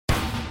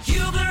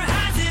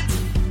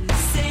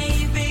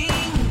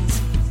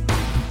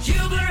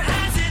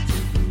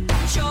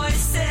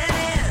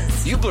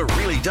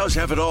does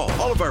have it all.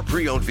 All of our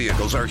pre-owned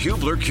vehicles are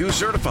Hubler Q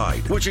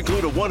certified, which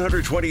include a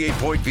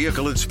 128-point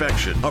vehicle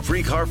inspection, a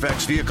free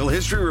Carfax vehicle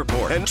history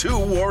report, and 2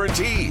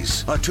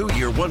 warranties. A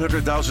 2-year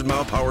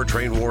 100,000-mile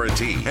powertrain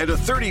warranty and a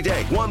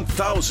 30-day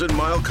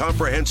 1,000-mile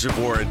comprehensive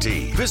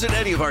warranty. Visit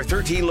any of our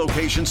 13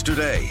 locations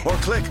today or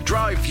click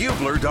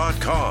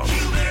drivehubler.com.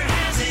 Hubler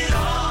has it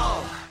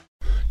all.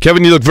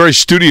 Kevin, you look very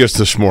studious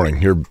this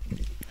morning. You're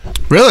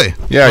really?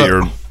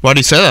 Yeah, Why do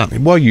you say that?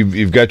 Well,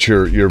 you've got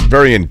you're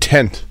very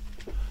intent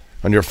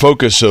on your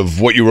focus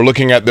of what you were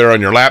looking at there on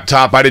your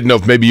laptop. I didn't know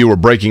if maybe you were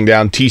breaking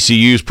down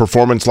TCU's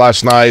performance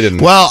last night. And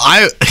well,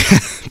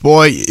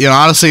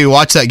 honestly, you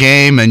watch that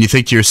game and you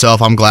think to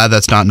yourself, I'm glad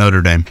that's not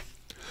Notre Dame.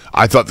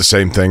 I thought the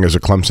same thing as a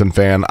Clemson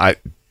fan.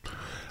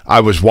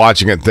 I was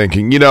watching it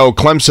thinking,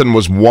 Clemson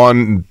was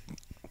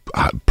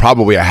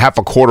probably a half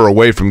a quarter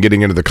away from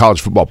getting into the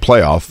college football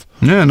playoff.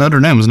 Yeah, Notre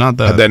Dame was not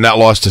that. And then that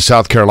lost to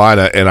South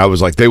Carolina, and I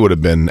was like, they would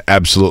have been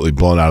absolutely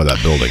blown out of that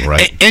building,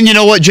 right? And you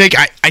know what, Jake?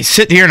 I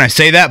sit here and I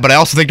say that, but I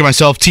also think to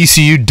myself,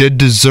 TCU did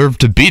deserve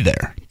to be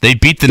there. They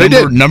beat the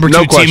number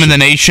 2 team in the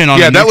nation on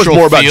a neutral field. Yeah, that was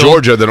more about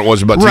Georgia than it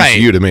was about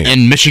TCU to me.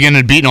 And Michigan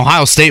had beaten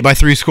Ohio State by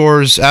 3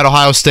 scores at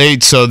Ohio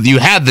State, so you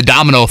had the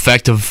domino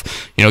effect of,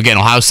 again,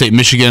 Ohio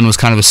State-Michigan was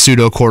kind of a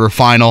pseudo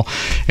quarterfinal,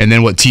 and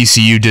then what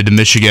TCU did to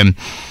Michigan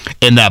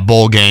in that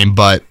bowl game.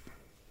 But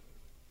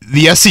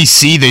the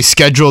SEC, they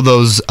schedule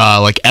those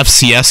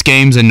FCS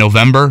games in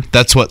November.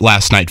 That's what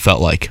last night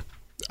felt like.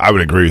 I would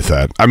agree with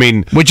that. I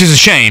mean, which is a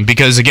shame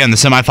because, again, the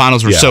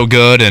semifinals were so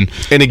good, and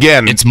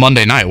again, it's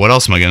Monday night. What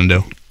else am I going to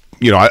do?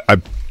 I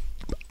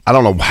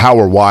don't know how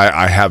or why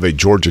I have a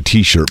Georgia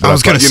T-shirt. But I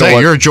was going to say,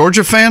 you're a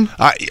Georgia fan?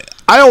 I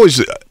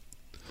always,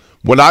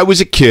 when I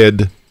was a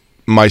kid,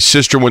 my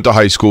sister went to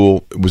high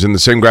school, was in the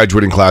same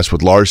graduating class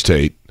with Lars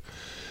Tate.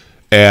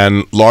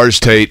 And Lars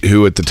Tate,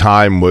 who at the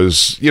time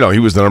was, he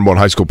was the number 1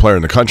 high school player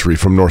in the country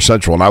from North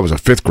Central, and I was a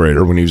 5th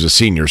grader when he was a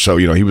senior. So,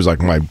 he was like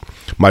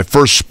my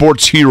first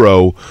sports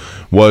hero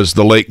was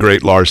the late,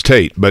 great Lars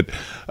Tate. But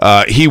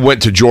he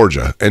went to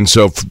Georgia. And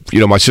so,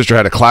 my sister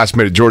had a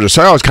classmate at Georgia,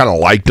 so I always kind of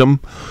liked him.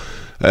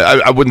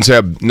 I wouldn't say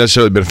I've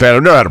necessarily been a fan.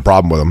 I've never had a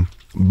problem with him.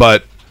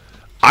 But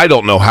I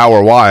don't know how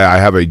or why I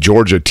have a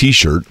Georgia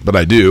T-shirt, but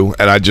I do.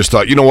 And I just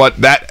thought, you know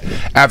what,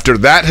 after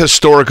that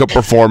historic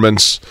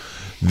performance,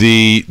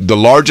 the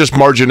largest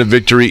margin of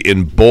victory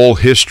in bowl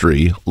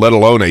history, let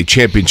alone a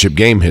championship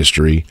game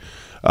history,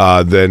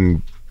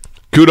 then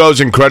kudos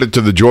and credit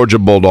to the Georgia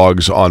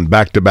Bulldogs on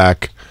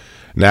back-to-back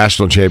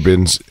national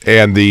champions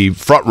and the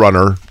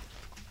front-runner,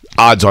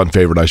 odds-on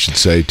favorite, I should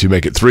say, to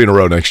make it 3 in a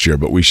row next year,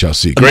 but we shall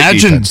see. Great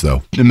defense,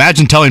 though.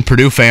 Imagine telling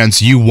Purdue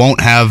fans you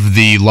won't have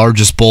the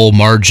largest bowl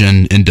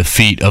margin in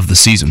defeat of the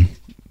season.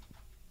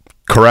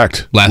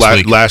 Correct. Last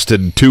week.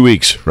 Lasted 2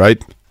 weeks,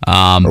 right?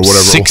 Or whatever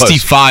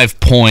 65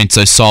 points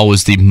I saw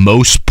was the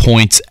most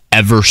points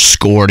ever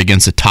scored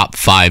against a top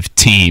 5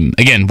 team.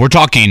 Again, we're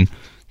talking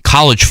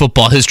college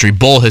football history,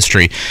 bowl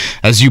history,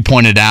 as you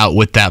pointed out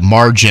with that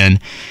margin.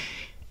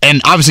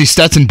 And obviously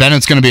Stetson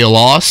Bennett's going to be a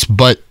loss,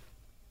 but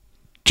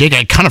Jake,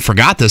 I kind of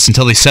forgot this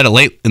until they said it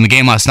late in the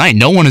game last night.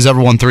 No one has ever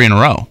won 3 in a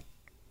row.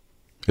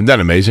 Isn't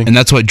that amazing? And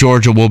that's what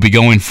Georgia will be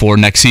going for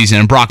next season.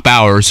 And Brock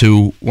Bowers,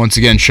 who once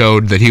again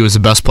showed that he was the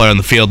best player on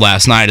the field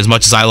last night, as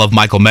much as I love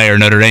Michael Mayer,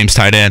 Notre Dame's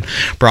tight end,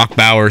 Brock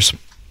Bowers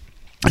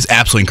is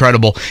absolutely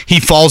incredible. He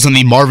falls in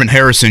the Marvin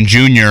Harrison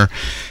Jr.,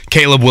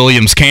 Caleb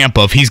Williams camp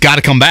of he's got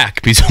to come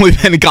back. He's only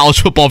been in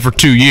college football for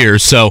 2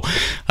 years, so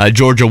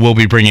Georgia will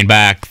be bringing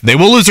back. They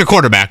will lose their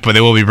quarterback, but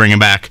they will be bringing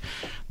back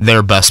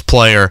their best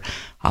player.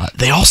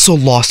 They also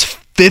lost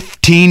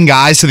 15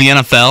 guys to the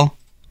NFL.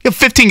 You have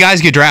 15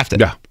 guys get drafted.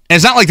 Yeah. And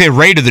it's not like they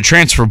raided the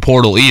transfer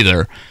portal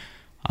either.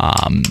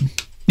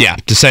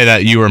 To say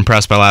that you were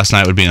impressed by last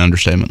night would be an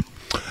understatement.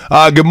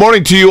 Good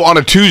morning to you on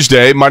a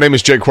Tuesday. My name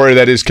is Jake Query.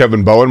 That is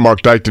Kevin Bowen.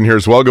 Mark Dykton here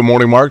as well. Good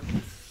morning, Mark.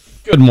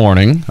 Good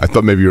morning. I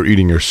thought maybe you were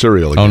eating your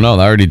cereal again. Oh, no,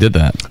 I already did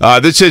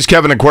that. This is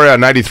Kevin and Query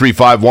on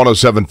 93.5,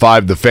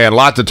 107.5, The Fan. A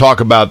lot to talk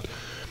about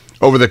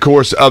over the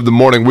course of the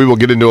morning. We will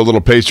get into a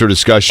little Pacer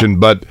discussion,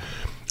 but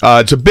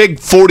it's a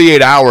big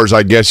 48 hours,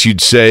 I guess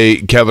you'd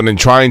say, Kevin, in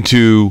trying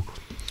to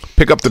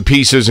pick up the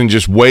pieces and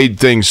just wade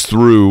things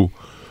through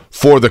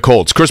for the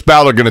Colts. Chris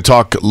Ballard going to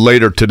talk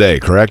later today,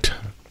 correct?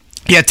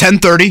 Yeah,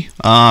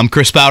 10:30.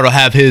 Chris Ballard will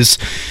have his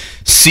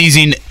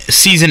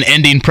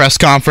season-ending press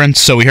conference.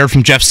 So we heard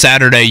from Jeff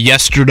Saturday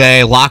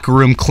yesterday, locker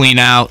room clean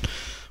out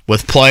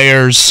with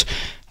players,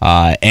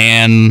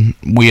 and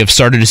we have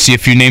started to see a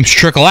few names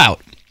trickle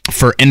out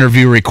for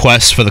interview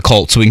requests for the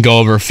Colts. So we can go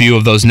over a few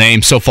of those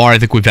names. So far, I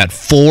think we've had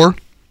 4.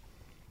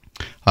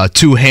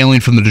 2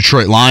 hailing from the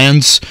Detroit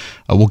Lions.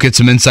 We'll get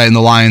some insight in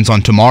the Lions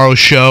on tomorrow's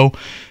show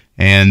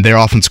and their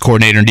offensive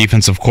coordinator and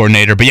defensive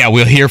coordinator. But yeah,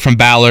 we'll hear from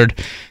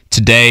Ballard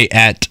today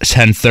at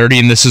 10:30,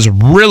 and this is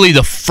really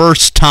the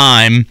first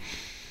time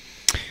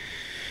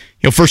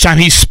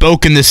he's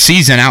spoken this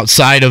season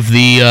outside of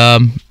the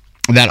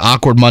that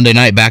awkward Monday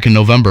night back in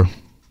November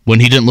when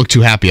he didn't look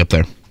too happy up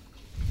there.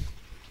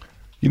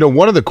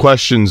 One of the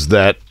questions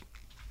that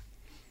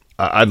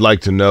I'd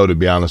like to know, to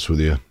be honest with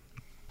you,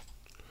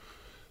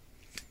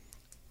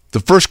 The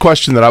first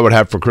question that I would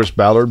have for Chris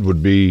Ballard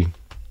would be,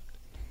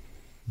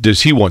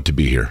 does he want to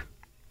be here?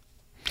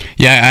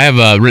 Yeah, I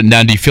have written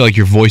down, do you feel like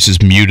your voice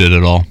is muted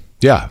at all?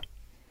 Yeah.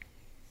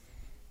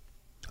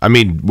 I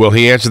mean, will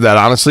he answer that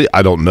honestly?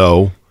 I don't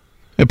know.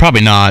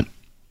 Probably not.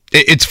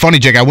 It's funny,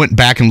 Jake. I went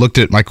back and looked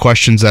at my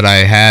questions that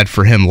I had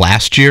for him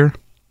last year.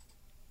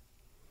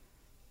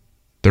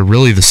 They're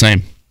really the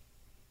same,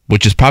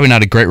 which is probably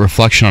not a great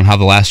reflection on how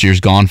the last year's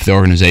gone for the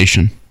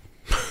organization.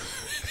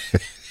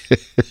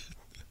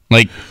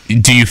 Like,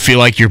 do you feel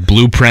like your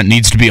blueprint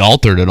needs to be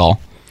altered at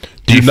all?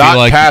 Do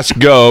not pass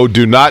go.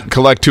 Do not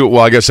collect to it.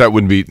 Well, I guess that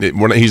wouldn't be.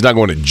 He's not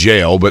going to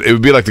jail, but it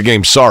would be like the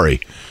game.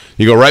 Sorry,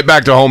 you go right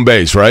back to home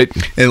base, right?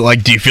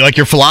 And do you feel like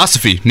your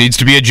philosophy needs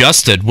to be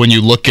adjusted when you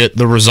look at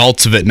the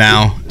results of it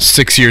now,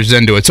 6 years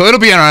into it? So it'll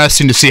be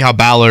interesting to see how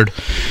Ballard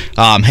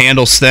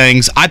handles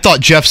things. I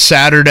thought Jeff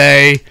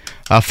Saturday,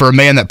 for a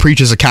man that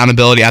preaches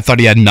accountability, I thought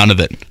he had none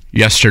of it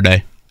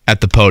yesterday at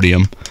the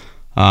podium.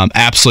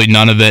 Absolutely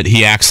none of it.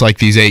 He acts like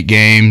these 8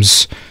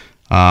 games.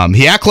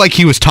 He acted like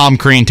he was Tom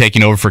Crean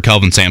taking over for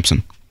Kelvin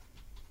Sampson.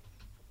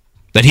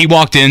 That he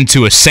walked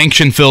into a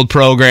sanction-filled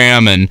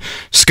program and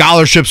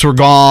scholarships were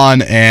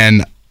gone,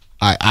 and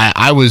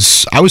I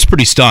was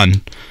pretty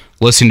stunned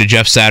listening to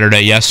Jeff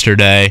Saturday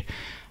yesterday.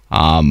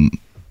 Well,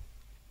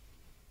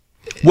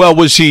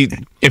 was he?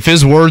 If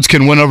his words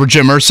can win over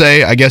Jim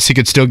Irsay, I guess he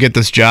could still get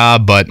this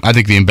job, but I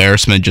think the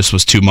embarrassment just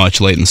was too much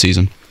late in the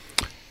season.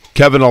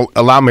 Kevin,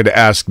 allow me to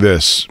ask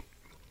this.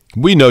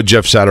 We know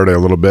Jeff Saturday a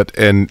little bit,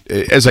 and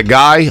as a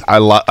guy, I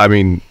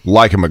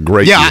like him a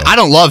great deal. Yeah, I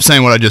don't love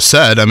saying what I just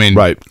said. I mean,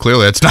 right.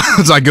 Clearly it's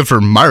not good for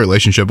my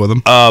relationship with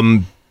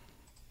him.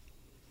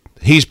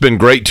 He's been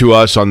great to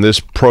us on this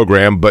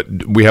program,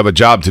 but we have a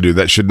job to do.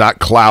 That should not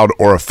cloud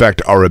or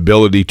affect our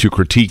ability to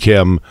critique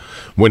him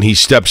when he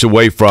steps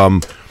away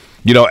from,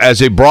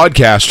 as a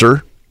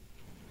broadcaster,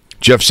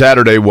 Jeff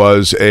Saturday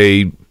was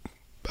a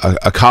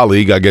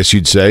colleague, I guess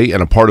you'd say,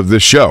 and a part of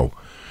this show.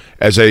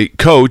 As a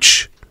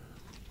coach,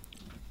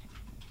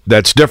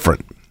 that's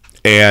different.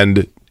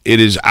 And it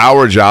is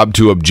our job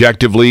to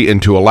objectively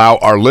and to allow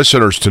our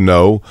listeners to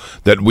know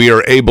that we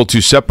are able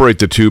to separate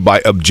the two by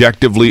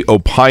objectively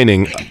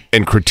opining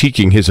and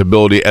critiquing his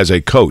ability as a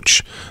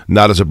coach,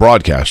 not as a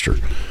broadcaster.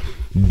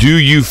 Do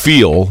you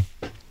feel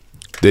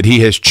that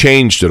he has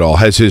changed at all?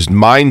 Has his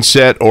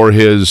mindset or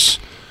his,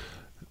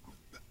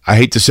 I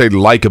hate to say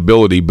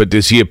likability, but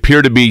does he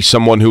appear to be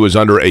someone who is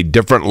under a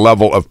different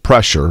level of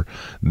pressure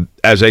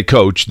as a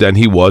coach than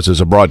he was as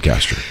a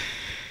broadcaster?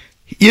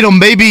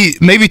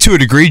 Maybe to a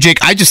degree,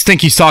 Jake. I just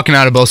think he's talking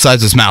out of both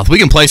sides of his mouth. We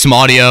can play some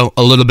audio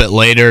a little bit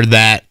later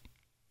that,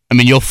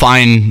 you'll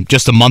find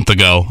just a month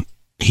ago,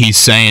 he's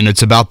saying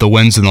it's about the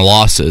wins and the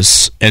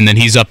losses, and then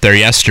he's up there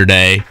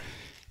yesterday.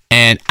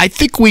 And I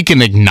think we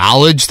can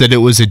acknowledge that it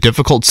was a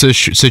difficult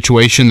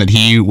situation that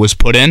he was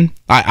put in.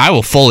 I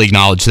will fully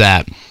acknowledge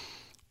that.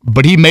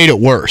 But he made it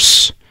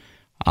worse.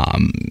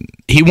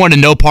 He wanted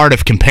no part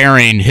of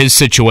comparing his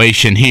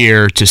situation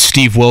here to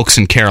Steve Wilkes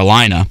in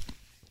Carolina.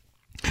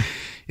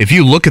 If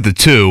you look at the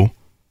two,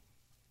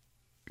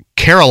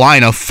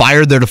 Carolina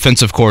fired their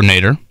defensive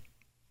coordinator.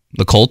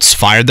 The Colts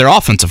fired their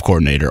offensive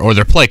coordinator, or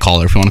their play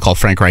caller, if you want to call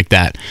Frank Reich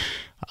that.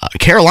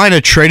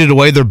 Carolina traded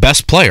away their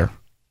best player.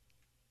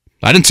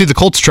 I didn't see the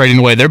Colts trading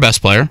away their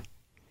best player.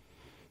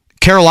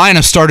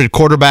 Carolina started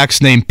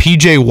quarterbacks named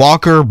P.J.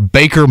 Walker,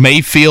 Baker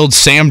Mayfield,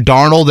 Sam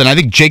Darnold, and I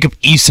think Jacob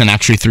Eason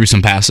actually threw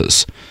some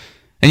passes.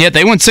 And yet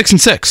they went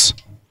 6-6.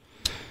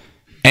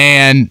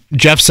 And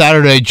Jeff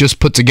Saturday just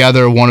put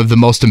together one of the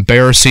most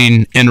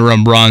embarrassing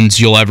interim runs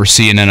you'll ever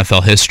see in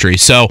NFL history.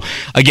 So,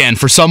 again,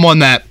 for someone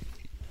that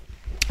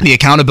the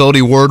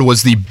accountability word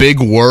was the big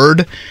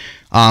word,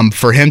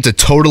 for him to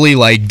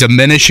totally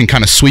diminish and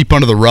kind of sweep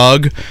under the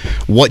rug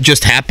what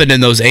just happened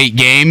in those 8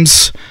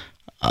 games,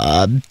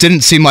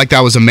 didn't seem like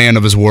that was a man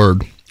of his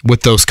word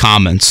with those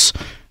comments.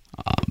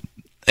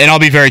 And I'll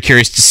be very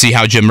curious to see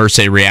how Jim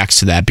Irsay reacts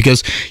to that.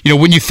 Because,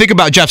 when you think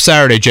about Jeff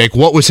Saturday, Jake,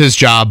 what was his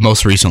job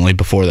most recently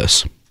before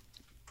this?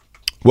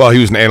 Well, he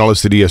was an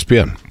analyst at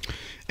ESPN.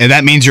 And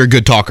that means you're a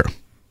good talker.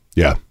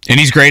 Yeah.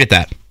 And he's great at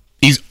that.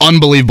 He's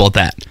unbelievable at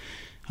that.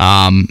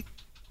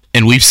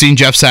 And we've seen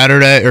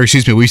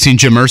we've seen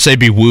Jim Irsay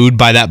be wooed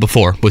by that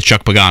before with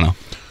Chuck Pagano.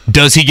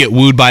 Does he get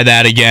wooed by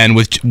that again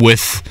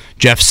with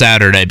Jeff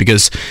Saturday?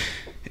 Because,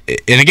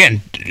 and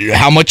again,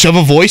 how much of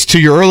a voice, to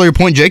your earlier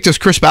point, Jake, does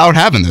Chris Ballard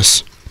have in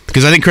this?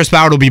 Because I think Chris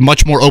Ballard will be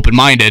much more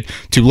open-minded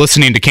to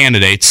listening to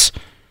candidates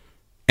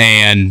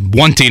and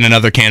wanting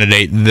another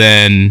candidate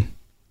than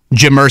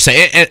Jim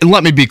Irsay. And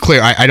let me be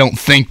clear, I don't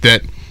think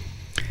that...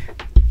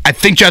 I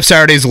think Jeff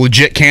Saturday is a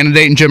legit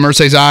candidate in Jim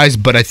Irsay's eyes,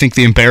 but I think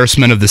the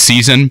embarrassment of the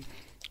season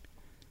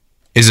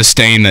is a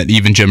stain that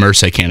even Jim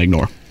Irsay can't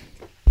ignore.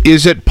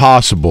 Is it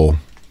possible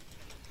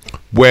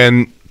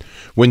when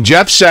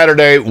Jeff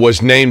Saturday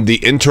was named the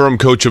interim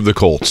coach of the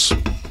Colts,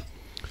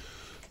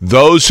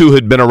 those who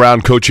had been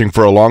around coaching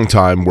for a long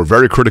time were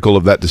very critical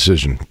of that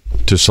decision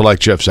to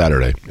select Jeff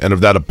Saturday and of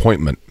that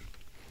appointment.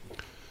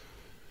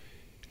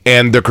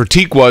 And the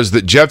critique was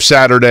that Jeff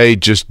Saturday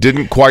just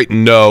didn't quite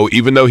know,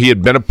 even though he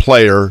had been a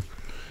player,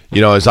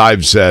 as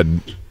I've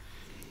said,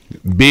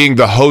 being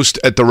the host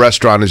at the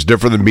restaurant is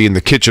different than being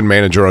the kitchen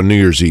manager on New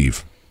Year's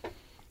Eve.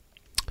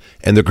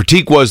 And the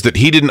critique was that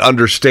he didn't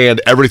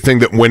understand everything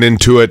that went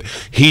into it.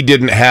 He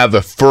didn't have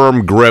a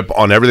firm grip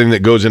on everything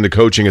that goes into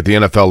coaching at the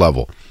NFL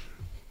level.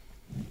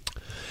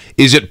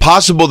 Is it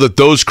possible that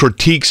those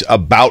critiques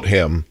about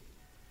him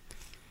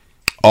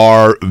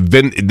are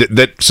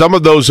that some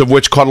of those of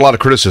which caught a lot of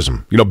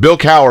criticism? Bill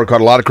Cowher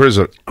caught a lot of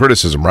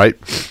criticism, right?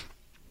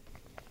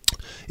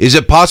 Is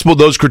it possible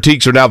those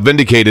critiques are now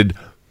vindicated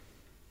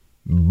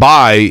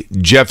by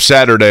Jeff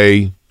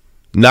Saturday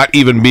not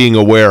even being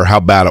aware how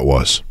bad it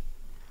was?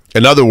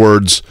 In other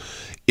words,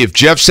 if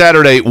Jeff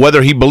Saturday,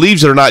 whether he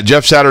believes it or not,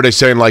 Jeff Saturday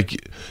saying,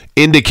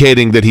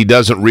 indicating that he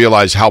doesn't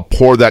realize how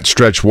poor that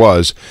stretch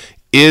was,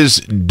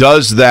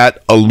 does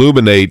that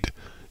illuminate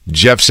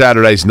Jeff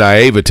Saturday's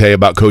naivete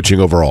about coaching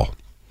overall?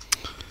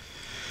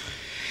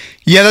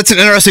 Yeah, that's an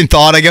interesting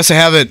thought. I guess I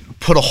haven't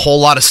put a whole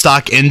lot of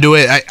stock into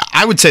it.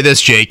 I would say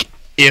this, Jake.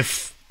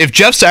 If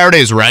Jeff Saturday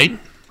is right,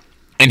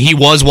 and he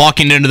was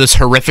walking into this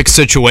horrific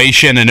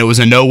situation, and it was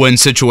a no-win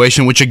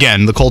situation, which,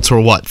 again, the Colts were,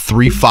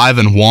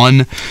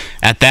 3-5-1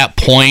 at that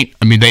point.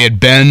 I mean, they had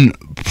been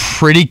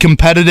pretty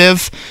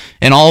competitive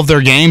in all of their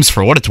games.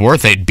 For what it's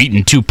worth, they'd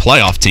beaten 2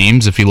 playoff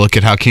teams, if you look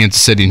at how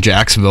Kansas City and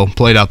Jacksonville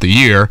played out the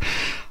year.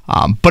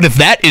 But if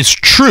that is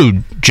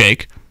true,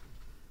 Jake,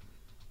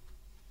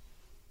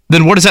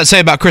 then what does that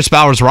say about Chris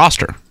Ballard's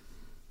roster?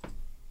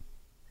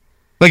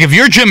 If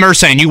you're Jim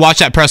Irsay and you watch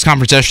that press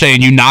conference yesterday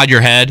and you nod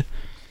your head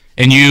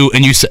and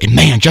you say,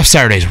 man, Jeff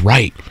Saturday's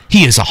right.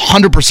 He is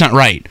 100%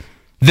 right.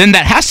 Then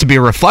that has to be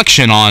a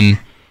reflection on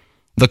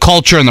the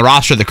culture and the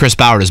roster that Chris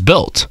Ballard has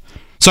built.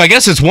 So I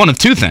guess it's one of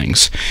two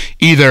things.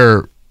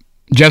 Either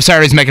Jeff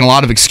Saturday's making a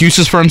lot of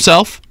excuses for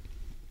himself,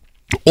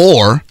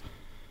 or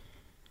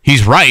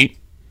he's right,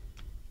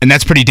 and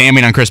that's pretty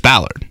damning on Chris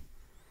Ballard.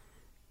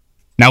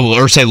 Now, will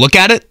Irsay look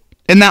at it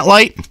in that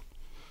light?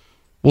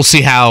 We'll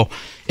see how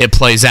it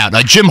plays out.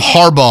 Jim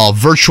Harbaugh,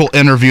 virtual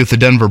interview with the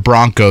Denver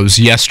Broncos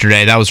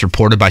yesterday. That was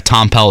reported by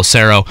Tom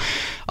Pelissero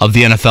of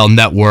the NFL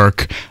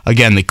Network.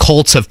 Again, the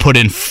Colts have put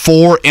in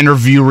 4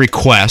 interview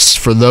requests.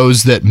 For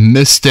those that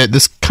missed it,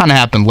 this kind of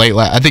happened late.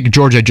 I think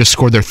Georgia just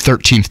scored their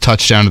 13th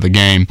touchdown of the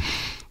game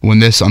when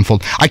this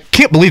unfolded. I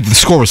can't believe the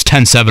score was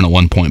 10-7 at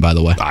one point, by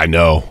the way. I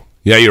know.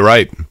 Yeah, you're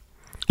right.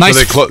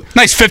 Nice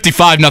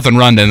 55-0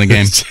 run to end the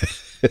game.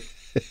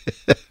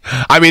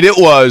 I mean, it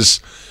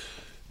was...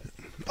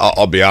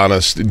 I'll be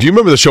honest. Do you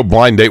remember the show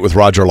Blind Date with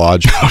Roger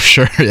Lodge? Oh,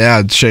 sure.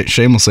 Yeah,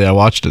 shamelessly, I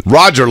watched it.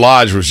 Roger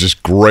Lodge was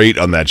just great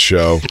on that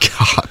show.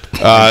 God.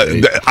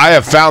 I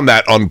have found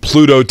that on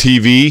Pluto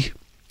TV,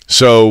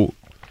 so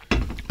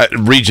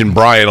Regent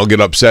Brian will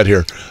get upset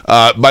here.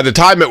 By the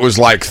time it was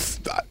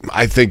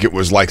I think it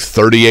was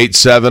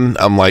 38-7,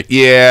 I'm like,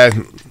 yeah.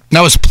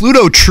 Now, is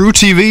Pluto True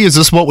TV? Is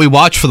this what we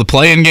watch for the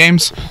play-in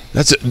games?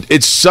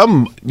 It's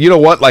some, you know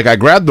what? I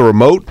grab the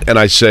remote and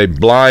I say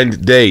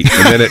Blind Date,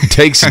 and then it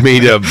takes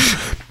me to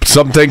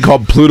something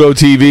called Pluto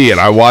TV, and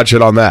I watch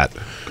it on that.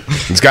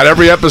 It's got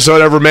every episode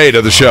ever made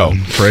of the show.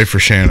 Pray for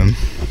Shannon.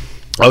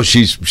 Oh,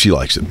 she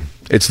likes it.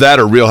 It's that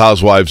or Real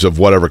Housewives of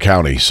whatever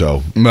county.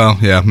 So, well,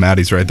 yeah,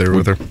 Maddie's right there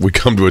with her. We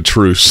come to a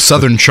truce.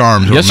 Southern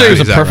Charms. Yesterday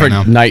was a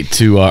perfect night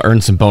to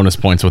earn some bonus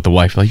points with the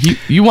wife.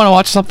 You want to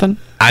watch something?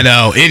 I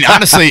know.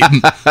 Honestly,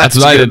 that's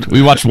what I did.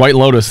 We watched White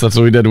Lotus. That's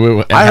what we did.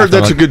 I heard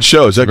that's a good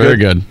show. Is that very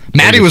good?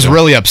 Maddie was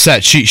really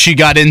upset. She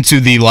got into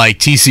the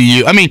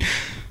TCU. I mean,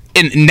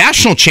 in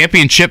national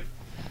championship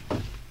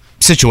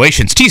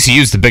situations,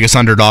 TCU is the biggest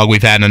underdog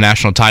we've had in a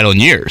national title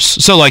in years.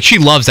 So she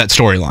loves that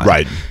storyline,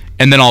 right?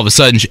 And then all of a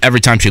sudden, every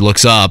time she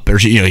looks up, or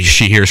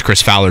she hears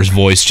Chris Fowler's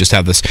voice just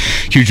have this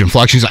huge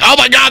inflection. She's like, "Oh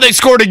my God, they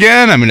scored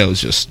again!" I mean, it was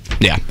just,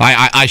 yeah.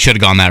 I should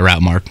have gone that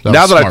route, Mark.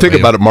 Now that I think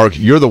about it, Mark,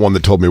 you're the one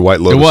that told me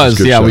White Lotus. It was, is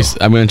a good show.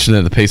 I mentioned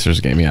it at the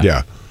Pacers game.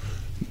 Yeah.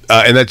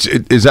 And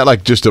is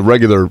that just a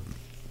regular?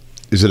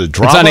 Is it a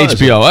drama? It's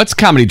on HBO. It's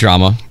comedy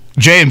drama.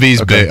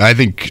 J&B's big. I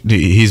think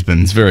he's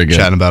been very good.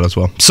 Chatting about it as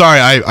well.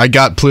 Sorry, I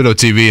got Pluto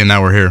TV, and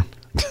now we're here.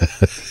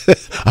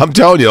 I'm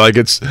telling you,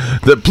 it's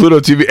the Pluto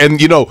TV, and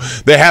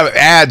they have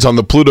ads on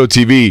the Pluto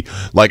TV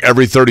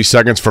every 30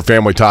 seconds for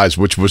Family Ties,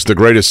 which was the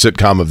greatest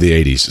sitcom of the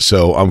 80s.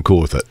 So I'm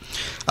cool with it.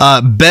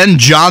 Ben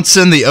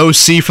Johnson, the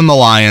OC from the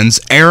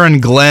Lions, Aaron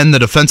Glenn, the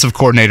defensive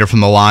coordinator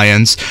from the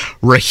Lions,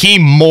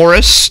 Raheem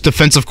Morris,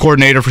 defensive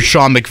coordinator for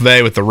Sean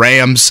McVay with the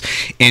Rams,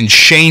 and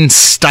Shane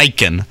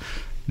Steichen,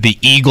 the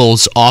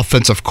Eagles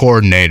offensive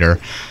coordinator.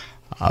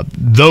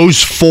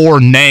 Those 4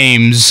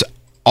 names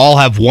all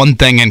have one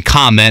thing in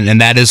common, and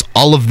that is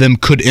all of them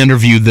could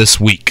interview this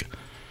week.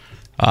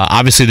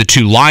 Obviously, the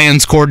 2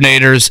 Lions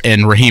coordinators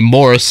and Raheem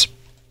Morris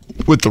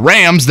with the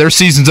Rams, their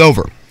season's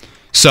over.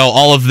 So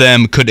all of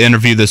them could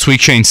interview this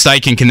week. Shane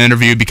Steichen can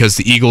interview because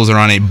the Eagles are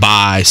on a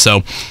bye.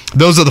 So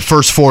those are the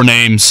first 4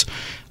 names.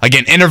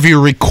 Again, interview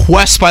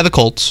requests by the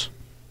Colts.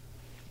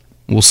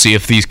 We'll see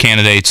if these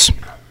candidates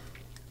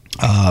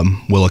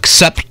will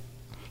accept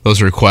those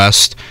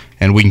requests,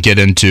 and we can get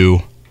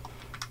into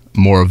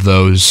more of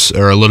those,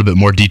 or a little bit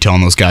more detail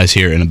on those guys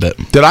here in a bit.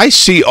 Did I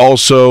see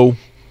also,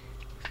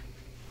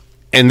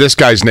 and this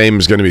guy's name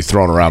is going to be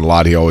thrown around a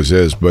lot, he always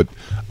is, but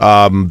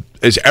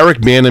is Eric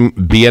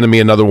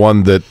Bieniemy another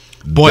one that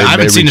Boy, I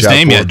haven't seen his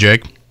name yet,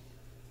 Jake.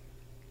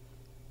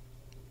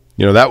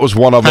 You know, that was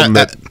one of them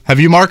that... Have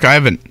you, Mark? I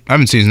haven't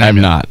seen his name I have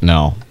yet. not,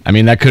 no. I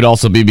mean, that could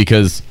also be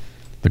because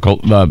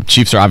the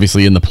Chiefs are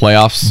obviously in the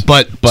playoffs.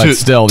 But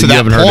still, to you that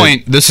haven't heard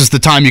point, this is the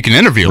time you can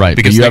interview him, right,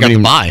 because they got the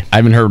bye. I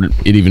haven't heard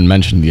it even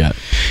mentioned yet.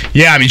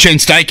 Yeah, I mean, Shane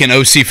Steichen,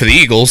 OC for the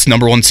Eagles,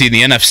 number 1 seed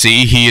in the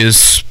NFC. He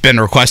has been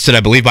requested, I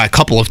believe, by a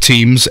couple of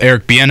teams.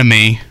 Eric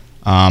Bieniemy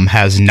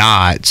has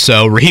not.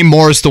 So Raheem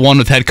Morris, the one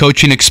with head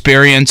coaching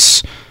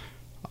experience.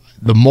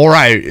 The more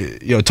I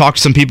talk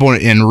to some people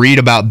and read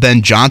about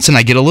Ben Johnson,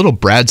 I get a little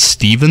Brad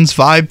Stevens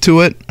vibe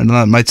to it. I know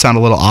that might sound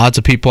a little odd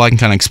to people. I can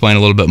kind of explain a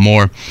little bit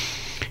more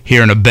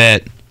here in a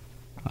bit.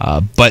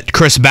 But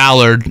Chris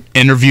Ballard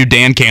interviewed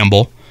Dan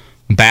Campbell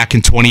back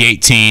in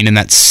 2018 in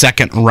that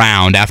second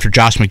round after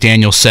Josh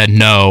McDaniels said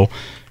no.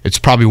 It's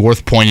probably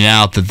worth pointing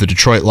out that the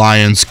Detroit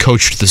Lions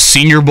coached the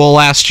Senior Bowl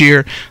last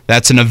year.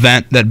 That's an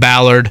event that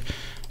Ballard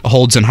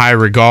holds in high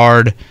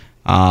regard.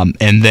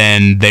 And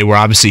then they were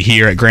obviously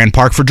here at Grand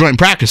Park for joint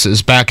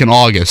practices back in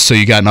August. So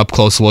you got an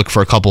up-close look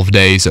for a couple of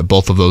days at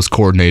both of those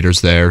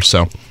coordinators there.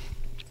 So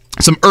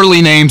some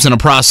early names in a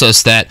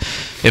process that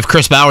if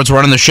Chris Ballard's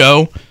running the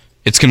show,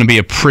 it's going to be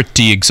a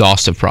pretty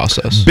exhaustive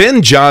process.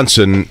 Ben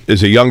Johnson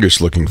is a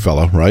youngest-looking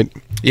fellow, right?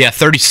 Yeah,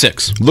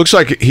 36.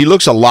 He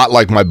looks a lot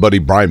like my buddy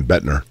Brian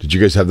Bettner. Did you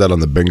guys have that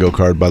on the bingo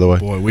card, by the way?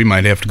 Boy, we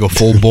might have to go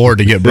full board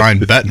to get Brian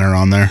Bettner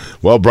on there.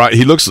 Well,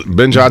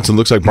 Ben Johnson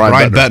looks like Brian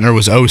Bettner. Brian Bettner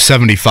was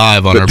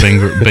 075 on our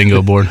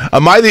bingo board.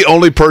 Am I the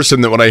only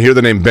person that when I hear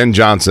the name Ben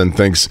Johnson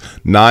thinks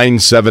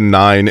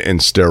 979 and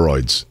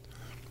steroids?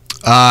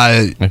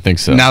 I think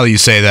so. Now that you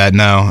say that,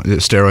 no.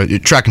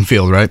 Steroid. Track and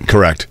field, right?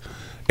 Correct.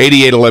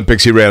 88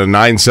 Olympics, he ran a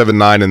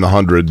 9.79 in the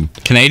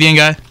 100. Canadian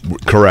guy?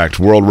 Correct,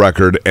 world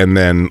record, and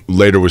then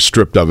later was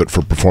stripped of it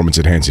for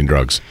performance-enhancing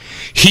drugs.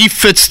 He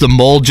fits the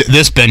mold,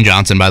 this Ben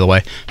Johnson, by the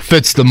way,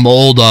 fits the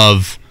mold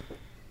of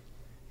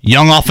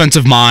young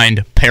offensive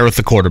mind paired with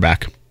the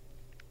quarterback.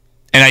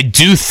 And I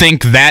do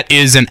think that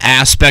is an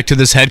aspect of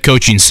this head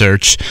coaching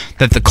search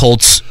that the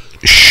Colts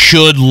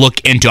should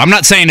look into. I'm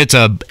not saying it's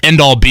a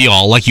end-all,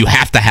 be-all, like you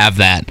have to have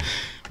that.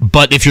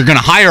 But if you're going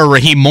to hire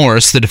Raheem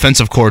Morris, the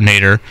defensive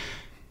coordinator,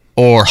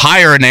 or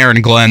hire an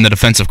Aaron Glenn, the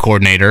defensive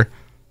coordinator,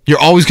 you're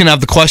always going to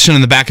have the question in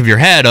the back of your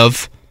head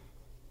of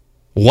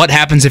what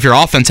happens if your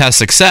offense has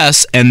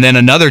success and then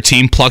another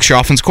team plucks your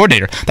offense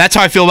coordinator. That's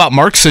how I feel about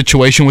Mark's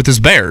situation with his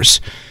Bears.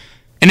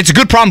 And it's a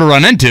good problem to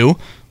run into,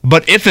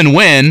 but if and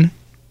when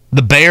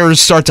the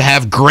Bears start to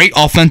have great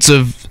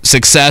offensive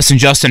success and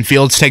Justin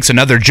Fields takes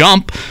another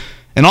jump,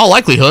 in all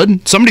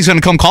likelihood, somebody's going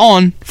to come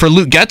calling for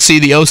Luke Getsy,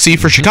 the OC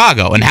for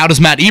Chicago. And how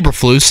does Matt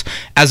Eberflus,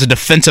 as a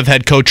defensive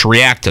head coach,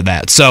 react to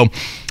that? So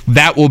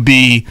that will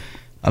be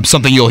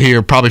something you'll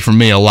hear probably from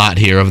me a lot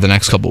here over the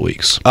next couple of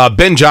weeks.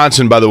 Ben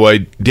Johnson, by the way,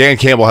 Dan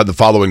Campbell had the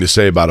following to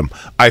say about him.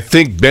 I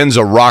think Ben's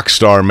a rock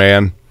star,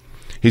 man.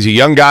 He's a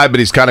young guy, but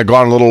he's kind of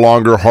gone a little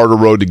longer, harder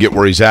road to get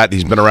where he's at.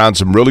 He's been around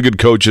some really good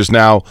coaches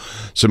now,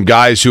 some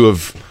guys who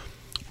have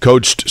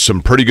coached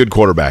some pretty good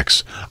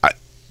quarterbacks.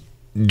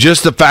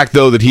 Just the fact,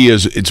 though, that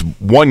it's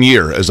 1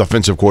 year as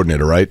offensive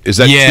coordinator, right? Is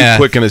that too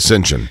quick an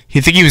ascension?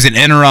 You think he was an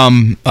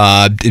interim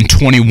in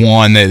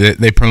 21.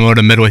 They promoted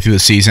him midway through the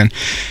season.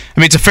 I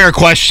mean, it's a fair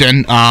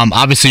question.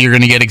 Obviously, you're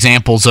going to get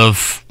examples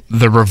of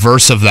the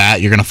reverse of that.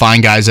 You're going to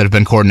find guys that have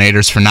been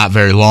coordinators for not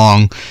very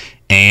long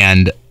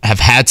and have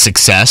had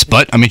success.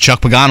 But, I mean,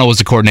 Chuck Pagano was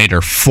a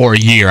coordinator for a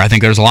year. I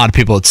think there's a lot of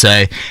people that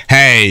say,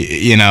 hey,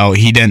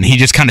 he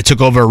just kind of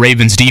took over a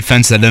Ravens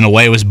defense that, in a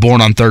way, was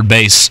born on third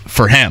base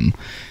for him.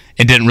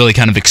 And didn't really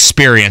kind of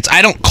experience.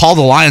 I don't call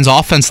the Lions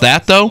offense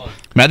that, though. I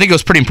mean, I think it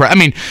was pretty impressive. I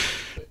mean,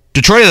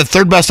 Detroit had the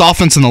third best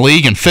offense in the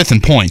league and fifth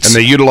in points. And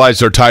they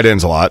utilized their tight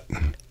ends a lot.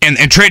 And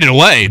traded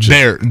away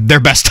their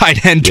best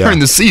tight end during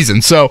the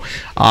season. So,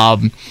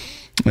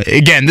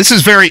 again, this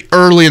is very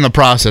early in the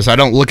process. I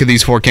don't look at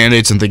these four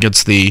candidates and think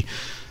it's the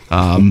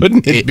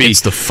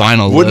it's the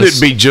final Wouldn't list.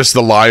 it be just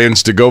the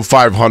Lions to go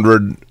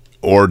 500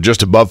 or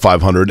just above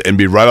 500 and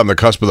be right on the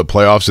cusp of the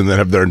playoffs and then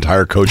have their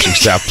entire coaching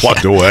staff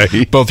plucked away?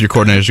 Both your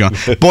coordinators gone.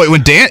 Boy,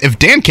 if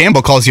Dan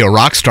Campbell calls you a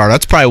rock star,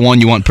 that's probably one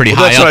you want pretty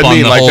high up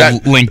on the whole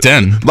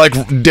LinkedIn. Like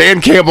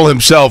Dan Campbell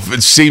himself,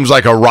 it seems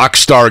like a rock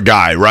star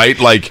guy, right?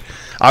 Like,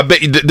 I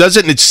bet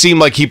doesn't it seem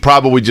like he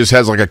probably just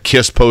has like a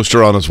Kiss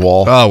poster on his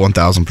wall? Oh,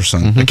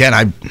 1,000%. Again,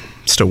 I'm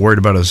still worried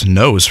about his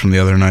nose from the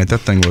other night. That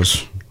thing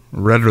was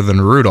redder than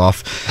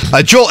Rudolph.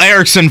 Joel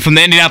Erickson from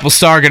the Indianapolis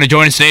Star going to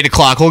join us at 8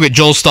 o'clock. We'll get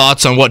Joel's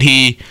thoughts on what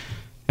he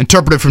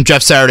interpreted from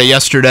Jeff Saturday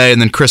yesterday,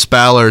 and then Chris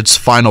Ballard's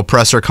final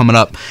presser coming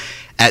up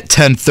at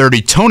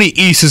 10:30. Tony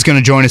East is going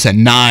to join us at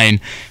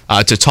 9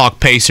 to talk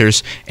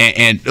Pacers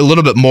and a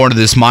little bit more into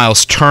this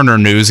Miles Turner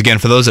news. Again,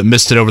 for those that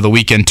missed it over the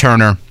weekend,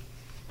 Turner,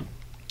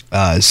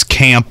 his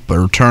camp,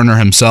 or Turner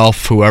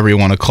himself, whoever you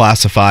want to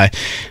classify,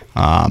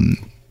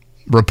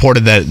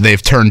 reported that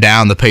they've turned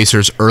down the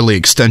Pacers' early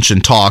extension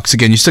talks.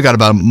 Again, you still got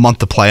about a month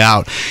to play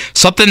out.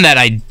 Something that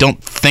I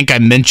don't think I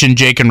mentioned,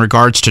 Jake, in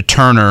regards to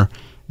Turner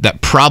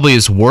that probably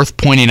is worth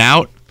pointing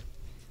out,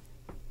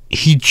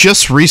 he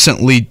just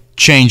recently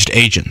changed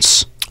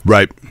agents.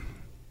 Right.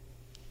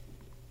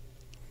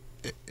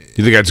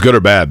 You think that's good or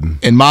bad?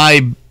 In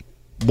my,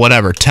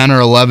 10 or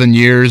 11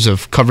 years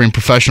of covering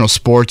professional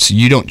sports,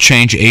 you don't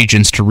change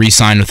agents to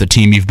re-sign with a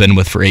team you've been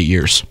with for 8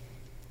 years.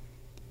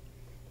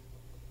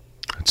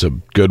 That's a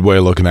good way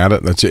of looking at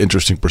it. That's an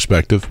interesting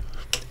perspective.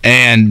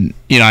 And,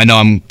 I know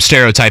I'm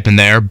stereotyping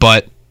there,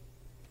 but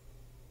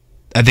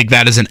I think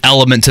that is an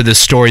element to this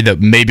story that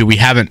maybe we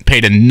haven't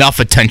paid enough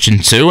attention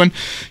to. And,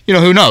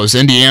 who knows?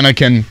 Indiana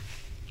can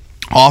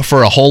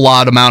offer a whole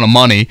lot amount of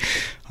money,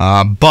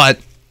 but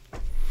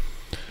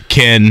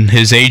can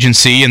his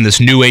agency and this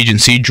new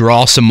agency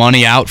draw some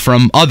money out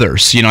from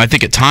others? I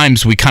think at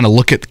times we kind of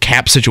look at the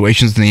cap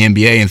situations in the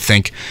NBA and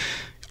think,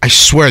 I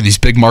swear these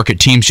big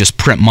market teams just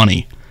print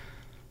money.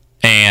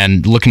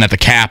 And looking at the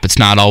cap, it's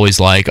not always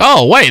like,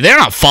 oh, wait, they're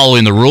not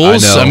following the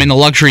rules. I mean, the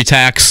luxury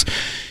tax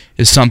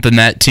is something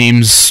that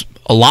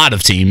a lot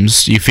of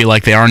teams, you feel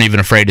like they aren't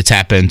even afraid to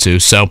tap into.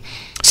 So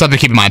something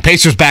to keep in mind.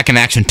 Pacers back in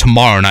action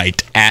tomorrow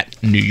night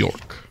at New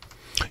York.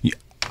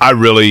 I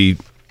really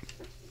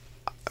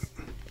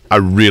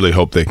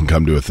hope they can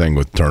come to a thing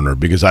with Turner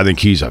because I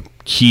think he's a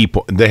key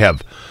point. They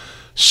have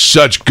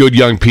such good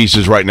young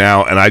pieces right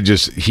now, and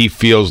he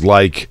feels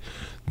like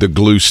the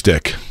glue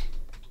stick.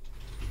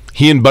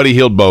 He and Buddy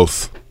Hield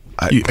both.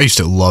 I used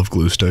to love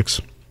glue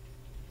sticks.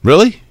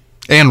 Really?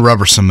 And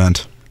rubber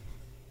cement.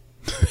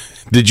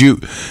 Did you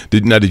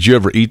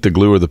ever eat the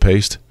glue or the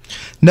paste?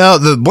 No,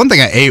 the one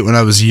thing I ate when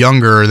I was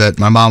younger that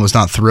my mom was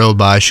not thrilled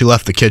by, she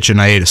left the kitchen,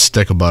 I ate a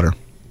stick of butter.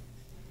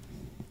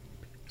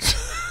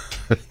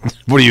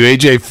 What are you,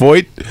 AJ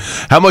Foyt?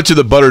 How much of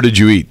the butter did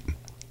you eat?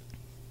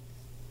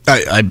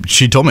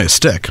 She told me a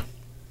stick.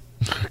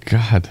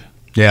 God.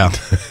 Yeah,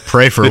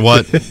 pray for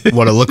what it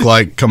looked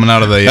like coming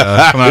out of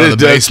the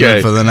basement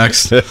okay. for the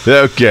next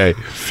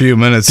few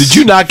minutes. Did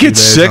you not get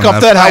sick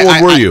off that? How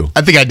old were you?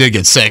 I think I did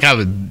get sick. I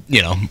was,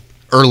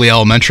 early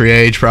elementary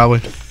age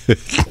probably.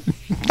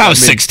 I was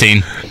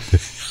 16.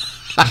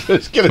 I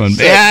was gonna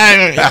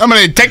say, I'm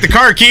gonna take the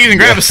car keys and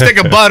grab a stick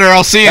of butter.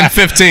 I'll see you in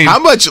 15. How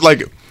much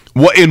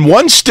what in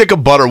one stick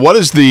of butter? What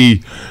is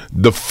the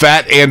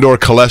fat and or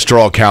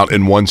cholesterol count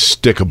in one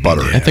stick of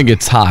butter? I think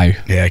it's high.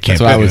 Yeah, I can't.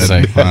 That's what I would say.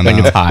 I think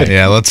it's high.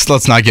 Yeah, let's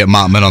not get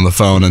Mottman on the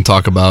phone and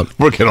talk about.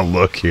 We're gonna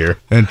look here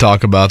and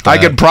talk about that. I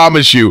can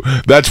promise you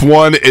that's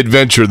one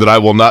adventure that I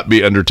will not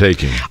be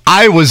undertaking.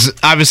 I was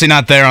obviously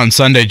not there on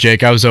Sunday,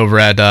 Jake. I was over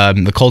at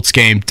the Colts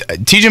game.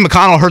 T.J.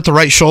 McConnell hurt the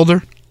right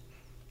shoulder.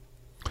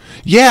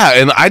 Yeah,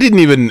 and I didn't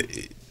even.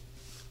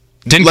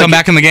 Didn't come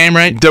back in the game,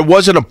 right? There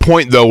wasn't a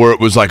point, though, where it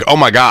was like, oh,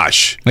 my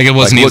gosh. Like it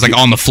wasn't, he was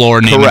on the floor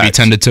and needed to be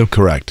tended to?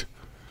 Correct.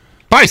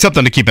 Probably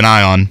something to keep an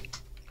eye on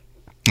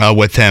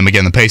with him.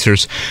 Again, the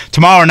Pacers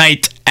tomorrow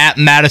night at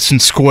Madison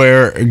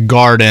Square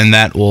Garden.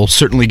 That will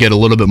certainly get a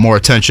little bit more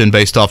attention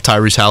based off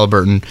Tyrese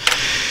Halliburton.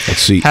 Let's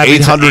see,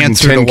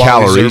 810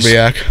 calories.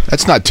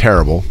 That's not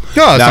terrible.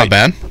 No, that's not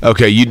bad.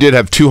 Okay, you did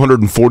have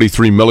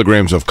 243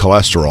 milligrams of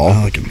cholesterol.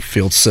 I can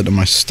feel it sit in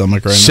my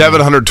stomach right now.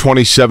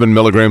 727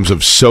 milligrams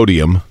of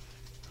sodium.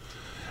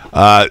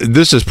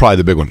 This is probably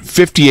the big one.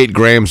 58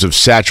 grams of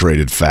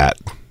saturated fat.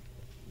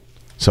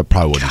 So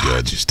probably wasn't good.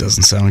 It just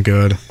doesn't sound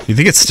good. You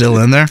think it's still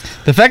in there?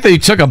 The fact that you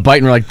took a bite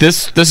and were like,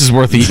 this is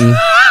worth eating,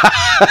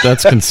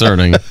 that's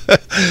concerning.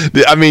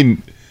 I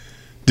mean,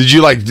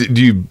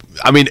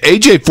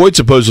 AJ Foyt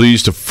supposedly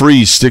used to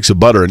freeze sticks of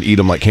butter and eat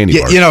them like candy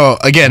bars.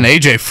 Again,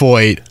 AJ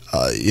Foyt,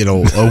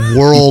 a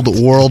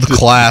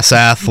world-class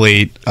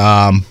athlete,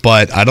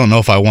 but I don't know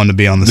if I want to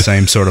be on the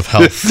same sort of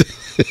health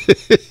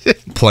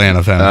plan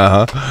of him.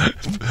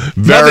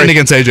 Nothing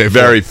against AJ Foyt.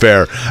 Very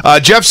fair.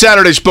 Jeff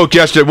Saturday spoke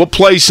yesterday. We'll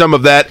play some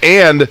of that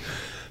and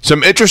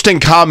some interesting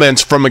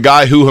comments from a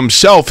guy who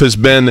himself has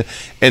been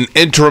an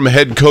interim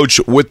head coach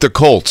with the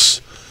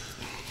Colts.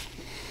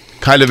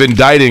 Kind of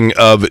indicting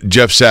of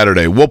Jeff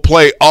Saturday. We'll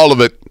play all of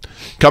it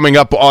coming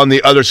up on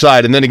the other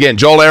side. And then again,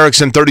 Joel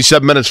Erickson,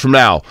 37 minutes from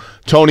now.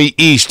 Tony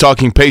East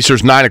talking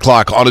Pacers, 9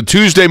 o'clock on a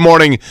Tuesday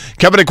morning.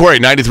 Kevin and Query,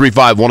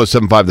 93.5,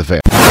 107.5 The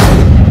Fan.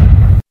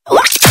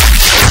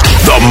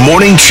 The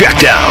Morning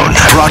Checkdown,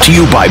 brought to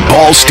you by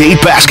Ball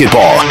State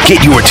Basketball.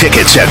 Get your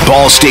tickets at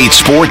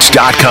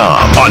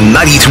ballstatesports.com on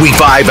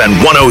 93.5 and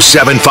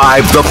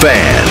 107.5 The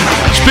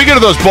Fan. Speaking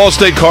of those Ball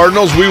State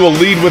Cardinals, we will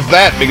lead with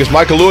that because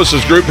Michael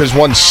Lewis's group has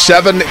won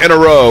 7 in a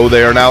row.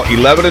 They are now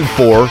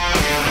 11-4,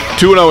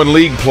 2-0 in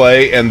league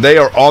play, and they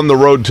are on the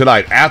road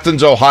tonight.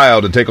 Athens, Ohio,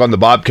 to take on the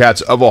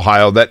Bobcats of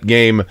Ohio. That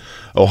game,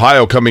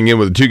 Ohio coming in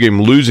with a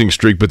 2-game losing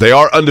streak, but they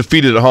are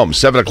undefeated at home.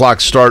 7 o'clock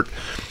start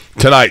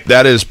tonight.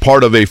 That is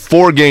part of a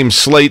 4-game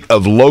slate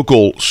of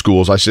local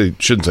schools.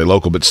 Shouldn't say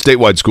local, but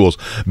statewide schools.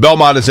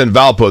 Belmont is in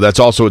Valpo. That's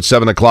also at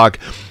 7 o'clock.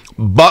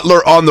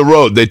 Butler on the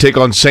road. They take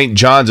on St.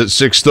 John's at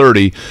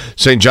 6:30.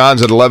 St.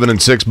 John's at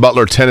 11-6.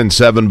 Butler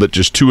 10-7, but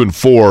just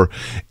 2-4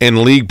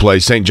 in league play.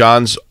 St.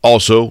 John's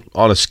also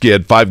on a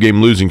skid,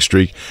 5-game losing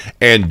streak.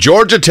 And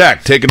Georgia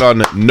Tech taking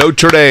on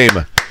Notre Dame.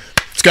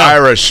 Let's go.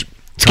 Irish.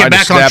 Get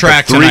back on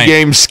track a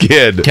 3-game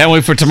skid. Can't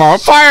wait for tomorrow.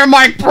 Fire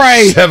Mike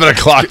Bray. 7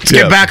 o'clock.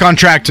 Get back on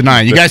track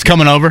tonight. You guys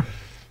coming over?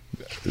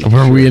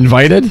 Were we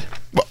invited?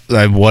 What did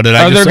I Are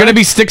just there say? going to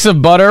be sticks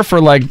of butter for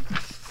like,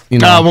 you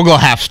know? We'll go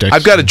half sticks.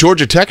 I've got a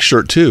Georgia Tech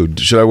shirt too.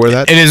 Should I wear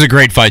that? It is a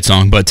great fight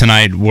song, but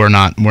tonight we're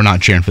not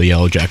cheering for the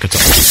Yellow Jackets.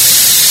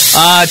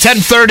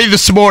 10:30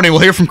 this morning. We'll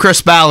hear from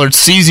Chris Ballard's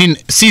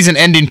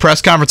season-ending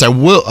press conference.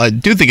 I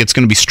do think it's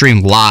going to be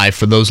streamed live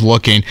for those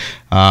looking.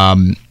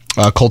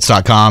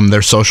 Colts.com,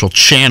 their social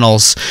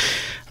channels.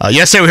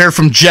 Yesterday we heard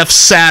from Jeff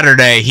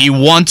Saturday. He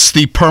wants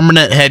the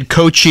permanent head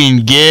coaching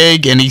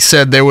gig, and he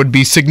said there would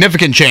be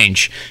significant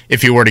change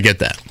if he were to get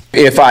that.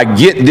 If I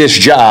get this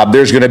job,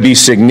 there's going to be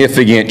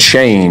significant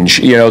change.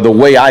 You know, the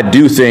way I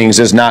do things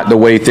is not the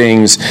way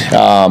things,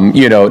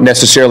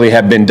 necessarily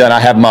have been done. I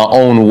have my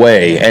own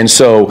way. And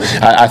so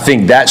I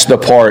think that's the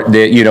part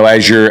that,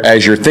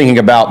 as you're thinking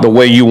about the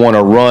way you want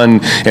to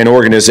run an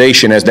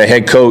organization as the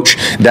head coach,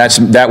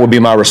 that would be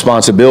my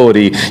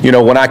responsibility.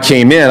 When I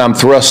came in, I'm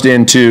thrust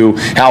into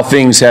how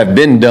things have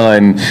been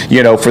done,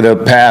 for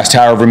the past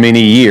however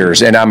many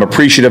years. And I'm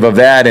appreciative of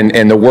that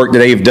and the work that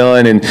they've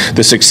done and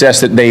the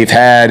success that they've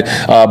had.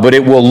 But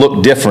it will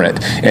look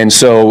different. And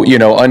so,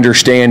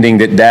 understanding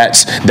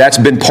that's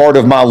been part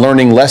of my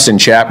learning lesson,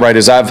 Chap, right?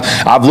 As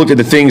I've looked at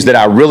the things that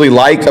I really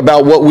like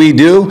about what we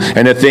do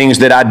and the things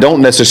that I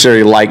don't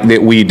necessarily like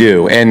that we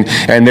do. And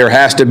there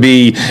has to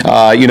be,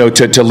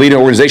 to lead an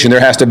organization, there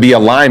has to be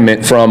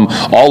alignment from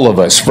all of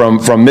us, from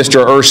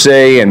Mr.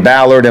 Irsay and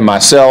Ballard and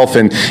myself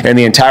and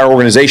the entire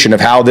organization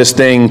of how this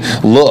thing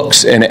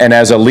looks. And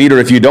as a leader,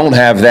 if you don't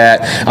have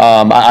that,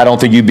 I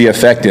don't think you'd be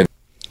effective.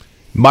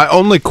 My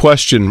only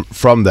question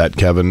from that,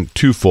 Kevin,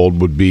 twofold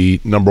would be,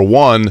 number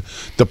one,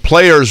 the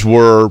players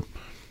were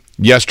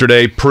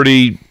yesterday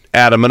pretty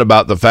adamant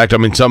about the fact,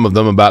 some of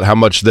them about how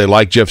much they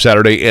like Jeff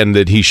Saturday and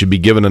that he should be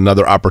given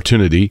another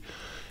opportunity.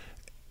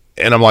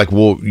 And I'm like,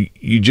 well,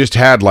 you just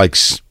had like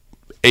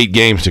 8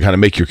 games to kind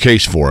of make your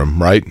case for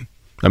him, right?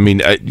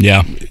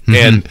 Yeah.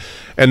 And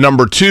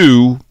number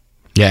two,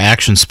 yeah,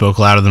 action spoke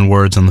louder than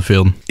words on the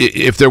field.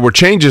 If there were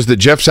changes that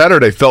Jeff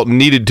Saturday felt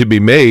needed to be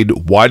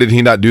made, why did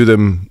he not do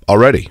them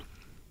already?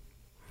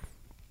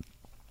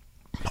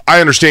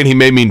 I understand he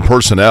may mean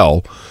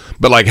personnel,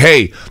 but like,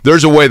 hey,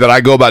 there's a way that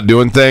I go about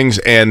doing things,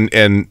 and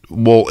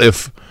well,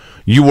 if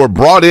you were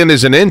brought in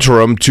as an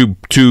interim to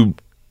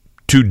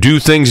do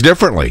things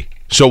differently,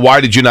 so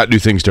why did you not do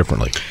things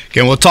differently?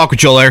 Again, we'll talk with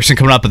Joel Erickson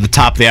coming up at the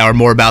top of the hour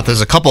more about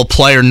this. A couple of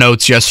player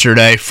notes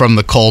yesterday from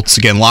the Colts.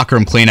 Again, locker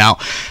room clean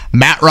out.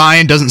 Matt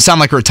Ryan, doesn't sound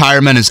like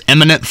retirement is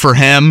imminent for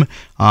him.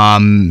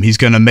 He's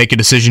going to make a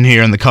decision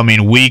here in the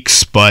coming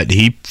weeks, but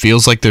he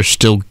feels like there's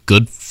still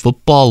good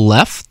football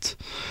left.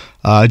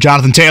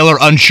 Jonathan Taylor,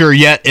 unsure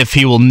yet if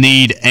he will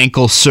need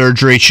ankle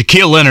surgery.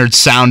 Shaquille Leonard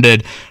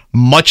sounded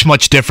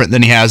much different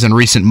than he has in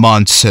recent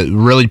months.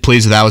 Really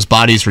pleased with how his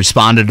body's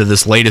responded to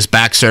this latest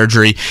back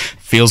surgery.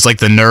 Feels like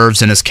the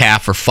nerves in his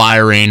calf are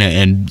firing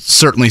and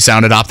certainly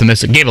sounded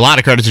optimistic. Gave a lot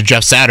of credit to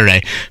Jeff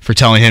Saturday for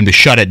telling him to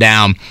shut it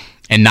down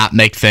and not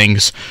make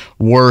things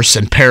worse.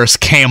 And Paris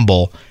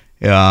Campbell,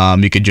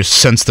 you could just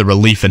sense the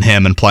relief in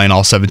him and playing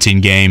all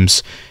 17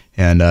 games,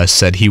 and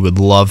said he would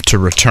love to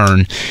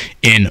return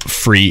in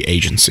free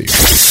agency.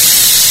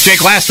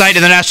 Jake, last night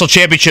in the national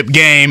championship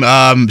game,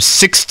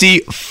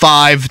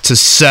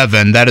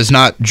 65-7. That is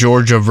not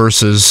Georgia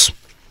versus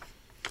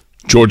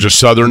Georgia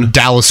Southern,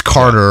 Dallas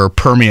Carter or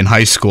Permian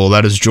High School.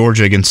 That is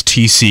Georgia against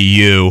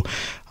TCU.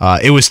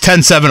 It was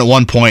 10-7 at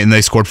one point, and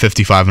they scored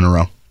 55 in a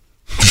row.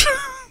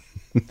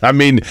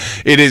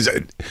 It is,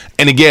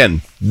 and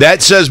again,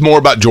 that says more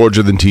about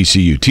Georgia than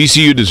TCU.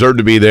 TCU deserved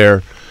to be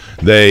there.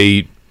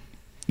 They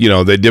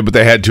did what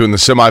they had to in the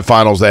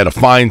semifinals. They had a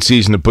fine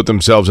season to put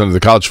themselves into the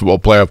college football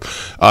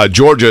playoff.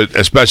 Georgia,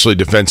 especially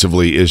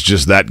defensively, is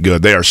just that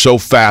good. They are so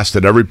fast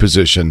at every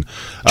position.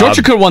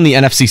 Georgia could have won the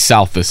NFC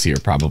South this year,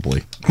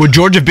 probably. Would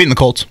Georgia have beaten the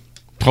Colts?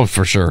 Oh,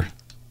 for sure.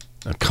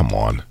 Come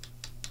on.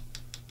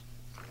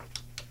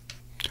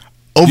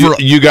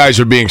 You guys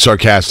are being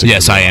sarcastic.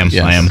 Yes, I am.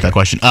 Yes. I am with that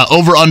question.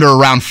 Over under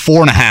around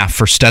 4.5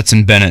 for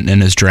Stetson Bennett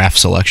in his draft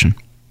selection.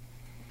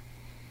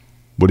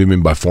 What do you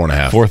mean by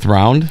 4.5? Fourth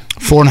round?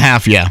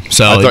 4.5, yeah.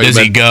 So does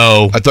he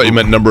go? I thought you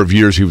meant number of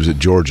years he was at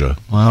Georgia.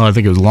 Well, I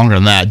think it was longer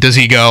than that. Does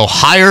he go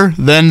higher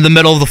than the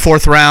middle of the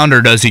 4th round,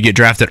 or does he get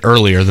drafted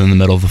earlier than the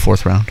middle of the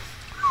 4th round?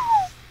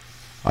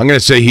 I'm going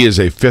to say he is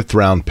a 5th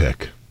round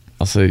pick.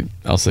 I'll say,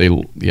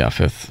 yeah,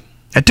 5th.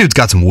 That dude's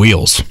got some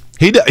wheels.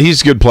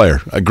 He's a good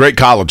player, a great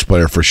college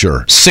player for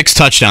sure. 6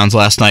 touchdowns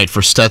last night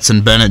for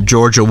Stetson Bennett.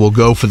 Georgia will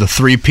go for the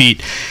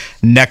three-peat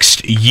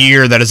next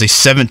year. That is a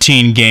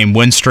 17-game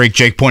win streak.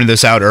 Jake pointed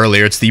this out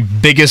earlier. It's the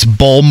biggest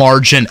bowl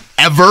margin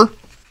ever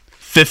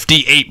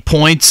 58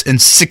 points, and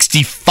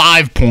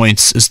 65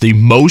 points is the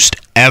most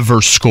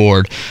ever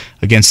scored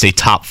against a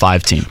top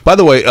 5 team. By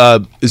the way,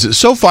 is it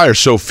SoFi or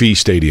SoFi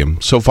Stadium?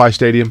 SoFi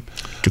Stadium?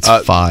 It's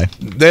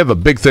 5. They have a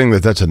big thing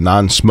that's a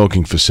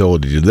non-smoking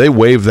facility. Did they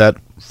waive that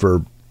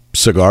for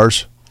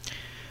cigars?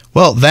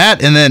 Well,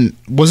 that, and then,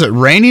 was it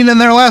raining in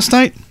there last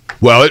night?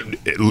 Well,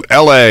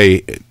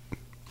 L.A.,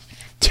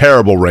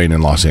 terrible rain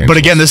in Los Angeles. But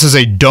again, this is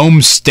a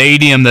dome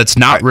stadium that's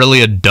not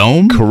really a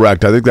dome?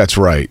 Correct. I think that's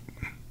right.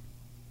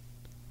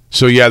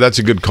 So, yeah, that's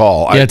a good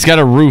call. Yeah, it's got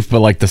a roof, but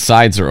like the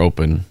sides are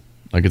open.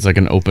 Like it's like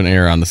an open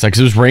air on the side.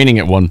 'Cause it was raining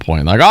at one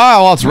point. Like,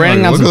 oh, well, it's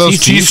raining on some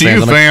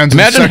TCU fans. Like,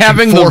 imagine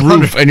having the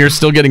roof and you're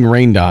still getting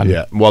rained on.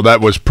 Yeah, well,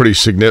 that was pretty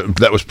significant.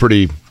 That was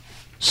pretty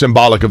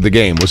symbolic of the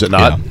game, was it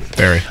not? Yeah,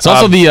 very. It's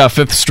also the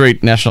fifth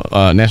straight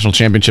national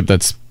championship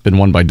that's been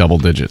won by double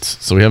digits.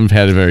 So we haven't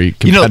had a very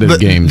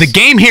competitive game. The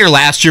game here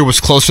last year was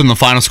closer than the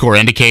final score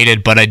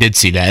indicated, but I did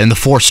see that. And the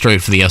fourth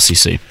straight for the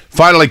SEC.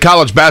 Finally,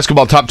 college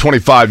basketball top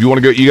 25.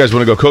 You guys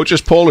want to go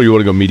coaches poll or you want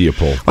to go media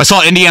poll? I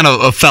saw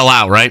Indiana fell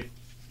out, right?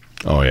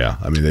 Oh, yeah.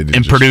 I mean, they did.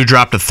 And Purdue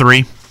dropped to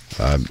 3.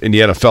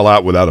 Indiana fell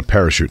out without a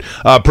parachute.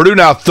 Purdue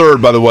now third,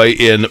 by the way,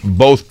 in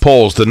both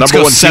polls. The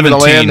number 1 team in the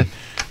land,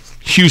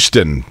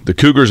 Houston. The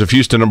Cougars of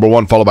Houston, number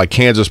 1, followed by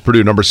Kansas,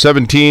 Purdue. Number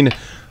 17,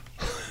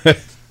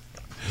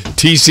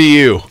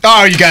 TCU.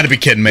 Oh, you got to be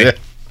kidding me.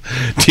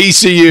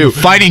 TCU.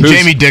 Fighting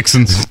Jamie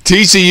Dixon's.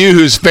 TCU,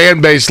 whose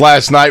fan base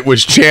last night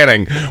was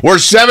chanting, we're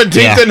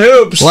 17th in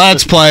hoops.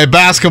 Let's play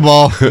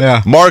basketball.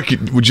 Yeah. Mark,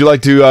 would you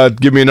like to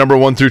give me a number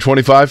 1 through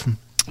 25?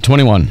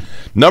 21.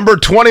 Number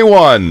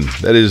 21.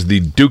 That is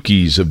the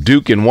Dukies of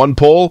Duke in one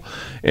poll.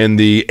 And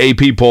the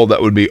AP poll,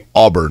 that would be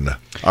Auburn.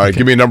 All right,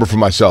 give me a number for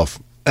myself.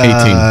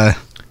 18.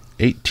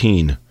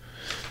 18.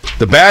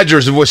 The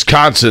Badgers of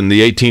Wisconsin,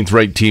 the 18th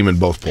ranked team in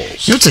both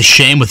polls. You know, it's a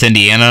shame with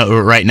Indiana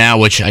right now,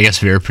 which I guess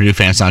if you're a Purdue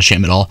fan, it's not a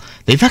shame at all.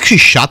 They've actually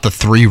shot the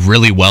 3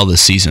 really well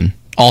this season,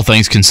 all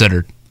things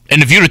considered.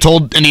 And if you'd have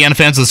told Indiana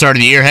fans at the start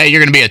of the year, hey,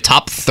 you're going to be a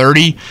top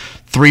 30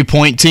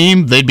 3-point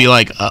team, they'd be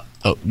like,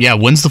 yeah,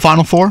 when's the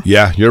Final Four?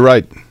 Yeah, you're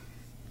right.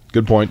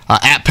 Good point.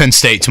 At Penn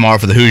State tomorrow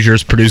for the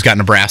Hoosiers. Purdue's got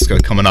Nebraska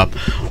coming up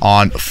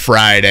on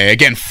Friday.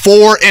 Again,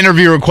 4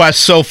 interview requests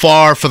so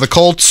far for the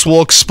Colts.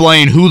 We'll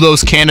explain who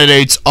those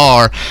candidates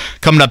are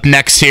coming up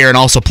next here and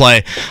also play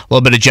a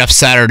little bit of Jeff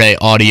Saturday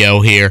audio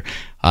here.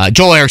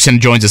 Joel Erickson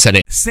joins us at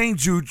 8. St.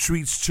 Jude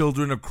treats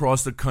children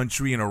across the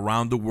country and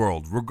around the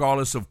world,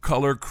 regardless of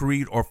color,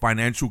 creed, or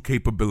financial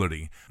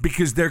capability,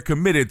 because they're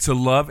committed to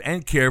love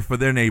and care for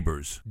their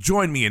neighbors.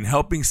 Join me in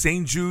helping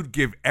St. Jude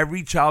give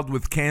every child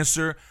with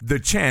cancer the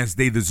chance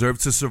they deserve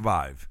to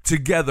survive.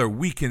 Together,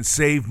 we can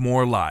save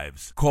more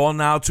lives. Call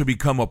now to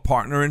become a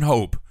partner in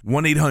hope.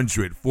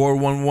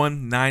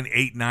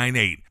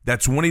 1-800-411-9898.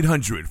 That's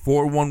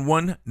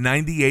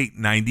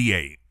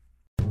 1-800-411-9898.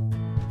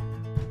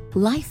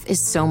 Life is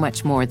so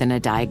much more than a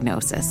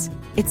diagnosis.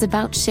 It's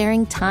about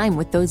sharing time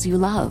with those you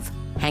love,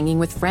 hanging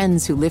with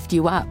friends who lift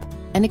you up,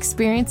 and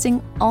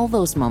experiencing all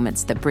those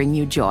moments that bring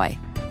you joy.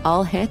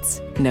 All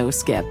hits, no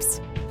skips.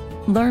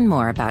 Learn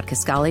more about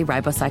Kisqali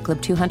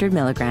Ribociclib 200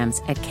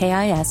 milligrams at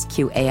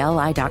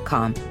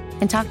KISQALI.com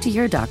and talk to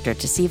your doctor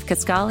to see if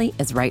Kisqali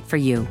is right for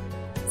you.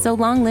 So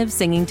long live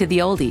singing to the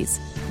oldies,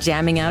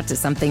 jamming out to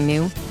something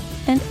new,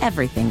 and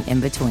everything in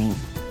between.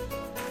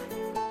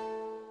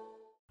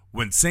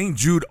 When St.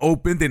 Jude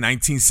opened in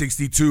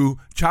 1962,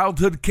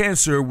 childhood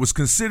cancer was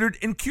considered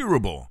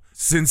incurable.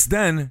 Since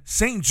then,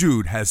 St.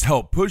 Jude has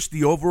helped push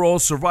the overall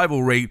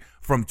survival rate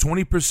from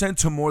 20%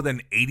 to more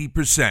than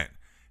 80%.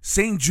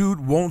 St.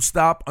 Jude won't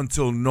stop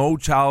until no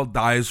child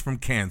dies from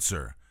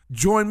cancer.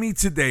 Join me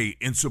today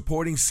in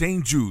supporting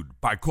St. Jude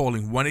by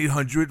calling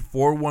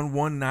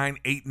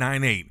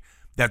 1-800-411-9898.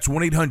 That's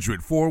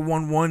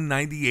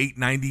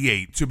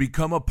 1-800-411-9898 to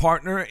become a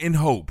partner in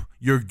hope.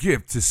 Your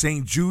gift to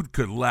St. Jude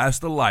could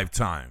last a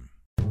lifetime.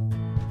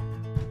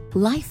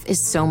 Life is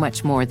so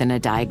much more than a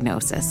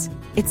diagnosis.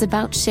 It's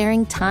about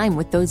sharing time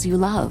with those you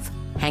love,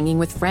 hanging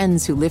with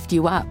friends who lift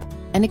you up,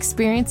 and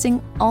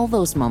experiencing all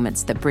those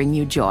moments that bring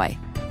you joy.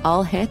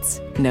 All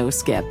hits, no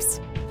skips.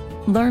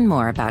 Learn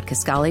more about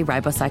Kisqali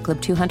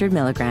Ribociclib 200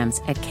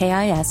 milligrams at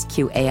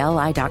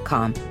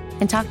KISQALI.com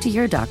and talk to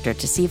your doctor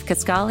to see if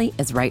Kisqali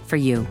is right for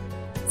you.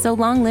 So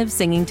long live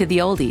singing to the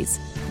oldies,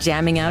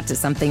 jamming out to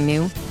something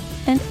new,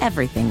 and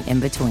everything in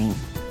between.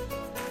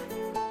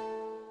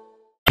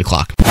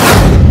 O'clock.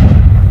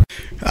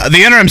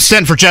 The interim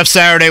stint for Jeff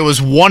Saturday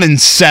was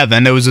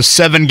 1-7. It was a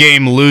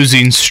 7-game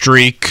losing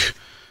streak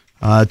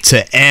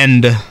to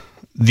end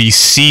the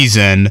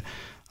season.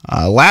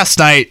 Last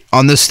night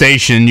on this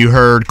station, you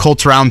heard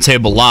Colts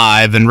Roundtable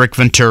Live, and Rick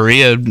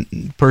Venturi, a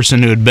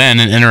person who had been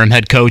an interim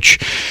head coach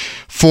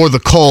for the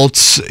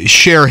Colts,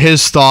 share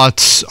his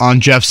thoughts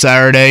on Jeff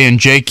Saturday. And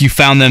Jake, you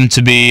found them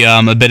to be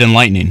a bit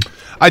enlightening.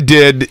 I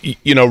did.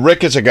 You know,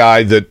 Rick is a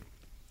guy that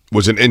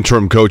was an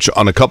interim coach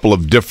on a couple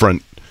of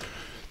different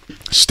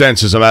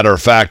stints, as a matter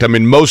of fact. I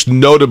mean, most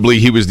notably,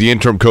 he was the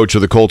interim coach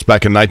of the Colts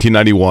back in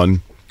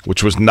 1991,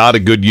 which was not a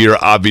good year,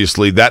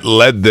 obviously. That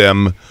led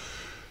them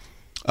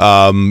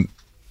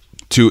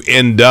to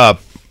end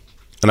up,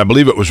 and I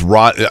believe it was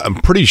Ron. I'm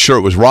pretty sure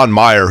it was Ron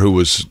Meyer who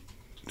was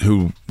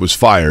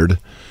fired.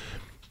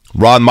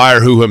 Ron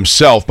Meyer, who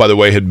himself, by the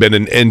way, had been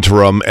an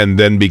interim and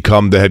then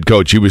become the head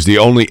coach. He was the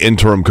only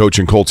interim coach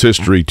in Colts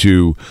history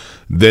to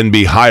then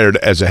be hired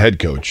as a head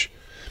coach.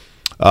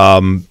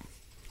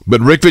 But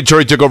Rick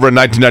Venturi took over in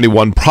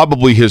 1991,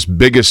 probably his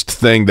biggest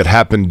thing that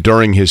happened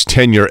during his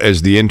tenure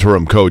as the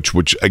interim coach,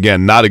 which,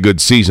 again, not a good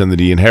season that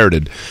he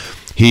inherited.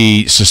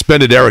 He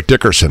suspended Eric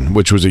Dickerson,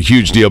 which was a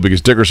huge deal because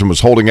Dickerson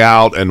was holding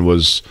out and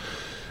was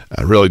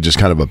really just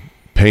kind of a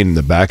pain in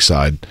the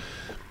backside.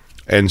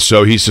 And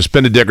so he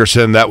suspended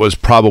Dickerson. That was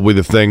probably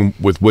the thing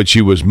with which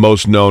he was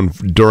most known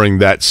during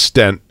that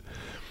stint.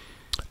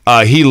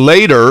 He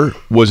later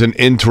was an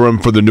interim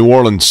for the New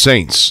Orleans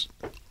Saints,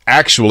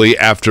 actually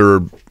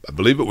after, I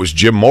believe it was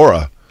Jim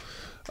Mora,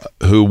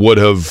 who would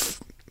have,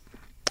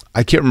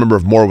 I can't remember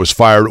if Mora was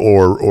fired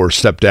or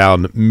stepped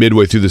down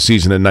midway through the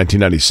season in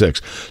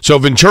 1996. So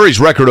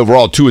Venturi's record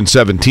overall,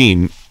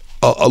 2-17,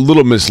 a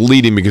little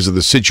misleading because of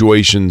the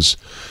situations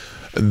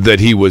that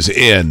he was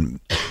in.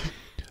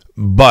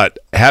 But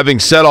having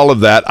said all of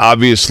that,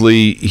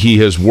 obviously he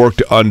has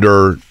worked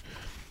under,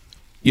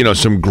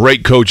 some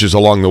great coaches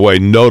along the way,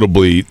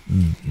 notably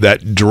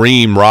that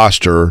dream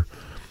roster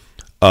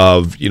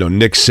of,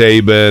 Nick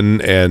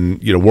Saban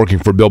and, working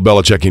for Bill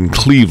Belichick in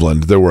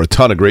Cleveland. There were a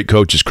ton of great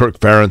coaches. Kirk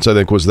Ferentz, I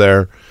think, was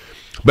there.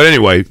 But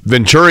anyway,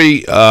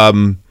 Venturi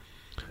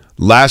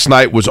last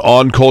night was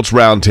on Colts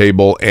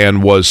Roundtable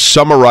and was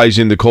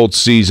summarizing the Colts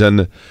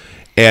season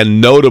and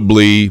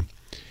notably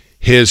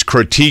his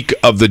critique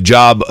of the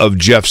job of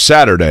Jeff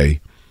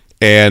Saturday,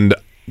 and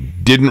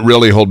didn't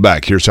really hold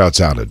back. Here's how it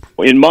sounded.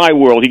 In my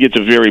world, he gets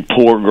a very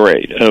poor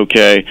grade,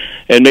 okay?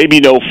 And maybe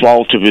no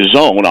fault of his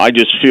own. I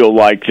just feel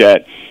like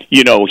that,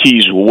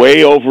 he's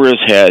way over his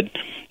head.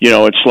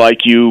 It's like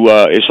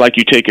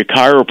you take a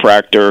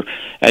chiropractor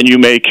and you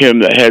make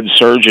him the head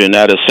surgeon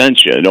at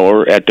Ascension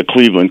or at the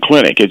Cleveland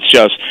Clinic. It's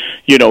just,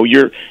 you're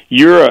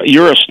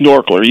a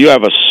snorkeler. You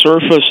have a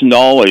surface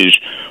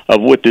knowledge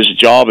of what this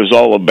job is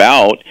all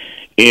about,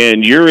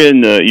 and you're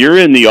in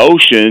the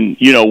ocean,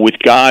 with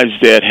guys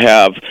that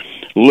have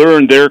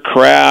learned their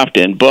craft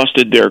and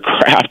busted their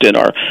craft and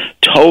are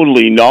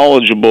totally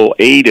knowledgeable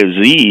A to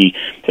Z,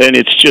 and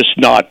it's just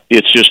not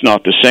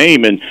the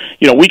same. And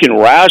we can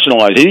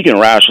rationalize. He can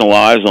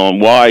rationalize on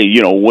why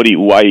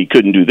he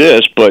couldn't do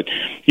this, but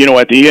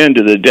at the end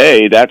of the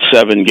day, that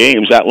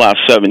last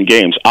 7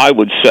 games, I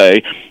would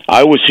say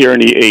I was here in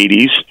the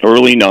 80s,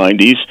 early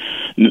 90s.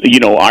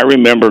 I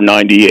remember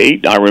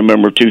 98. I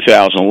remember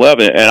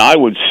 2011, and I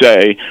would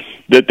say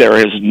that there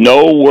is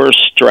no worse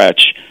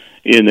stretch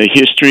in the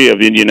history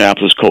of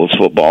Indianapolis Colts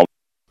football.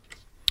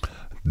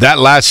 That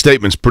last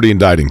statement's pretty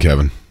indicting,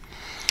 Kevin.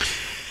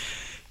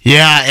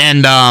 Yeah,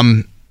 and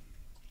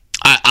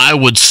I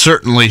would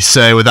certainly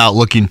say, without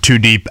looking too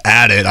deep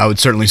at it, I would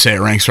certainly say it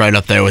ranks right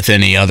up there with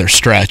any other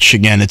stretch.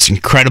 Again, it's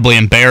incredibly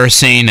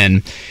embarrassing,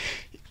 and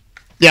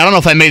I don't know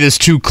if I made this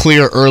too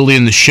clear early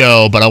in the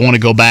show, but I want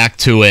to go back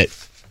to it.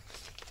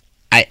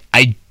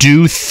 I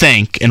do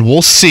think, and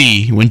we'll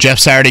see when Jeff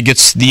Saturday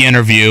gets the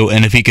interview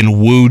and if he can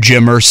woo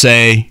Jim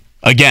Irsay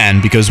again,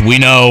 because we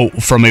know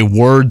from a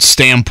word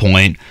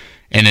standpoint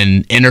in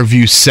an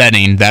interview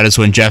setting, that is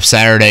when Jeff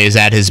Saturday is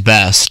at his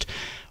best.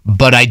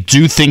 But I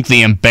do think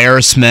the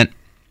embarrassment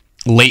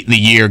late in the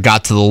year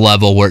got to the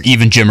level where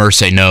even Jim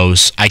Irsay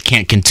knows I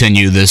can't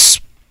continue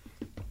this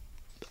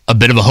a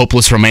bit of a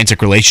hopeless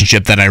romantic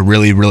relationship that I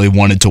really, really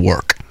wanted to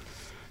work.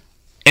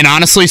 And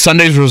honestly,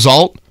 Sunday's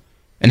result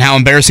and how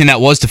embarrassing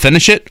that was to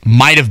finish it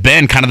might have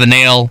been kind of the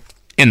nail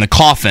in the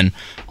coffin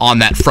on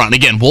that front.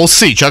 Again, we'll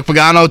see. Chuck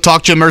Pagano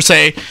talked Jim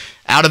Irsay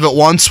out of it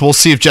once. We'll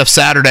see if Jeff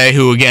Saturday,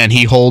 who, again,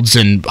 he holds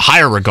in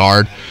higher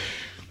regard,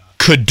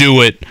 could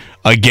do it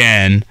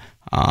again.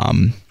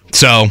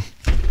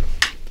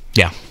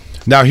 Yeah.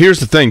 Now,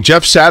 here's the thing.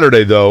 Jeff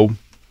Saturday, though,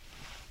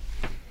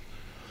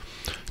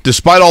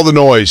 despite all the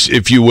noise,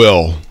 if you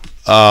will,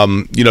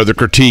 the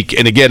critique,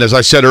 and again, as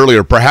I said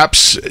earlier,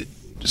 perhaps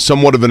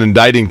somewhat of an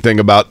indicting thing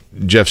about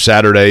Jeff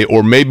Saturday,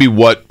 or maybe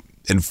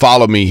and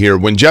follow me here,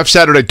 when Jeff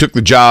Saturday took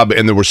the job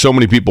and there were so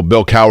many people,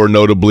 Bill Cowher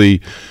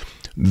notably,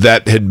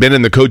 that had been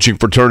in the coaching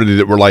fraternity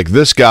that were like,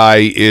 this guy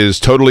is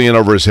totally in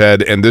over his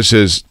head and this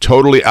is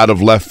totally out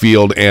of left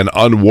field and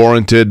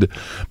unwarranted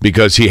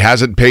because he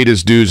hasn't paid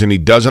his dues and he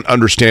doesn't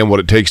understand what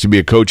it takes to be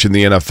a coach in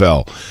the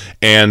NFL.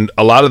 And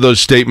a lot of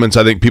those statements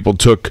I think people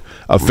took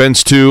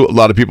offense to. A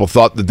lot of people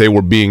thought that they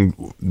were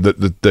being,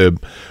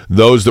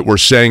 those that were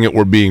saying it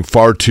were being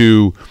far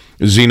too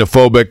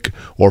xenophobic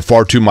or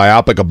far too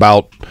myopic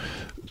about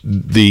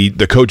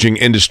the coaching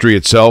industry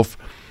itself.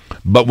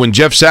 But when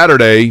Jeff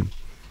Saturday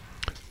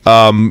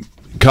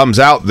comes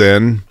out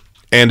then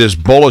and is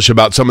bullish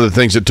about some of the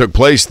things that took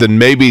place, then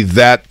maybe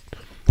that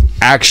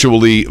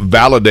actually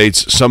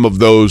validates some of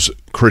those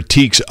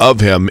critiques of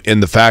him in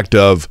the fact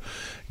of,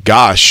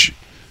 gosh,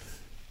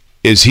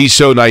 is he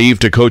so naive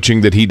to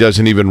coaching that he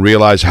doesn't even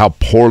realize how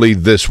poorly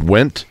this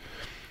went?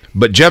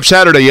 But Jeff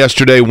Saturday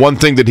yesterday, one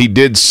thing that he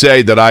did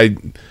say that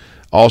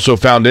also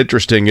found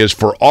interesting is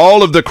for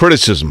all of the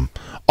criticism,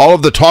 all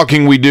of the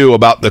talking we do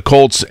about the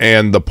Colts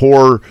and the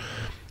poor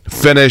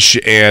finish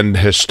and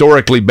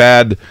historically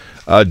bad,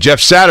 Jeff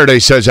Saturday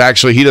says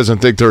actually he doesn't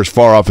think they're as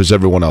far off as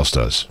everyone else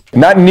does.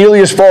 Not nearly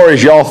as far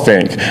as y'all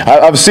think.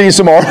 I've seen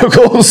some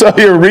articles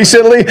here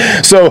recently,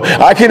 so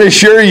I can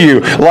assure you,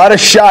 a lot of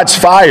shots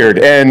fired,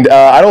 and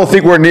I don't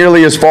think we're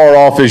nearly as far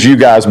off as you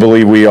guys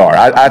believe we are.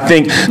 I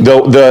think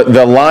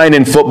the line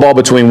in football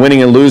between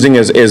winning and losing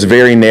is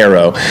very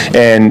narrow,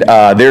 and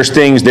there's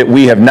things that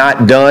we have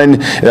not done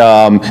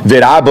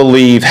that I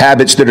believe,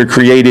 habits that are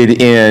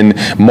created in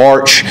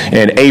March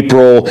and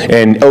April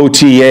and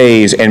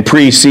OTAs and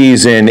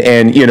preseason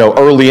and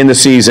early in the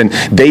season,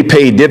 they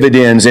pay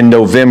dividends in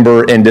November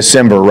and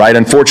December, right?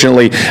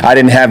 Unfortunately, I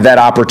didn't have that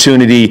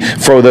opportunity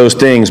for those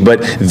things,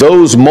 but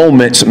those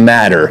moments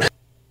matter.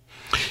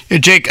 Hey,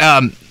 Jake,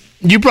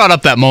 you brought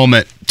up that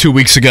moment 2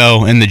 weeks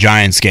ago in the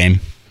Giants game.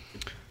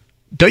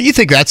 Don't you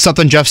think that's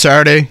something Jeff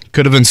Saturday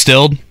could have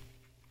instilled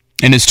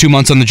in his 2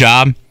 months on the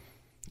job,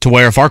 to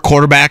where if our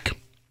quarterback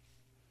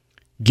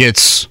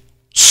gets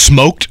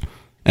smoked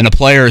and a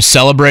player is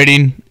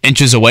celebrating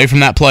inches away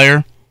from that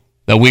player,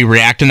 that we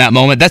react in that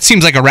moment? That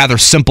seems like a rather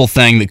simple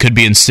thing that could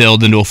be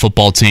instilled into a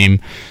football team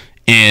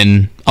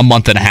in a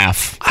month and a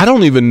half. I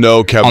don't even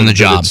know, Kevin, on the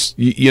job.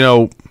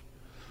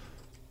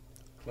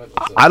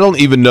 I don't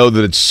even know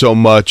that it's so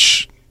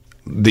much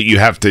that you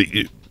have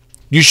to.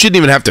 You shouldn't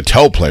even have to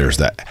tell players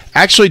that.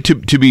 Actually,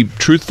 to be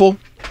truthful,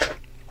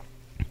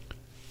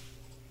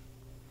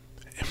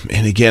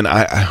 and again,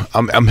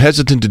 I'm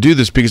hesitant to do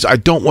this because I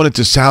don't want it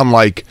to sound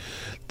like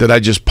that I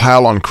just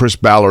pile on Chris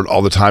Ballard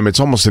all the time. It's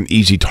almost an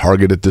easy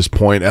target at this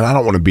point, and I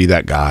don't want to be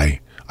that guy.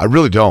 I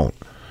really don't.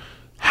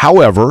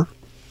 However,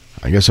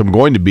 I guess I'm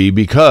going to be,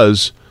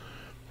 because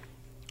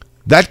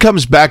that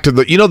comes back to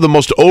the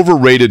most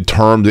overrated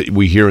term that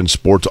we hear in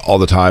sports all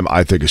the time,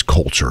 I think, is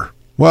culture.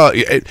 Well,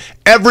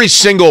 every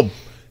single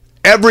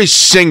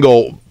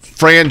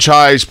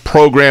franchise,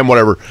 program,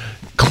 whatever,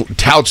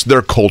 touts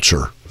their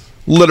culture.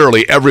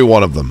 Literally every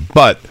one of them.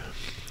 But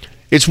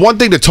it's one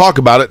thing to talk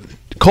about it.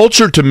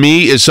 Culture, to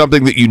me, is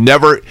something that you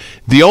never...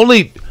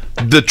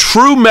 The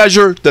true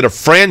measure that a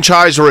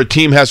franchise or a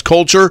team has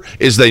culture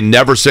is they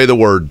never say the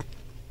word.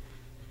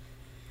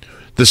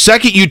 The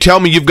second you tell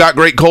me you've got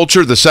great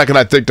culture, the second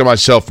I think to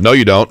myself, no,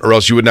 you don't, or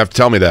else you wouldn't have to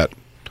tell me that.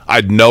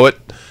 I'd know it.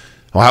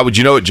 Well, how would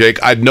you know it,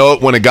 Jake? I'd know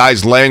it when a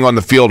guy's laying on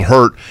the field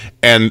hurt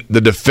and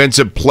the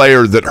defensive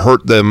player that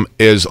hurt them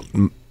is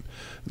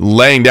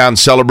laying down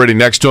celebrating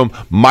next to him.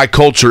 My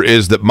culture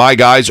is that my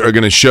guys are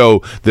going to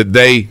show that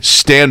they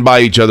stand by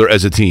each other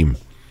as a team.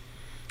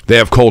 They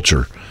have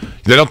culture.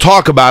 They don't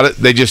talk about it.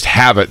 They just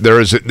have it.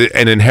 There is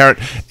an inherent...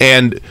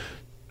 And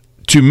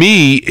to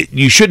me,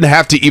 you shouldn't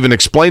have to even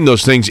explain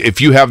those things if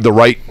you have the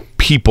right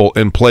people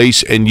in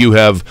place and you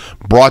have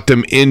brought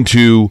them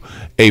into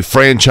a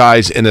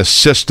franchise in a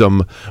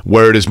system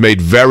where it is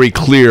made very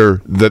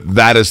clear that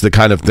that is the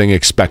kind of thing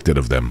expected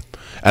of them.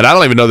 And I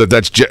don't even know that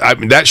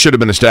that should have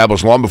been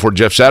established long before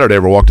Jeff Saturday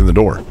ever walked in the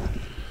door.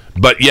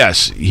 But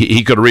yes,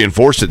 he could have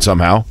reinforced it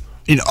somehow.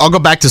 I'll go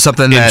back to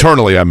something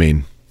internally,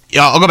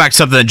 I'll go back to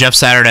something that Jeff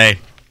Saturday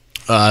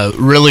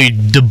really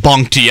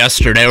debunked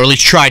yesterday, or at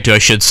least tried to, I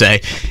should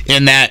say,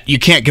 in that you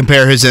can't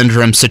compare his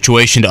interim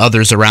situation to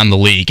others around the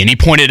league. And he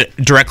pointed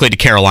directly to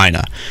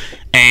Carolina.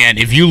 And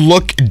if you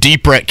look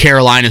deeper at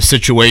Carolina's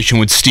situation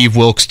when Steve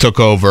Wilks took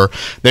over,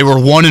 they were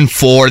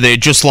 1-4. They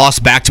had just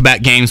lost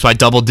back-to-back games by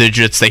double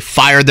digits. They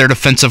fired their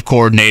defensive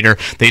coordinator.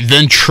 They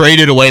then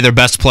traded away their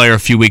best player a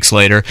few weeks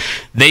later.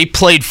 They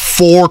played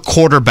 4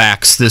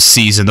 quarterbacks this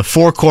season. The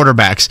 4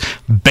 quarterbacks: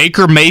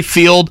 Baker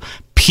Mayfield,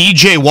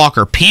 P.J.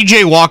 Walker.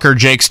 P.J. Walker,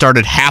 Jake,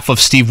 started half of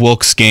Steve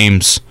Wilks'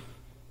 games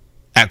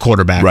at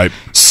quarterback. Right.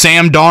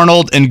 Sam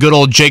Darnold and good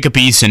old Jacob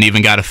Eason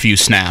even got a few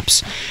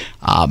snaps.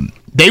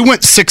 They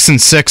went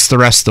 6-6 the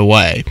rest of the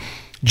way.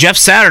 Jeff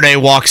Saturday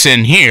walks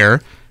in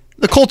here.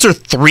 The Colts are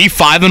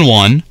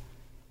 3-5-1.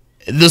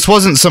 This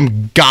wasn't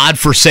some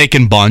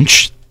godforsaken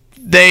bunch.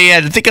 They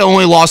had, I think,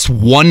 only lost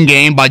 1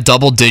 game by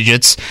double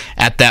digits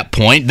at that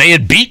point. They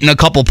had beaten a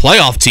couple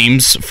playoff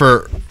teams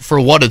for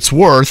what it's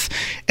worth,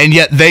 and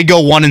yet they go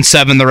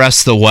 1-7 the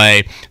rest of the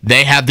way.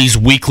 They have these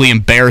weekly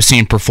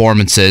embarrassing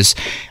performances.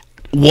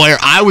 Where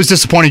I was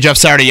disappointed Jeff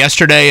Saturday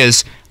yesterday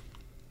is,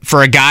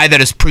 for a guy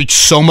that has preached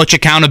so much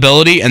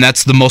accountability, and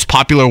that's the most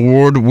popular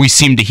word we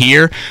seem to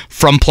hear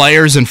from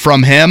players and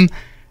from him,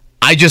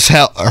 I just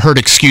heard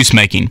excuse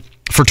making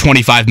for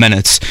 25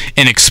 minutes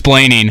in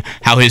explaining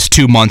how his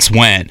 2 months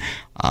went.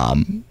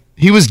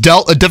 He was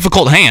dealt a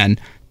difficult hand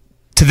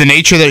to the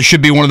nature that it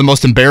should be one of the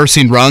most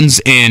embarrassing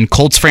runs in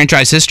Colts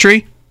franchise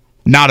history.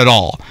 Not at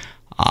all.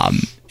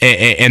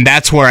 And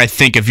that's where I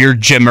think if you're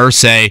Jim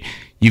Irsay,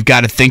 you've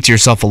got to think to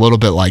yourself a little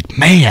bit like,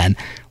 man,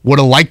 would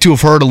have liked to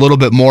have heard a little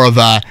bit more of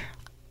a,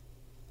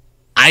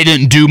 I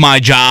didn't do my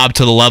job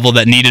to the level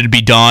that needed to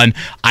be done.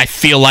 I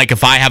feel like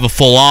if I have a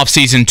full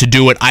offseason to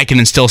do it, I can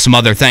instill some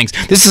other things.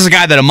 This is a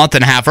guy that a month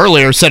and a half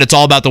earlier said it's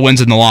all about the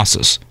wins and the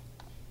losses.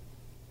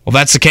 Well,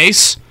 that's the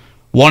case.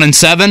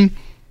 1-7.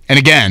 And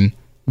again,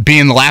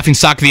 being the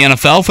laughingstock of the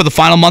NFL for the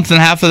final month and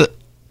a half of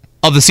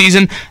the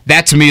season,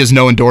 that to me is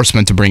no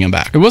endorsement to bring him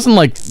back. It wasn't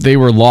like they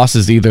were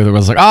losses either. There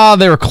was like,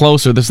 they were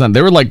close or this and that.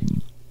 They were like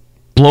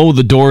blow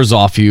the doors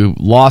off you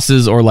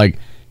losses or like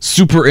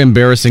super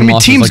embarrassing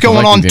losses. Teams like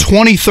going on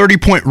 20,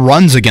 30-point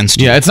runs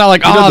against you. Yeah, it's not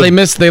like, they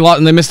missed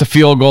a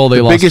field goal.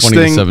 They lost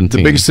 20-17.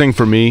 The biggest thing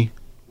for me,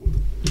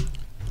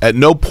 at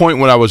no point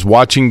when I was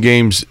watching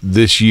games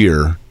this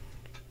year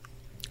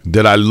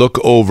did I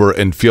look over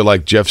and feel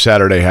like Jeff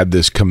Saturday had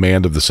this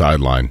command of the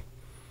sideline.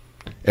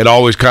 It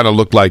always kind of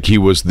looked like he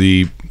was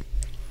it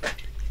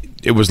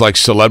was like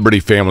Celebrity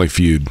Family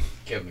Feud.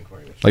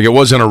 Like it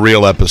wasn't a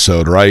real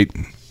episode, right?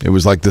 It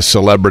was like the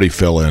celebrity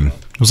fill-in.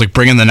 It was like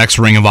bringing the next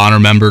Ring of Honor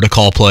member to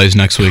call plays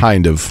next week.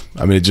 Kind of.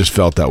 I mean, it just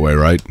felt that way,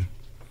 right?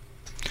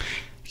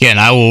 Again,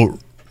 I will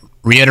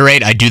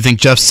reiterate, I do think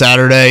Jeff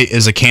Saturday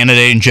is a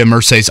candidate in Jim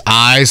Irsay's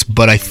eyes,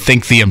 but I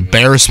think the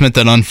embarrassment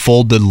that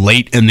unfolded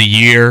late in the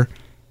year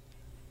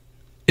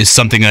is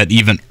something that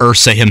even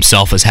Irsay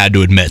himself has had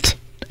to admit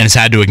and has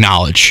had to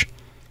acknowledge.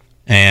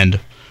 And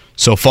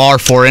so far,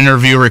 4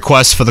 interview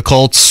requests for the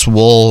Colts.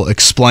 We'll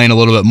explain a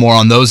little bit more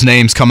on those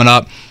names coming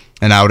up,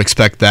 and I would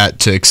expect that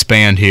to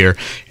expand here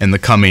in the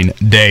coming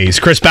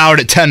days. Chris Ballard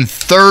at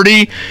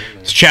 10:30.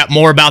 Let's chat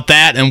more about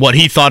that and what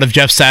he thought of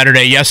Jeff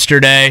Saturday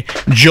yesterday.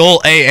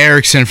 Joel A.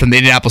 Erickson from the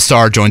Indianapolis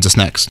Star joins us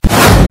next.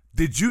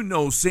 Did you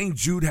know St.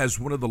 Jude has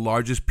one of the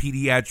largest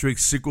pediatric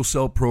sickle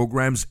cell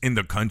programs in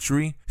the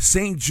country?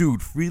 St.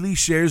 Jude freely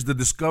shares the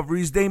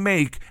discoveries they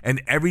make,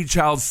 and every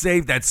child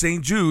saved at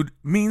St. Jude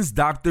means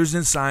doctors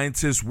and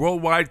scientists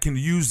worldwide can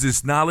use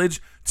this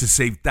knowledge to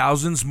save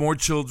thousands more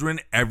children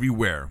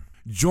everywhere.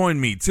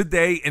 Join me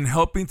today in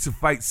helping to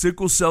fight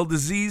sickle cell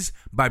disease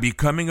by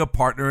becoming a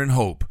partner in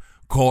hope.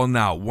 Call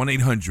now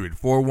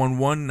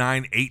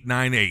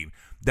 1-800-411-9898.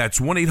 That's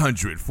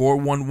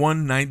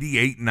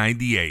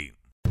 1-800-411-9898.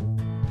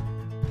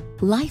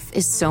 Life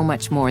is so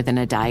much more than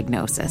a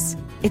diagnosis.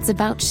 It's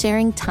about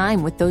sharing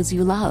time with those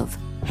you love,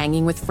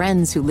 hanging with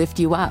friends who lift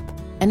you up,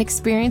 and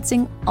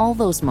experiencing all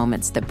those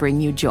moments that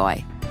bring you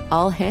joy.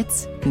 All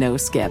hits, no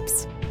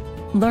skips.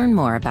 Learn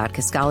more about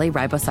Kisqali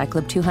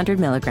Ribociclib 200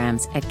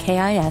 milligrams at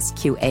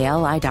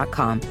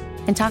KISQALI.com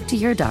and talk to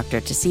your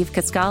doctor to see if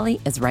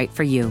Kisqali is right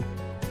for you.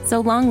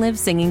 So long live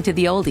singing to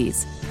the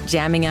oldies,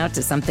 jamming out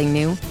to something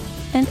new,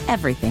 and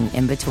everything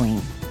in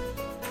between.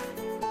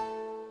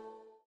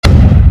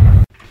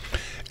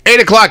 8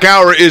 o'clock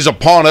hour is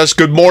upon us.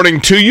 Good morning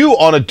to you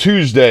on a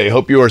Tuesday.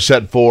 Hope you are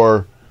set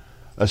for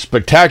a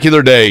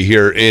spectacular day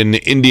here in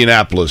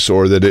Indianapolis,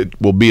 or that it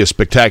will be a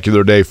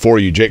spectacular day for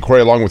you. Jake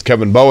Query along with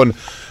Kevin Bowen.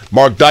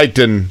 Mark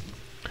Dykton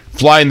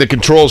flying the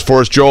controls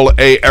for us. Joel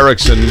A.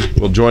 Erickson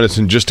will join us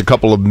in just a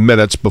couple of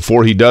minutes.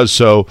 Before he does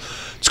so,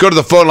 let's go to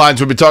the phone lines.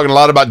 We'll be talking a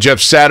lot about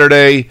Jeff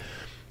Saturday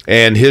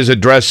and his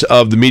address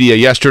of the media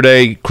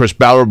yesterday. Chris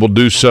Ballard will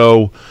do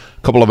so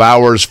a couple of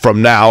hours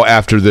from now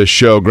after this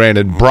show.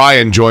 Granted,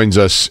 Brian joins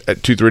us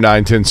at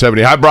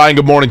 239-1070. Hi, Brian.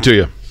 Good morning to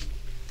you.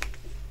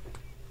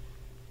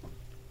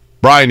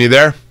 Brian, you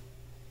there?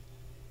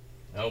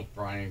 No,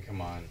 Brian,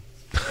 come on.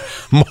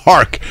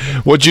 Mark,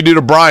 what'd you do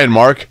to Brian,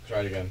 Mark? Try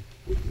it again.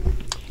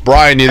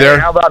 Brian, you there?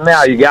 Hey, how about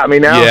now? You got me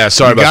now? Yeah,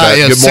 sorry about that.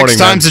 Yeah, Good morning,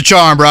 6 times the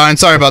charm, Brian.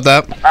 Sorry about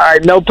that. All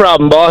right, no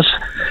problem, boss.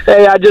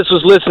 Hey, I just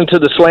was listening to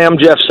the Slam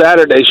Jeff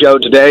Saturday show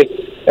today,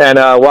 and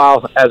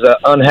while as an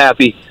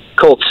unhappy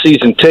Colts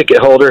season ticket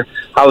holder,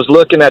 I was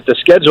looking at the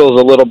schedules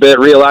a little bit,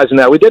 realizing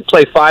that we did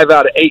play 5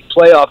 out of 8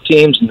 playoff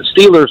teams, and the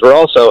Steelers were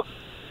also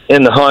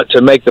in the hunt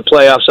to make the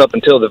playoffs up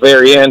until the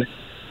very end.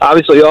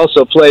 Obviously,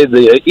 also played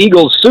the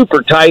Eagles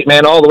super tight,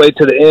 man, all the way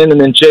to the end, and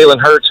then Jalen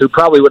Hurts, who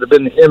probably would have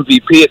been the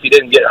MVP if he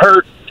didn't get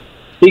hurt.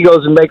 He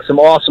goes and makes some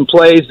awesome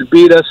plays to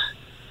beat us.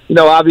 You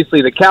know,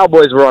 obviously the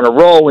Cowboys were on a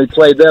roll when we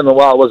played them, and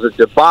while it was a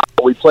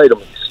debacle, we played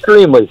them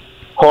extremely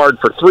hard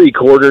for 3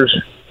 quarters.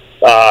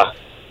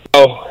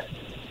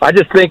 I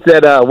just think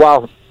that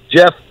while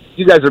Jeff,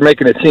 you guys are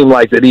making it seem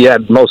like that he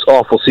had the most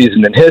awful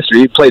season in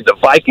history. He played the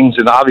Vikings,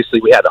 and obviously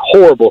we had a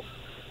horrible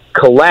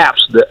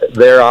collapse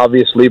there,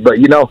 obviously. But,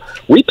 you know,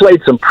 we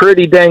played some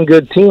pretty dang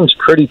good teams,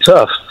 pretty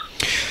tough.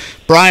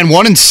 Brian,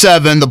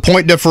 1-7. The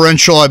point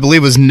differential, I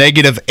believe, was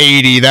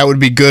 -80. That would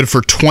be good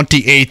for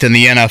 28th in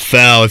the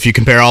NFL if you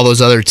compare all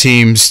those other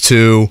teams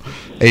to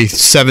a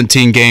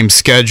 17-game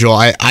schedule.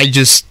 I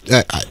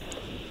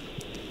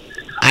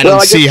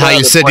don't see how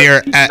you sit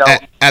here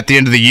at the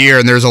end of the year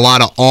and there's a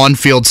lot of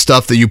on-field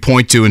stuff that you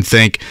point to and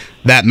think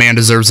that man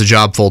deserves a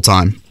job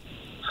full-time.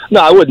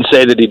 No, I wouldn't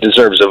say that he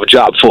deserves a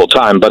job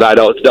full-time, but I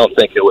don't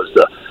think it was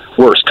the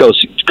worst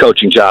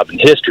coaching job in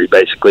history,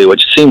 basically,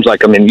 which seems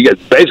like, I mean, you guys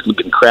basically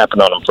been crapping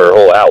on him for a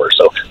whole hour.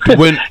 So,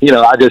 you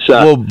know, I just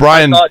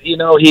Brian, I thought, you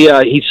know,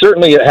 he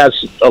certainly has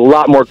a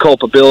lot more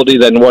culpability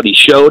than what he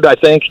showed, I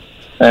think,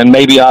 and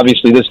maybe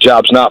obviously this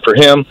job's not for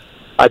him.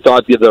 I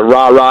thought the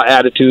rah-rah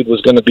attitude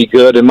was going to be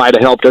good. It might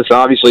have helped us.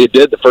 Obviously, it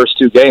did the first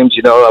 2 games.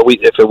 You know,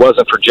 if it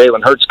wasn't for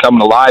Jalen Hurts coming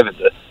alive at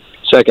the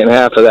second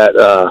half of that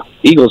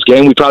Eagles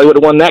game, we probably would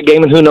have won that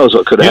game, and who knows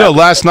what could have happened. You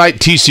know, last night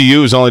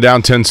TCU was only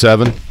down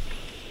 10-7.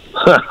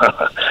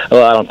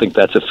 Well, I don't think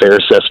that's a fair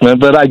assessment,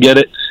 but I get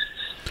it.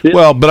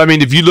 Well, but I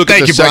mean, if you look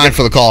Thank at the you, Brian,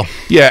 for the call.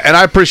 Yeah, and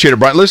I appreciate it,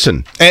 Brian.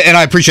 Listen. And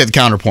I appreciate the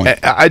counterpoint.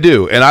 I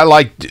do. And I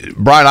like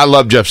Brian, I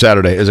love Jeff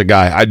Saturday as a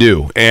guy. I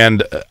do.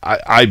 And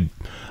I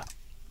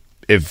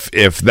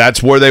if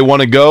that's where they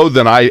want to go,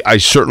 then I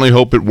certainly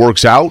hope it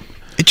works out.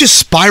 It just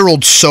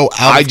spiraled so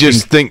out I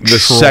just think the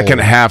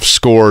second half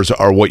scores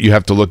are what you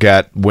have to look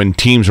at when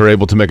teams are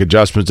able to make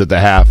adjustments at the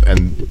half.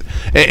 And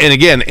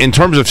again, in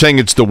terms of saying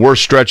it's the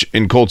worst stretch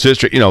in Colts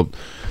history,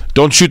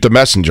 don't shoot the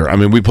messenger. I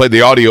mean, we played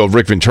the audio of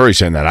Rick Venturi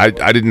saying that.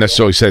 I didn't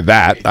necessarily say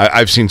that.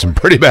 I've seen some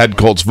pretty bad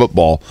Colts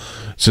football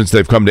since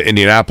they've come to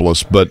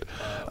Indianapolis. But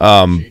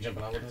I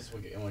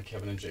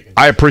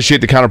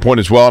appreciate the counterpoint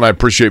as well, and I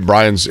appreciate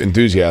Brian's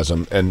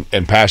enthusiasm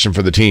and passion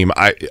for the team.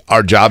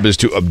 Our job is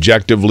to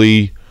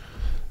objectively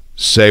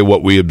say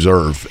what we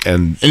observe.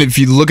 And if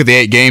you look at the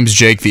 8 games,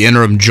 Jake, the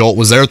interim jolt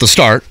was there at the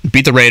start,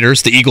 beat the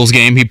Raiders, the Eagles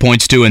game he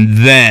points to,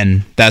 and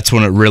then that's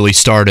when it really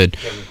started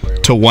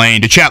to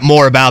wane. To chat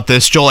more about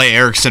this, Joel A.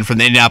 Erickson from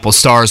the Indianapolis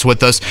Stars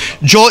with us.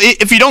 Joel,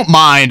 if you don't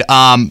mind,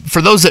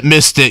 for those that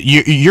missed it,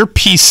 your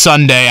piece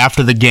Sunday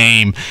after the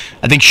game,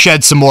 I think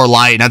shed some more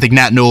light, and I think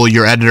Nat Newell,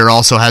 your editor,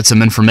 also had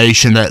some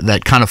information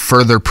that kind of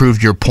further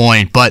proved your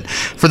point. But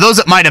for those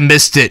that might have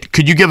missed it,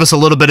 could you give us a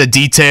little bit of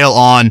detail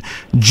on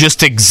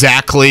just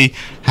exactly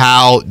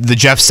how the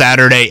Jeff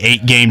Saturday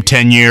 8-game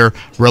tenure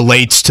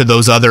relates to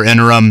those other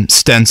interim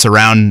stints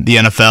around the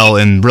NFL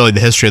and really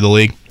the history of the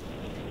league?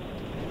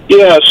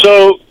 Yeah,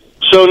 so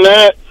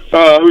Nat,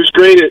 who's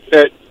great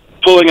at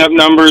pulling up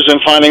numbers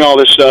and finding all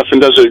this stuff and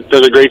does a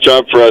great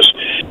job for us,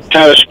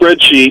 had a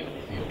spreadsheet,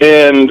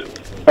 and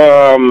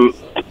I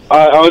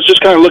was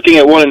just kind of looking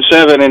at 1 and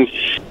 7, and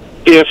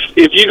if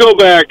you go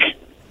back.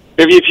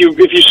 If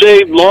you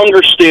say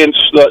longer stints,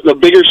 the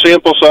bigger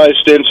sample size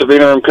stints of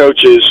interim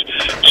coaches,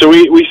 so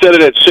we set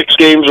it at 6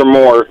 games or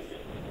more,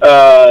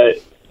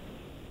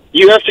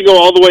 you have to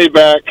go all the way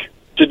back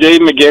to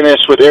Dave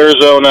McGinnis with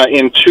Arizona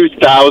in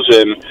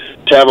 2000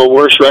 to have a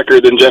worse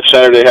record than Jeff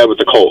Saturday had with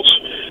the Colts.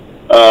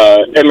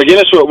 And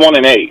McGinnis went 1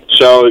 and 8,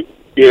 so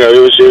it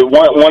was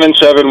 1 and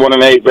 7, 1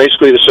 and 8,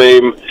 basically the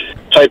same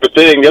type of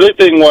thing. The other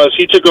thing was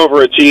he took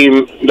over a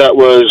team that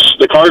was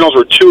the Cardinals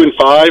were 2 and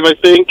 5, I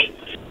think.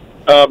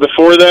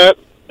 Before that,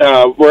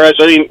 whereas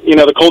I think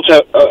the Colts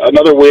have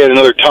another win,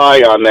 another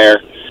tie on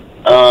there.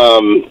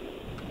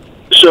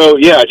 So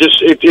yeah,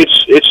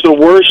 it's the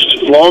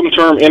worst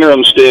long-term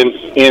interim stint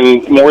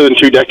in more than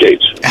 2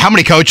 decades. How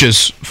many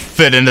coaches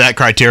fit into that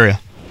criteria?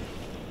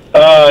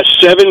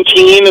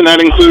 17, and that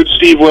includes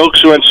Steve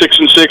Wilks, who went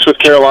 6-6 with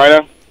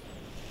Carolina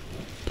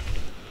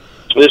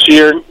this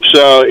year.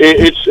 So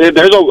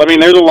there's a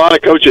lot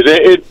of coaches.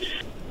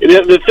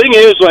 The thing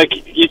is,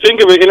 you think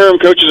of interim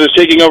coaches as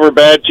taking over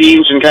bad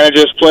teams and kind of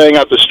just playing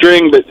out the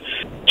string, but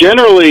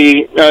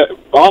generally,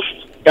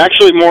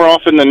 actually more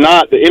often than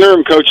not, the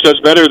interim coach does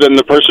better than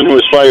the person who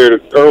was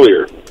fired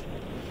earlier.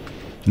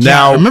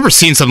 Now, I remember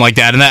seeing something like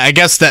that, and I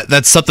guess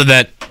that's something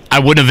that I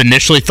wouldn't have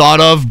initially thought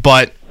of,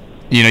 but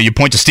you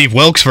point to Steve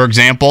Wilks, for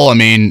example. I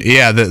mean,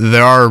 yeah,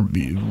 there are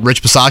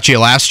Rich Bisaccia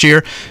last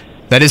year.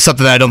 That is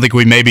something that I don't think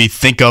we maybe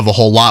think of a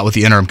whole lot with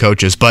the interim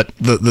coaches, but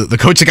the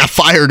coach that got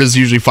fired is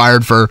usually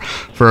fired for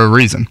a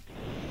reason.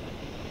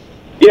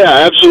 Yeah,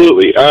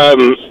 absolutely.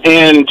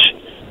 And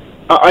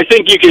I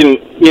think you can,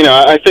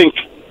 I think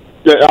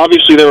that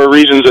obviously there were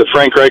reasons that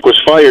Frank Reich was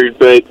fired,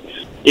 but,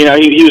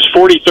 he was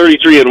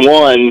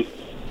 40-33-1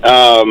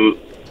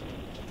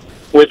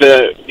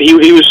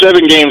 he was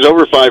 7 games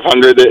over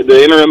 500.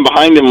 The interim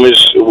behind him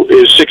is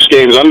 6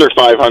 games under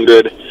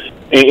 500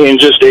 in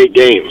just 8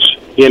 games.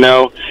 And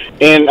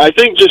I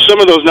think just some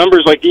of those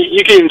numbers,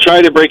 you can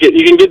try to break it.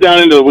 You can get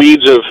down into the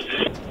weeds of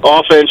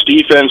offense,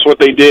 defense, what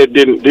they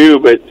didn't do.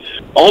 But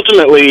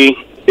ultimately,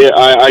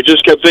 I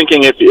just kept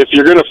thinking if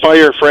you're going to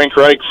fire Frank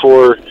Reich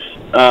for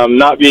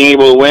not being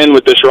able to win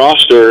with this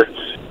roster,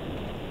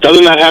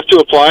 doesn't that have to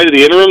apply to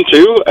the interim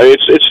too?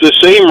 It's the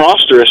same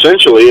roster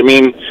essentially. I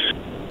mean,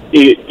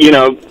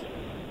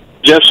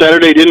 Jeff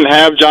Saturday didn't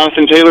have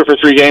Jonathan Taylor for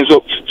 3 games.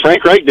 Well,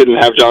 Frank Reich didn't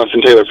have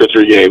Jonathan Taylor for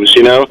 3 games.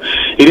 He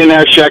didn't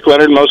have Shaq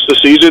Leonard most of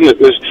the season.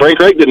 Frank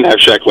Reich didn't have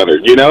Shaq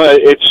Leonard.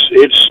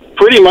 It's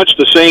pretty much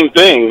the same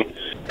thing.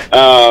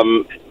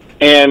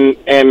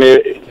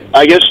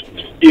 I guess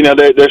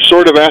they're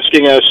sort of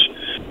asking us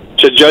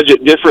to judge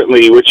it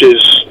differently, which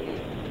is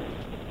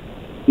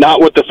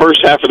not what the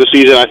first half of the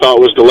season I thought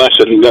was the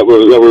lesson that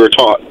we were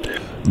taught.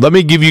 Let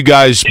me give you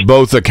guys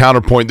both a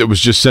counterpoint that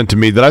was just sent to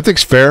me that I think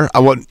is fair. I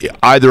want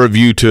either of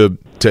you to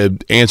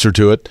answer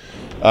to it.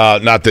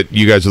 Not that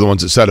you guys are the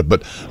ones that said it,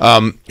 but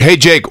hey,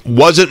 Jake,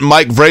 wasn't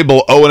Mike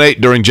Vrabel 0-8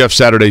 during Jeff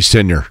Saturday's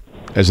tenure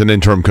as an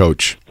interim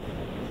coach?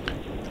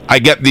 I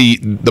get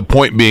the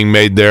point being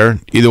made there.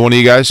 Either one of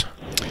you guys?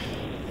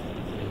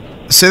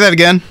 Say that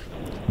again.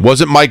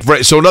 Wasn't Mike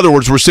Vrabel? So in other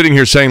words, we're sitting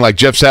here saying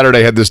Jeff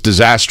Saturday had this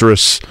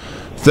disastrous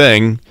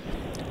thing,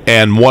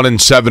 and 1 and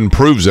 7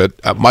 proves it.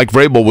 Mike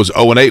Vrabel was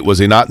 0-8, was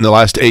he not, in the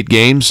last 8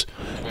 games?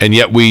 And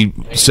yet we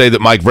say that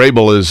Mike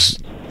Vrabel is,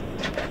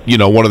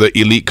 one of the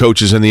elite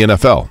coaches in the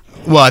NFL.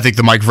 Well, I think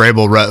the Mike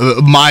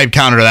Vrabel, my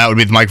counter to that would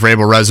be the Mike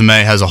Vrabel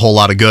resume has a whole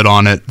lot of good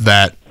on it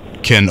that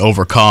can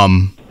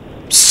overcome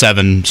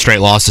 7 straight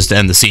losses to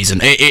end the season.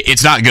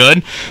 It's not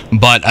good,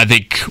 but I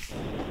think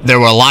there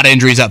were a lot of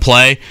injuries at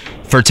play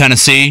for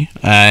Tennessee,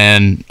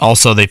 and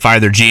also they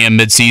fired their GM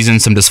midseason,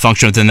 some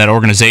dysfunction within that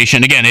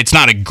organization. Again, it's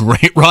not a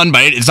great run,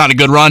 but it's not a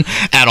good run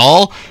at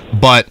all,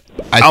 but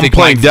I'm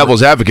playing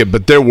devil's advocate,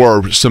 but there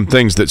were some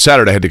things that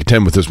Saturday had to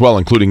contend with as well,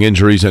 including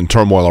injuries and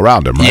turmoil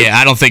around him, right? Yeah,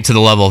 I don't think to the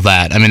level of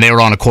that. I mean, they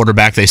were on a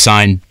quarterback they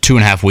signed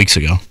 2.5 weeks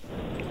ago.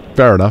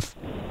 Fair enough.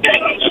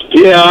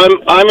 Yeah,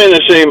 I'm in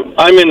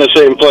the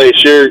same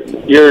place. You're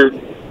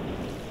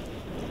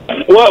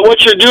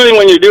what you're doing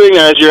when you're doing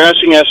that is you're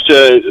asking us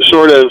to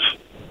sort of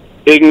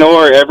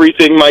ignore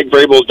everything Mike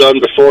Vrabel's done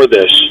before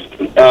this,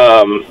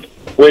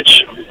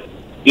 which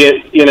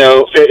you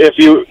know,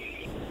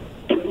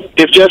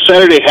 if Jeff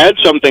Saturday had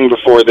something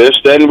before this,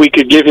 then we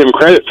could give him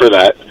credit for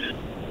that,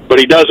 but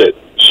he doesn't.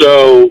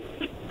 So,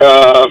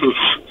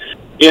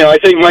 you know, I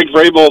think Mike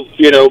Vrabel,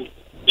 you know,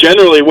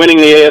 generally winning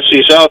the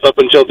AFC South up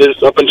until this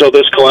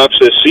collapse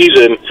this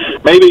season,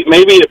 maybe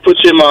it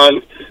puts him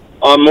on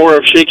more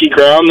of shaky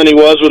ground than he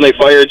was when they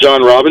fired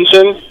John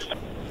Robinson.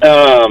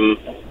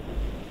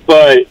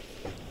 But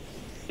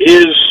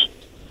his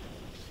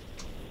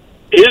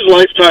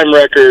lifetime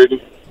record,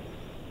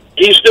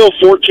 he's still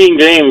 14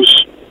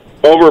 games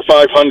over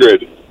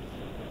 500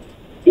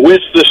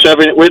 with the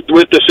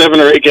 7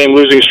 or 8 game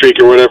losing streak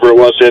or whatever it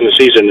was to end the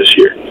season this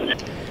year.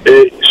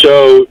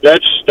 So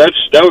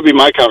that would be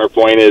my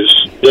counterpoint. Is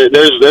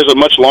there's a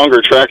much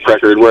longer track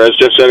record, whereas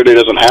Jeff Saturday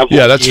doesn't have one.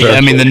 Yeah, that's fair.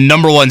 I mean, the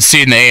number 1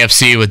 seed in the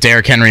AFC with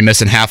Derrick Henry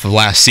missing half of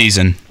last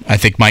season, I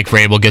think Mike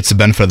Vrabel gets the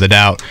benefit of the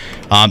doubt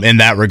in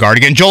that regard.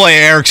 Again, Joel A.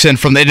 Erickson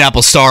from the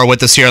Indianapolis Star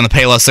with us here on the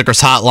Payless Liquors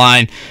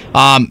Hotline.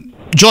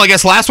 Joel, I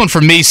guess last one for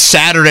me,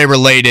 Saturday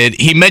related.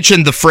 He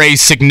mentioned the phrase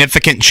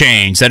significant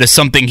change. That is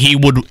something he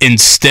would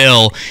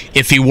instill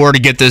if he were to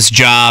get this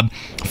job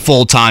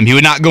full time. He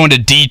would not go into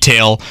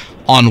detail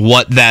on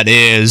what that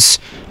is.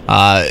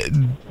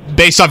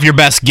 Based off your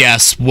best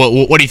guess, what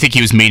do you think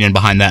he was meaning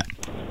behind that?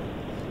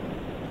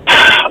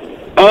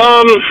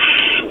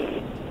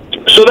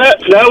 So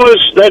that's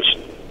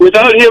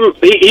without him,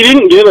 he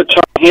didn't give a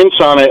ton of hints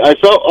on it. I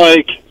felt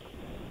like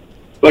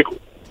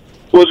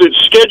was it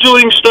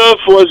scheduling stuff?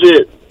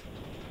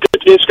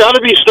 It's got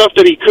to be stuff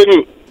that he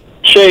couldn't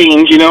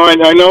change. You know,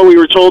 I know we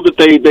were told that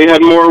they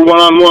had more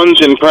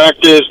one-on-ones in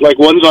practice, like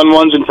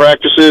ones-on-ones in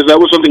practices. That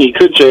was something he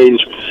could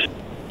change.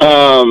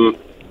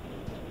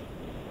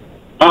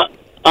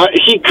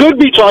 He could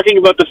be talking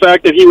about the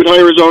fact that he would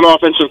hire his own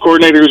offensive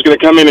coordinator who's going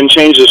to come in and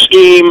change the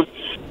scheme.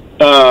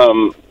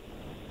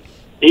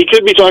 He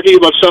could be talking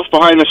about stuff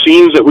behind the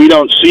scenes that we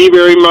don't see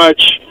very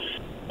much.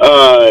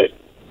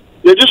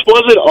 There just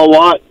wasn't a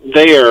lot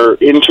there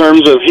in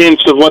terms of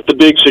hints of what the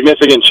big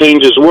significant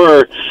changes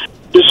were.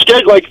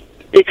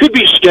 It could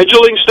be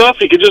scheduling stuff.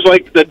 He could just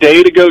like the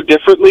day to go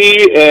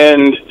differently,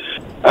 and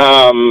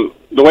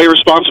the way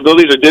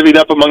responsibilities are divvied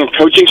up among the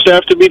coaching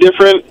staff to be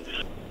different.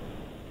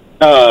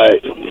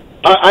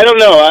 I don't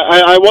know.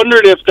 I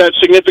wondered if that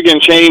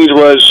significant change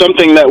was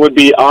something that would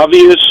be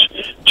obvious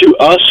to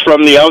us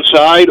from the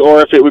outside, or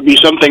if it would be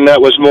something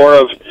that was more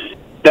of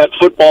that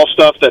football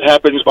stuff that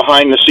happens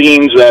behind the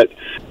scenes that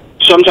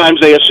sometimes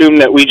they assume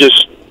that we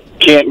just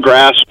can't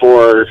grasp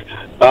or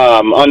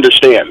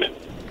understand.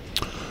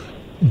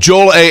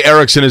 Joel A.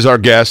 Erickson is our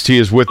guest. He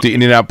is with the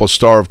Indianapolis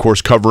Star, of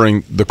course,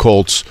 covering the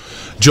Colts.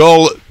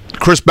 Joel,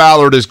 Chris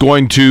Ballard is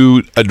going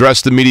to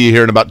address the media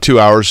here in about 2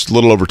 hours, a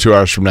little over 2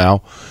 hours from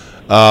now.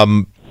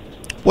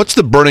 What's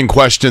the burning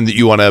question that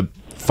you want to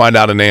find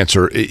out an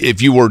answer?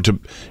 If you were to,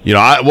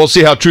 we'll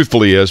see how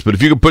truthful he is, but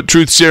if you could put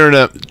truth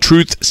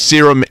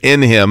serum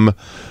in him,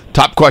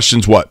 top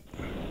question's what?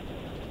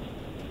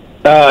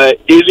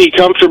 Is he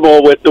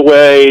comfortable with the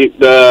way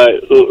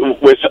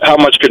with how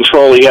much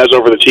control he has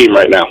over the team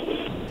right now,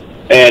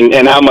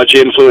 and how much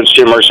influence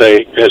Jim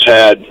Irsay has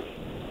had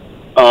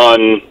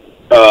on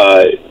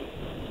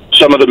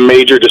some of the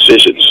major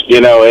decisions?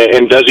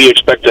 And does he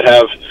expect to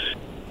have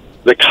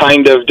the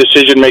kind of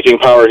decision-making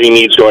power he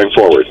needs going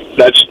forward?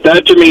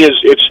 That to me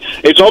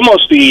it's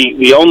almost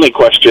the only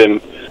question.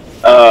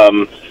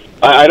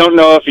 I don't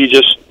know if you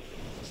just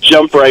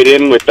jump right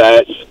in with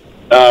that.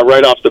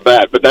 Right off the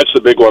bat, but that's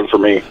the big one for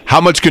me.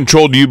 How much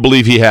control do you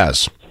believe he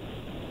has?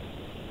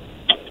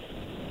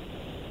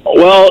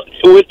 Well,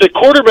 with the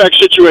quarterback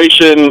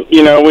situation,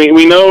 we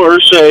know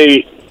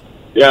Irsay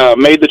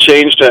made the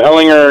change to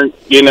Ellinger.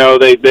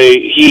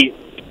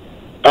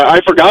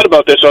 I forgot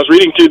about this. I was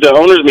reading through the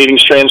owners'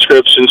 meetings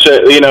transcripts and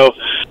said,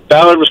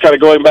 Ballard was kind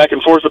of going back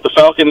and forth with the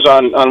Falcons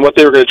on what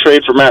they were going to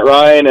trade for Matt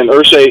Ryan, and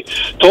Irsay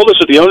told us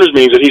at the owners'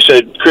 meetings that he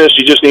said, Chris,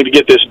 you just need to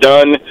get this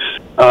done.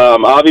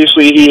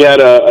 Obviously, he had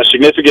a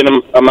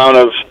significant amount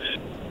of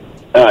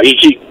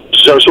he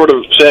sort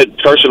of said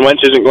Carson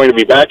Wentz isn't going to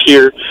be back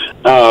here.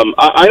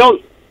 I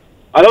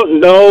don't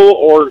know,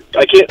 or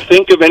I can't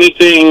think of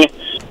anything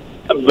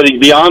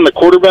beyond the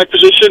quarterback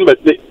position,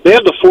 but they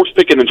have the 4th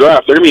pick in the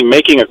draft. They're going to be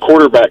making a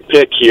quarterback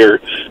pick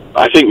here,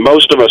 I think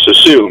most of us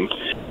assume.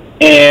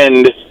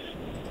 And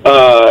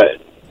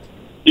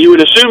you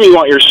would assume you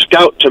want your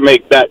scout to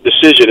make that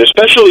decision,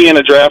 especially in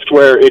a draft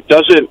where it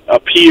doesn't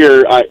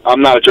appear,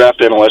 I'm not a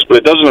draft analyst, but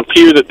it doesn't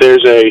appear that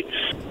there's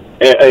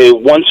a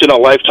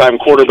once-in-a-lifetime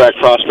quarterback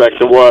prospect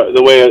the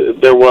way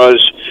there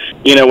was,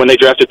 when they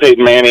drafted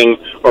Peyton Manning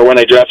or when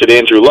they drafted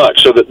Andrew Luck.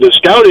 So the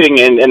scouting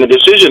and the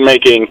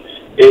decision-making,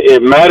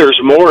 it matters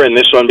more in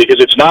this one because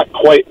it's not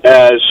quite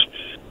as,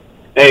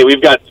 hey,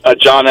 we've got a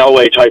John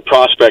Elway-type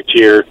prospect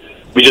here.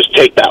 We just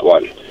take that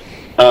one.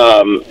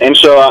 And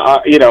so,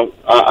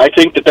 I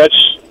think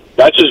that's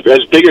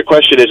as big a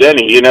question as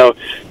any.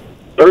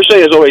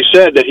 Irsay has always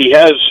said that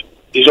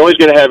he's always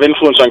going to have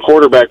influence on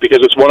quarterback because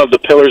it's one of the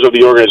pillars of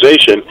the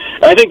organization.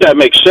 And I think that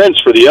makes sense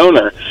for the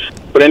owner.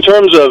 But in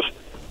terms of,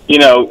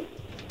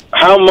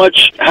 how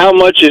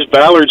much is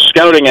Ballard's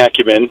scouting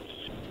acumen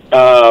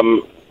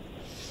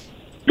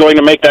going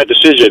to make that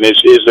decision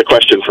is the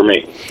question for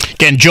me.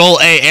 Again, Joel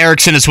A.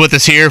 Erickson is with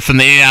us here from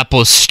the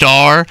Indianapolis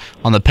Star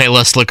on the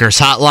Payless Liquors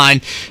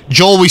hotline.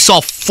 Joel, we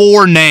saw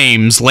 4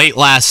 names late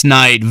last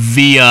night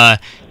via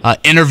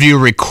interview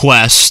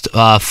request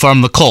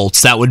from the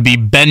Colts. That would be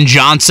Ben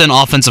Johnson,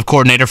 offensive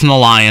coordinator from the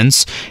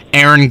Lions.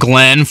 Aaron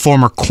Glenn,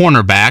 former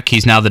cornerback.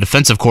 He's now the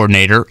defensive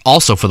coordinator,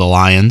 also for the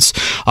Lions.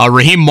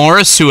 Raheem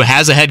Morris, who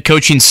has a head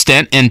coaching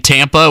stint in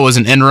Tampa, was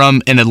an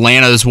interim in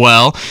Atlanta as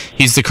well.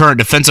 He's the current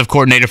defensive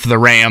coordinator for the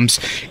Rams.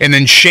 And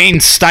then Shane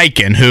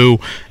Steichen, who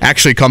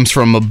actually comes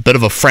from a bit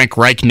of a Frank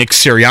Reich, Nick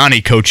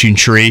Sirianni coaching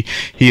tree.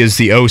 He is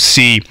the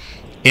OC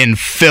in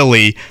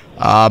Philly.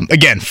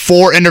 Again,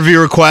 4 interview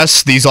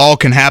requests. These all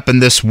can happen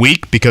this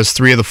week because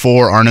 3 of the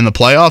 4 aren't in the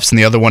playoffs and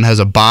the other one has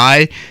a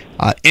bye.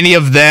 Any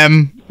of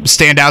them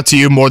stand out to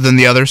you more than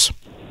the others?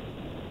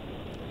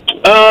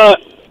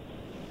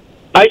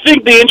 I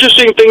think the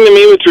interesting thing to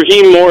me with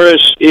Raheem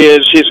Morris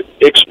is his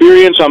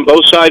experience on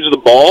both sides of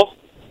the ball.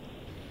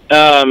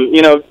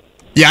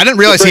 Yeah, I didn't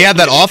realize he had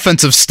that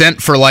offensive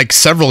stint for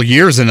several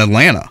years in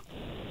Atlanta.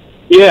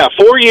 Yeah,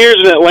 4 years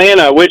in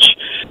Atlanta, which,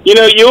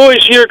 you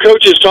always hear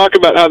coaches talk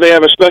about how they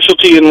have a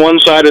specialty in one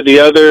side or the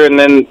other,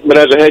 but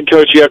as a head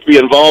coach, you have to be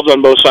involved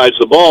on both sides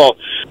of the ball.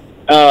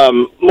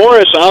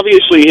 Morris,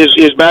 obviously,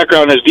 his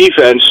background is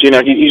defense.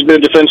 He's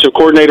been a defensive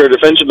coordinator,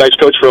 defensive backs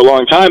coach for a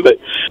long time, but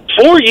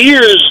 4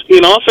 years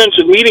in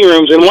offensive meeting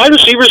rooms and wide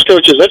receivers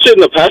coaches, that's in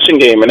the passing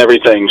game and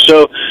everything.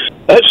 So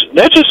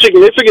that's a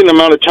significant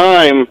amount of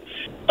time.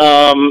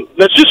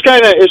 It's just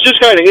kind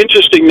of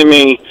interesting to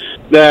me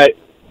that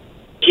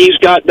he's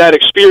got that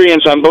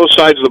experience on both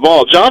sides of the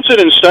ball. Johnson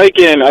and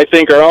Steichen, I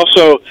think, are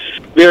also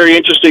very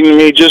interesting to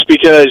me just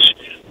because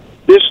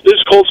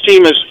this Colts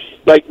team is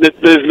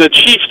the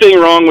chief thing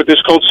wrong with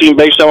this Colts team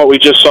based on what we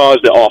just saw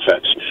is the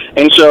offense.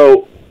 And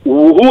so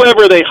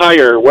whoever they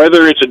hire,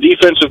 whether it's a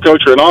defensive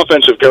coach or an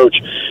offensive coach,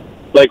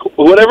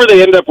 whatever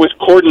they end up with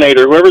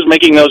coordinator, whoever's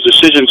making those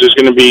decisions is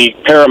going to be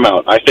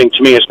paramount, I think,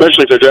 to me,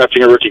 especially if they're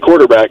drafting a rookie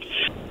quarterback.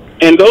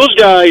 And those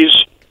guys,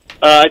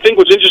 I think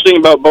what's interesting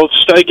about both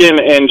Steichen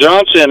and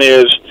Johnson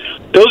is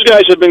those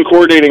guys have been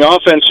coordinating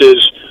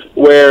offenses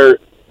where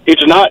they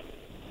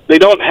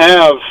don't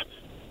have,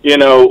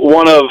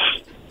 one of,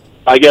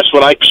 I guess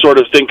what I sort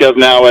of think of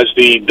now as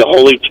the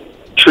holy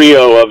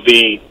trio of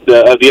the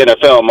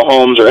NFL,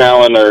 Mahomes or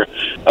Allen or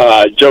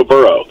Joe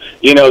Burrow.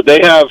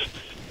 They have,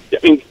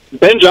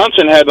 Ben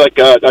Johnson had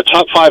a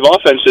top 5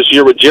 offense this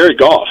year with Jared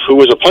Goff, who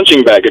was a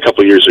punching bag a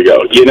couple years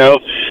ago,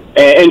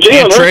 and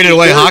Jalen Hurts traded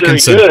away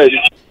Hawkinson. Very good.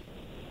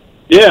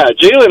 Yeah,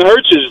 Jalen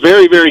Hurts is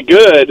very, very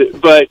good,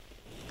 but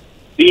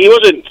he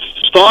wasn't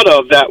thought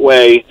of that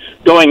way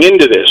going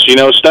into this.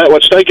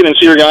 What Steichen and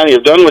Sirianni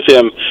have done with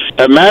him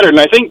have mattered,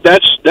 and I think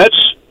that's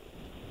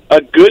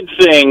a good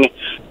thing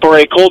for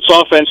a Colts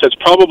offense that's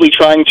probably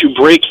trying to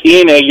break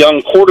in a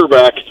young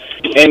quarterback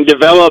and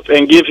develop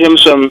and give him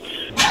some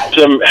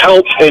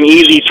help and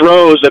easy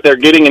throws that they're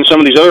getting in some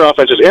of these other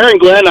offenses. Aaron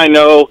Glenn, I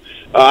know,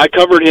 I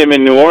covered him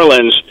in New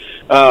Orleans.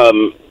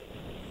 The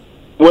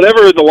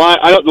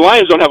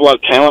Lions don't have a lot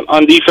of talent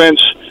on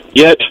defense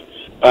yet.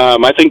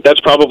 I think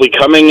that's probably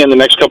coming in the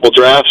next couple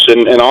drafts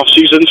and off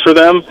seasons for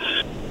them.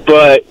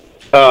 But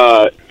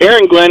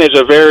Aaron Glenn is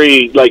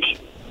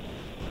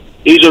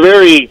he's a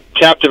very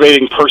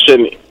captivating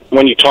person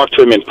when you talk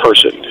to him in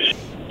person.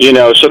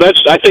 So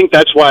I think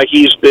that's why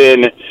he's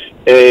been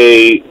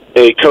a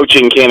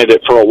coaching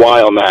candidate for a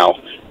while now.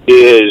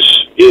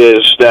 Is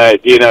that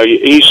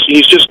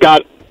he's just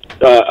got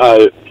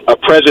a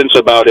presence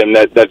about him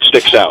that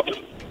sticks out.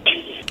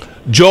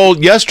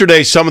 Joel,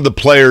 yesterday some of the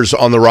players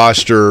on the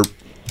roster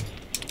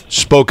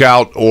spoke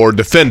out or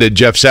defended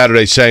Jeff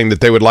Saturday, saying that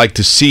they would like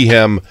to see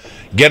him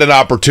get an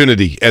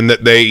opportunity and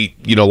that they,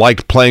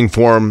 like playing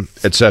for him,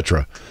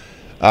 etc.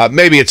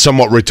 Maybe it's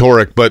somewhat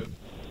rhetoric, but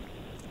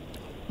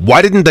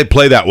why didn't they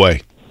play that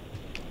way?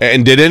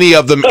 And did any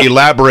of them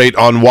elaborate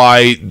on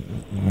why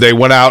they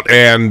went out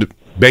and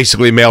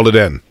basically mailed it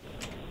in?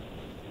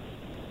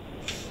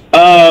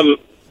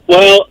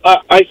 Well,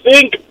 I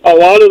think a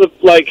lot of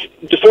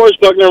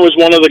DeForest Buckner was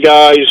one of the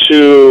guys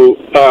who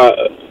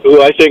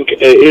I think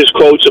his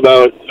quotes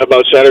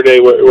about Saturday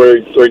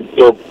were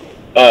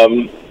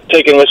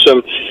taken with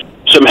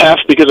some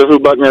heft because of who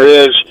Buckner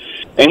is,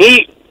 and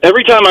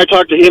every time I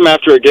talked to him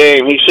after a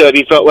game, he said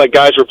he felt like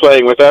guys were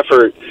playing with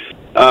effort.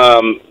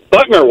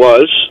 Buckner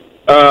was,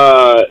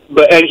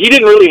 and he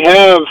didn't really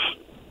have.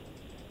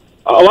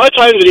 A lot of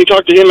times when you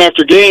talk to him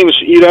after games,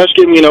 you'd ask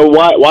him,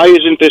 why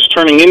isn't this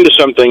turning into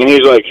something? And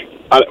he's like,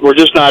 we're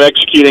just not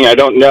executing. I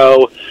don't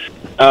know.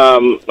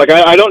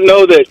 I don't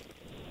know that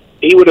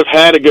he would have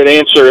had a good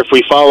answer if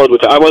we followed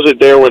with it. I wasn't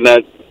there when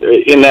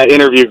in that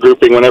interview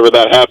grouping whenever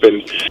that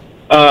happened.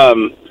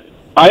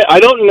 I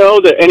don't know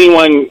that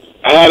anyone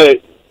had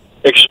it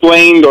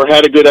explained or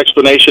had a good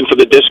explanation for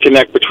the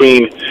disconnect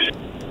between,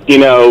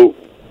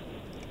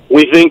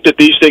 we think that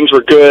these things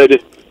were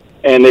good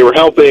and they were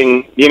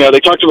helping. They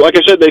talked about, like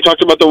I said, they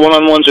talked about the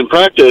one-on-ones in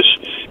practice.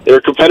 They were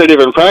competitive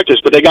in practice,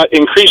 but they got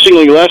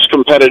increasingly less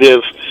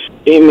competitive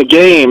in the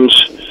games.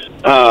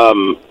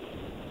 That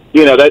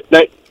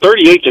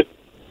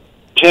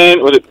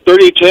 38-10, was it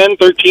 38-10,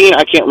 13?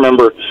 I can't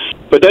remember.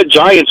 But that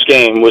Giants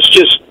game was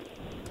just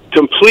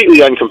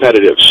completely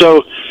uncompetitive.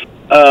 So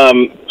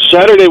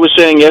Saturday was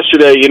saying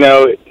yesterday,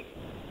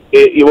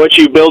 what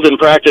you build in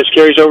practice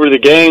carries over to the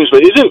games.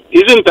 But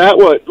isn't that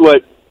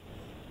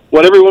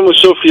what everyone was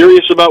so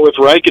furious about with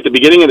Reich at the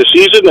beginning of the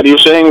season, that he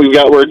was saying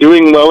we're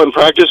doing well in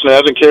practice and it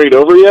hasn't carried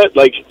over yet?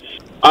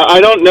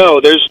 I don't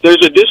know. There's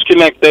a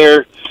disconnect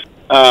there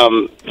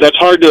that's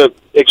hard to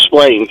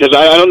explain, because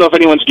I don't know if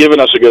anyone's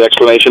given us a good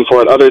explanation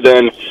for it other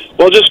than,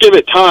 well, just give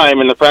it time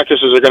and the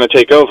practices are going to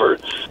take over.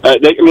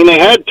 They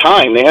had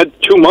time. They had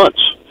 2 months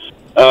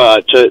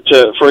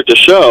for it to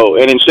show,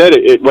 and instead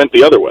it went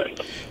the other way.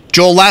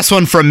 Joel, last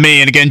one from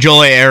me, and again,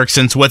 Joel A.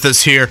 Erickson's with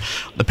us here,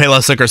 the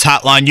Payless Liquors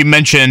hotline. You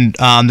mentioned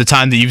the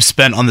time that you've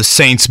spent on the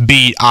Saints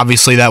beat.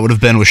 Obviously, that would have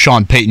been with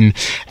Sean Payton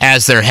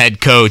as their head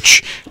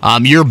coach.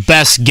 Your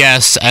best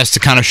guess as to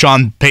kind of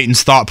Sean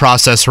Payton's thought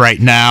process right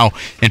now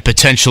and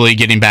potentially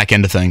getting back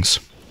into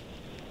things?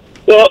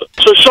 Well,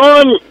 so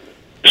Sean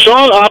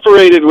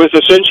operated with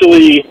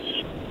essentially,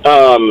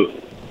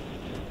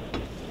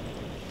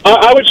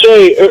 I would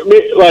say,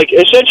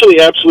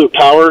 essentially absolute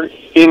power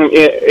in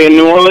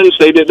New Orleans.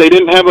 They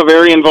didn't have a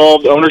very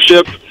involved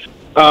ownership.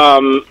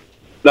 The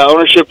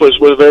ownership was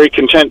very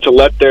content to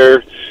let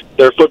their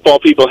football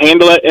people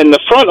handle it. And the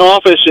front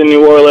office in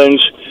New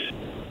Orleans,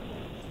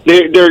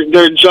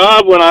 their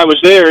job when I was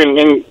there,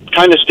 and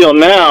kind of still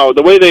now,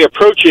 the way they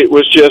approach it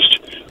was just,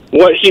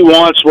 what he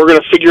wants, we're going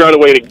to figure out a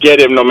way to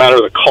get him no matter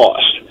the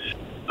cost.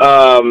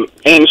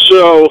 And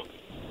so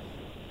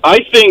I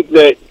think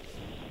that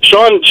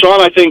Sean,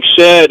 I think,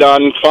 said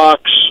on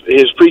Fox,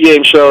 his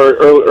pregame show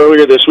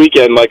earlier this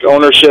weekend,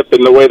 ownership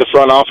and the way the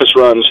front office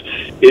runs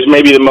is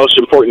maybe the most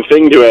important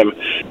thing to him.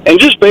 And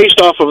just based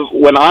off of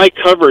when I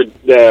covered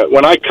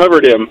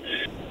him,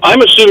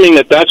 I'm assuming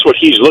that that's what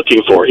he's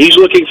looking for. He's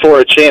looking for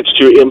a chance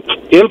to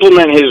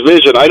implement his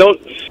vision.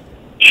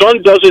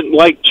 Sean doesn't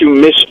like to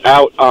miss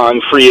out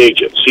on free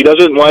agents. He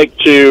doesn't like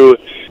to.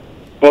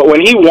 But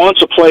when he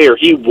wants a player,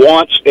 he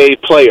wants a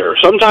player.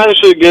 Sometimes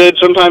for the good,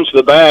 sometimes for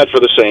the bad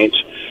for the Saints.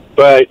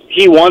 But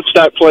he wants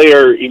that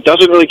player. He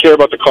doesn't really care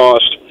about the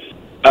cost.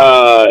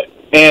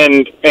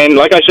 And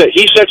like I said,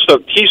 he sets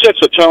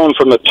the tone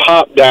from the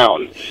top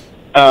down.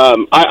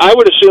 I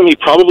would assume he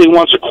probably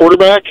wants a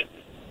quarterback.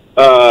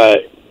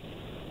 But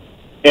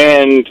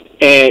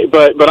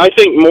I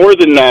think more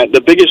than that,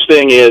 the biggest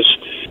thing is,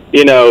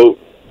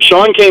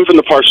 Sean came from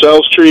the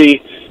Parcells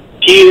tree.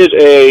 He is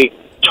a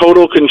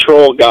total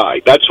control guy.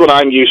 That's what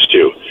I'm used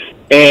to.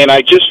 And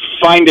I just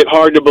find it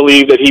hard to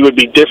believe that he would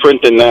be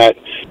different than that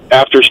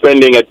after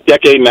spending a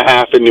decade and a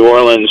half in New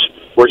Orleans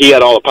where he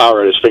had all the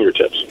power at his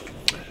fingertips.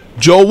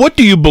 Joel, what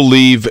do you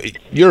believe?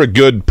 You're a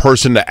good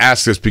person to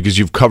ask this because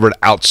you've covered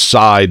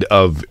outside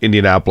of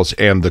Indianapolis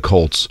and the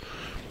Colts.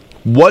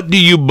 What do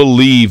you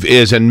believe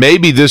is, and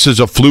maybe this is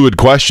a fluid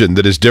question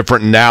that is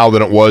different now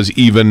than it was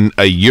even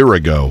a year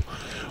ago,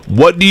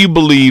 what do you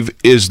believe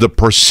is the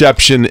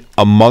perception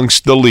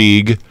amongst the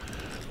league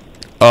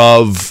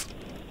of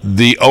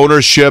the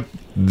ownership,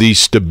 the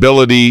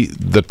stability,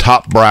 the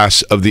top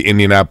brass of the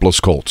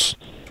Indianapolis Colts?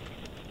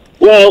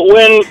 Well,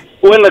 when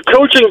the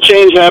coaching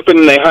change happened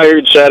and they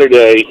hired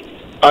Saturday,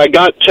 I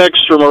got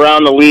texts from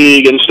around the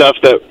league and stuff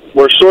that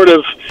were sort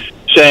of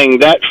saying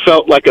that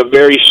felt like a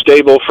very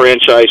stable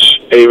franchise,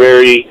 a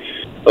very,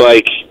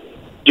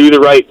 do the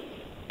right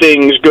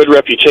things, good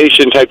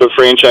reputation type of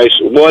franchise.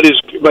 But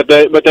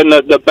then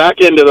the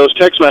back end of those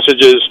text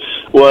messages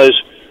was,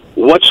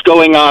 what's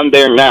going on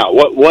there now?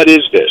 What is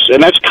this?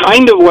 And that's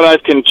kind of what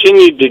I've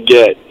continued to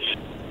get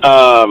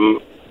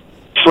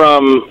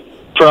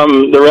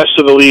from the rest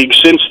of the league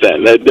since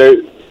then.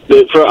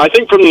 I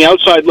think from the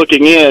outside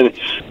looking in,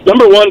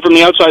 number one, from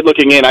the outside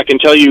looking in, I can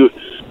tell you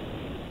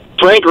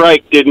Frank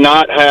Reich did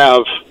not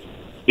have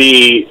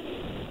the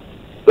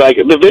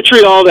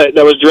vitriol that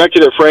was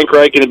directed at Frank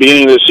Reich in the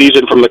beginning of the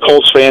season from the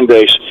Colts fan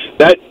base.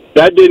 That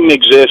didn't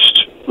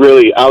exist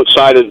really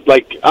outside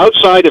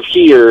of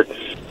here.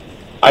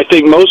 I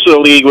think most of the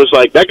league was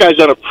like, that guy's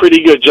done a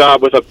pretty good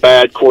job with a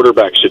bad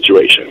quarterback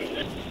situation.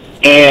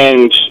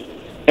 And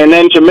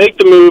then to make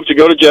the move to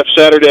go to Jeff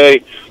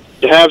Saturday,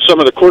 to have some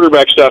of the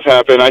quarterback stuff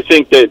happen, I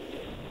think that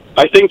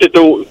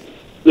the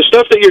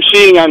stuff that you're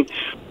seeing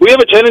we have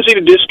a tendency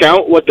to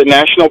discount what the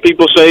national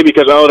people say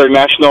because, they're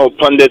national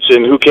pundits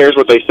and who cares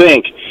what they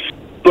think.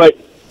 But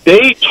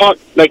they talk,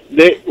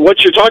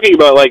 what you're talking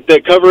about, like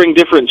they're covering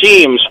different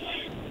teams,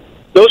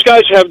 those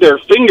guys have their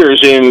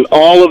fingers in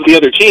all of the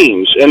other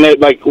teams, and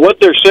what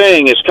they're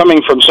saying is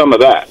coming from some of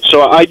that.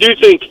 So I do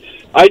think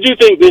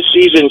this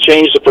season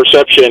changed the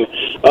perception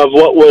of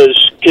what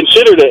was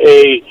considered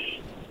a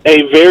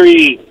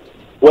very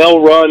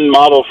well-run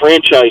model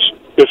franchise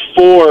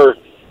before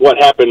what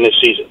happened this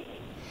season.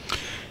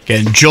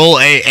 Okay, Joel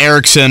A.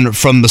 Erickson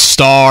from the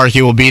Star.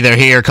 He will be there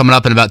here coming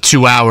up in about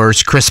 2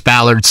 hours. Chris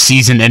Ballard's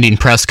season-ending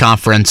press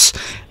conference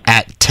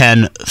at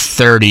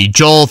 10:30.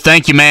 Joel,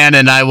 thank you, man,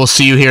 and I will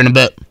see you here in a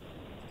bit.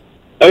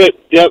 Okay,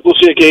 yeah, we'll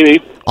see you, KB.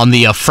 On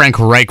the Frank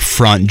Reich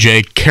front,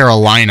 Jake,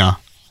 Carolina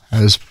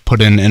has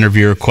put in an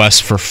interview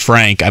request for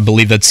Frank. I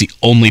believe that's the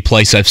only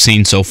place I've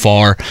seen so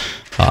far.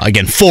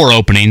 Again, 4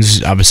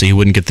 openings. Obviously, he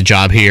wouldn't get the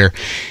job here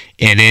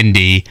in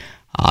Indy.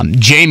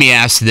 Jamie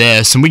asked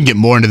this, and we can get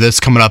more into this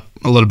coming up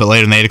a little bit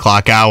later in the 8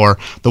 o'clock hour.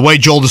 The way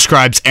Joel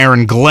describes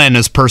Aaron Glenn,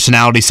 his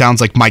personality sounds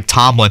like Mike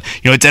Tomlin.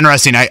 It's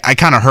interesting. I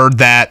kind of heard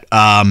that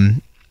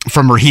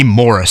from Raheem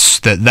Morris,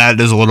 that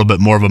is a little bit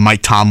more of a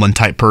Mike Tomlin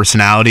type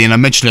personality. And I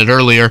mentioned it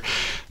earlier,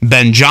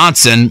 Ben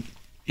Johnson,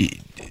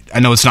 I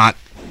know it's not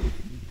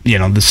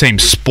the same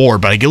sport,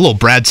 but I get a little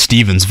Brad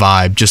Stevens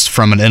vibe just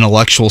from an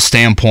intellectual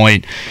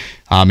standpoint,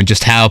 and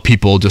just how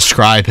people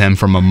describe him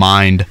from a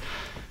mind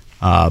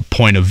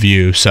point of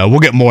view. So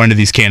we'll get more into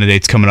these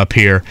candidates coming up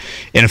here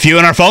in a few.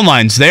 In our phone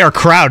lines, they are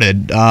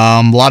crowded.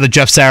 A lot of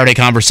Jeff Saturday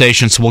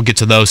conversations, so we'll get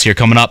to those here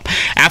coming up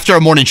after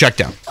our morning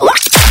checkdown.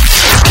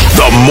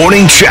 The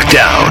Morning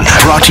Checkdown,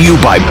 brought to you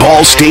by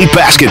Ball State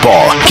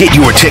Basketball. Get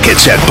your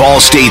tickets at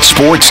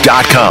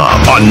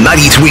ballstatesports.com on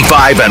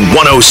 93.5 and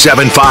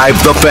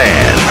 107.5 The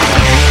Fan.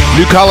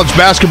 New college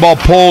basketball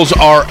polls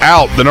are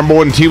out. The number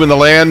 1 team in the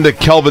land,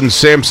 Kelvin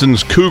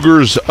Sampson's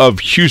Cougars of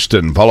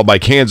Houston, followed by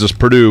Kansas,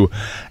 Purdue,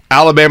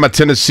 Alabama,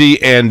 Tennessee,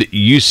 and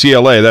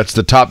UCLA. That's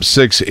the top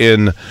 6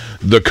 in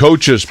the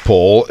coaches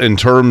poll. In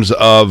terms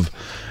of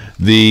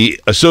the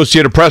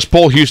Associated Press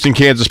poll, Houston,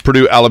 Kansas,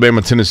 Purdue,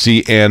 Alabama,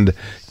 Tennessee, and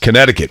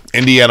Connecticut.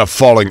 Indiana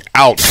falling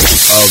out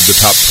of the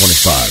top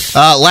 25.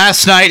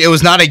 Last night, it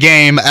was not a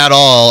game at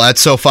all at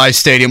SoFi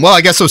Stadium. Well,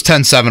 I guess it was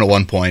 10-7 at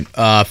one point.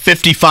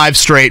 55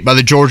 straight by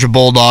the Georgia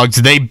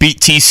Bulldogs. They beat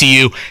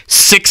TCU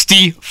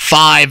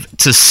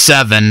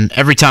 65-7.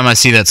 Every time I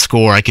see that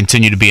score, I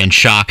continue to be in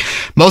shock.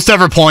 Most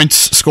ever points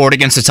scored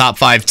against a top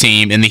 5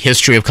 team in the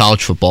history of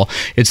college football.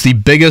 It's the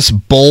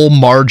biggest bowl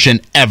margin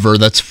ever.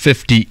 That's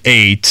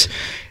 58.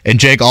 And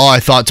Jake, all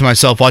I thought to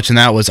myself watching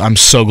that was, I'm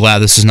so glad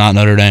this is not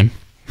Notre Dame.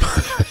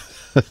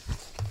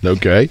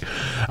 Okay.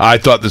 I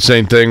thought the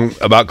same thing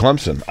about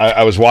Clemson.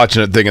 I was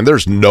watching it thinking,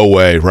 there's no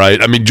way,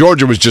 right? I mean,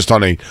 Georgia was just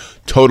on a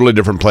totally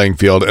different playing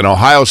field, and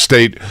Ohio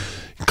State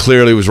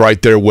clearly was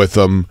right there with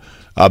them.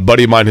 A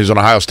buddy of mine who's an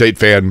Ohio State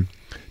fan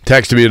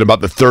texted me in about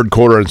the third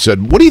quarter and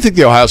said, what do you think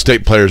the Ohio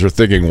State players are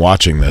thinking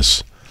watching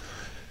this?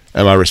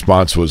 And my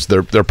response was,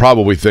 they're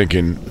probably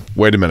thinking,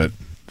 wait a minute,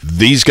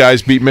 these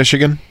guys beat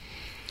Michigan?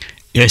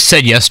 I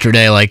said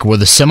yesterday, were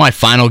the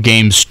semifinal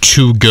games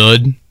too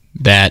good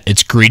that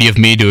it's greedy of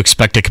me to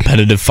expect a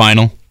competitive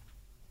final?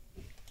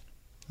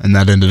 And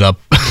that ended up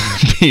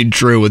being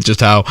true with just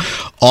how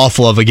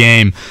awful of a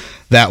game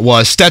that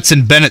was.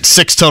 Stetson Bennett,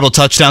 6 total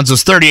touchdowns. It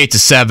was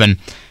 38-7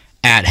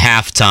 at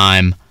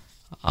halftime.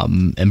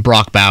 And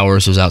Brock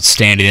Bowers was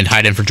outstanding and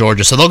tight end for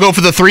Georgia. So they'll go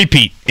for the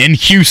three-peat in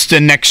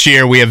Houston next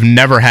year. We have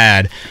never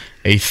had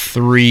a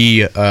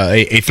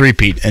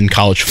three-peat in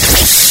college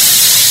football.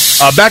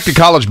 Back to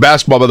college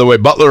basketball, by the way.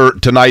 Butler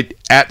tonight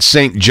at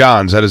St.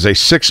 John's. That is a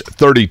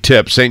 6:30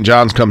 tip. St.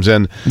 John's comes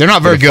in. They're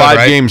not very good, right?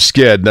 5-game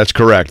skid. That's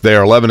correct. They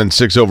are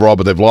 11-6 overall,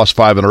 but they've lost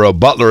 5 in a row.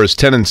 Butler is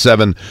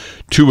 10-7,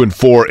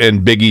 2-4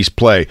 in Big East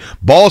play.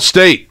 Ball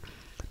State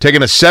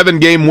taking a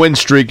 7-game win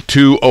streak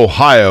to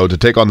Ohio to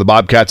take on the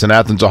Bobcats in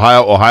Athens,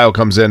 Ohio. Ohio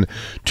comes in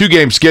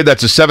 2-game skid.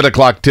 That's a 7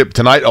 o'clock tip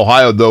tonight.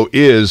 Ohio, though,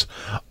 is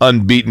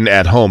unbeaten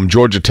at home.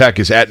 Georgia Tech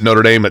is at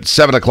Notre Dame at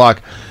 7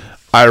 o'clock.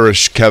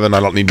 Irish, Kevin, I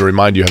don't need to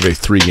remind you, have a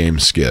 3-game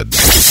skid.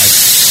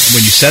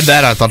 When you said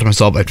that, I thought to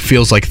myself, it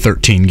feels like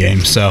 13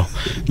 games, so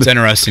it's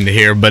interesting to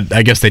hear, but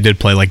I guess they did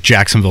play like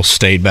Jacksonville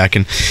State back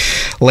in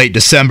late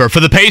December.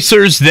 For the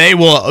Pacers, they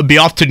will be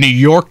off to New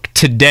York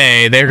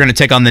today. They're going to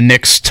take on the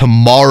Knicks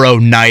tomorrow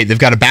night. They've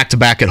got a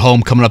back-to-back at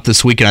home coming up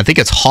this weekend. I think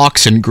it's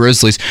Hawks and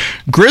Grizzlies.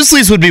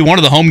 Grizzlies would be one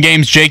of the home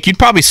games, Jake, you'd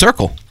probably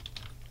circle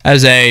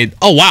as a,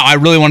 oh, wow, I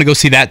really want to go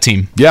see that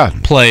team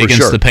play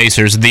against the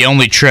Pacers. The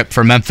only trip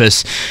for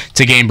Memphis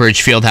to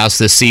Gainbridge Fieldhouse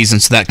this season,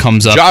 so that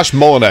comes up. Josh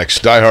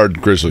Molinex,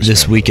 diehard Grizzlies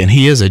this fan. weekend.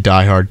 He is a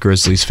diehard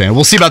Grizzlies fan.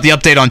 We'll see about the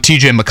update on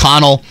TJ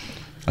McConnell.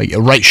 a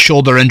right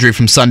shoulder injury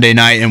from Sunday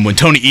night. And when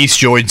Tony East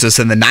joins us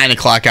in the 9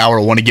 o'clock hour,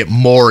 we'll want to get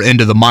more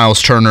into the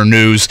Miles Turner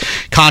news.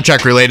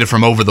 Contract related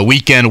from over the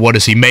weekend. What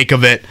does he make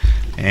of it?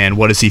 And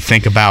what does he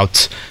think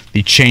about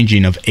the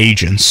changing of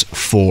agents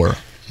for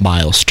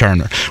Miles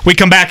Turner? We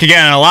come back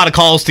again, and a lot of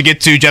calls to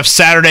get to. Jeff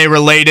Saturday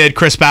related.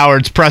 Chris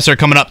Ballard's presser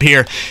coming up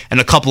here in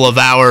a couple of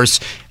hours,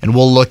 and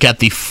we'll look at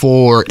the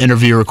 4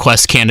 interview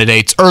request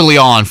candidates early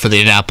on for the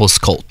Indianapolis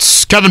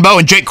Colts. Kevin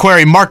Bowen, Jake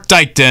Query, Mark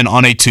Dykton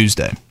on a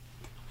Tuesday.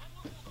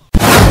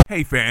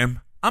 Hey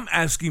fam, I'm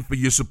asking for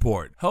your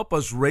support. Help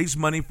us raise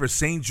money for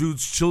St.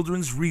 Jude's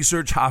Children's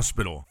Research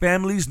Hospital.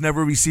 Families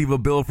never receive a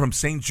bill from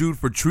St. Jude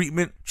for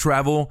treatment,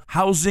 travel,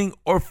 housing,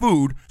 or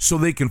food, so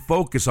they can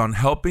focus on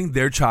helping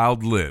their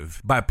child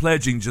live. By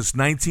pledging just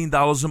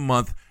 $19 a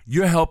month,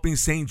 you're helping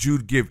St.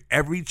 Jude give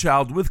every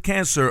child with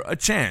cancer a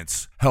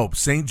chance. Help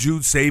St.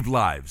 Jude save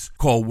lives.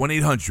 Call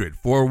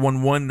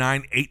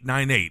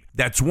 1-800-411-9898.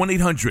 That's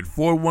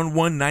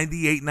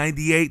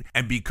 1-800-411-9898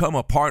 and become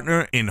a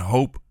partner in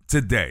hope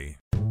today.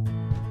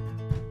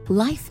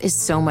 Life is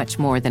so much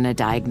more than a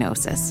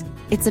diagnosis.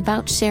 It's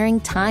about sharing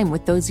time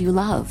with those you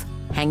love,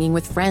 hanging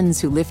with friends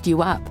who lift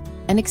you up,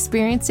 and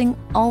experiencing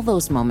all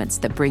those moments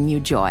that bring you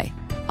joy.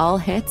 All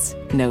hits,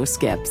 no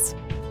skips.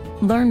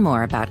 Learn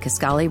more about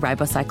Kisqali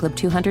Ribociclib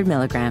 200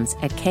 milligrams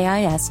at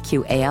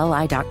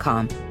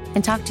KISQALI.com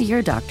and talk to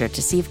your doctor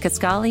to see if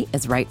Kisqali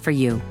is right for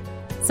you.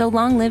 So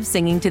long live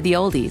singing to the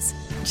oldies,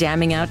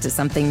 jamming out to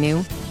something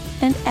new,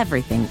 and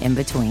everything in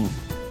between.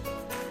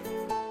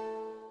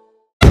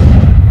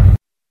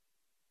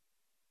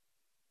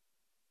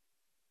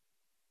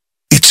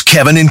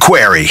 Kevin and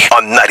Query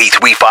on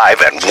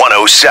 93.5 and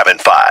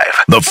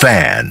 107.5. The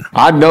Fan.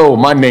 I know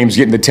my name's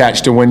getting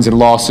attached to wins and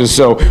losses,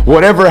 so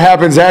whatever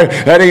happens,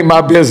 that ain't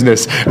my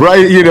business,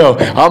 right? You know,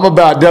 I'm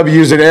about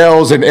W's and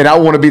L's, and I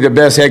want to be the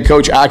best head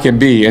coach I can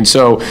be. And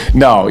so,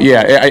 no,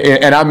 yeah,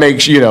 and I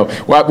make sure, you know,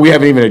 we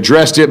haven't even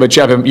addressed it, but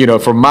you know,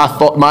 from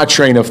my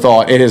train of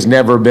thought, it has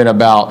never been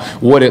about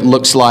what it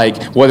looks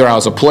like, whether I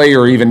was a player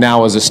or even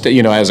now as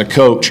a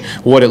coach,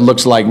 what it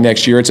looks like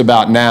next year. It's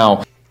about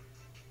now.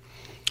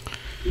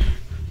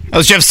 That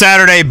was Jeff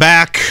Saturday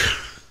back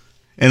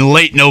in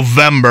late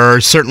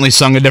November. Certainly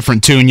sung a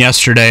different tune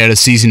yesterday at a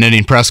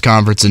season-ending press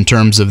conference in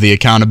terms of the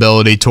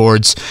accountability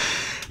towards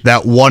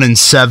that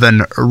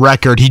 1-7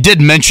 record. He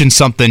did mention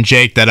something,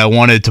 Jake, that I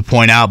wanted to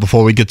point out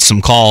before we get to some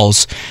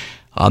calls,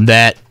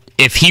 that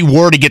if he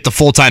were to get the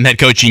full-time head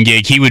coaching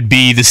gig, he would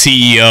be the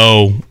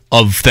CEO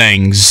of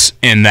things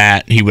in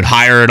that he would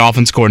hire an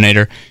offense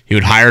coordinator, he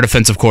would hire a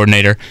defensive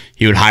coordinator,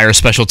 he would hire a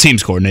special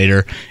teams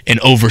coordinator, and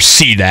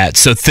oversee that.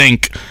 So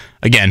think...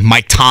 Again,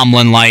 Mike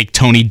Tomlin-like,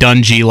 Tony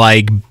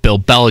Dungy-like, Bill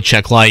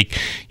Belichick-like.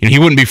 You know, he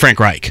wouldn't be Frank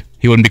Reich.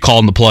 He wouldn't be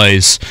calling the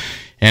plays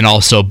and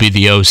also be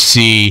the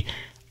OC.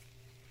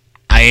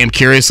 I am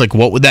curious, like,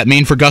 what would that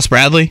mean for Gus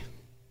Bradley?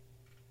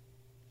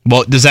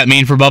 What does that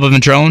mean for Bubba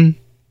Ventrone?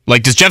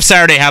 Like, does Jeff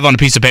Saturday have on a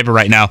piece of paper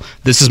right now,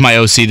 this is my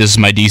OC, this is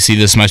my DC,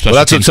 this is my special teams? Well,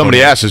 that's what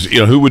somebody asks is, you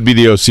know, who would be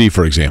the OC,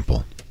 for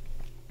example?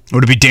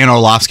 Would it be Dan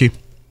Orlovsky?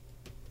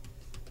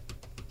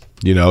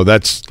 You know,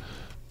 that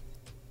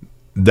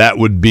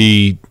would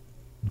be...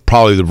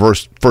 probably the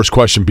first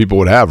question people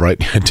would have, right?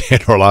 Dan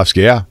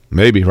Orlovsky, yeah,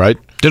 maybe, right?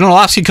 Didn't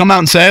Orlovsky come out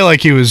and say,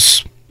 like, he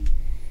was...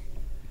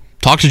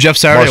 Talk to Jeff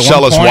Saturday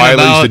Marcellus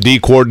Wiley's the D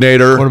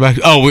coordinator.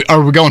 Are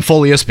we going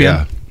full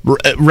ESPN?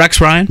 Yeah.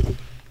 Rex Ryan?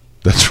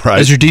 That's right.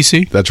 As your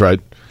DC? That's right.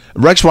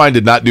 Rex Ryan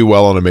did not do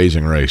well on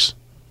Amazing Race.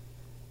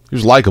 He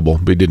was likable,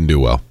 but he didn't do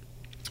well.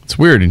 It's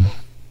weird.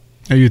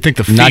 You'd think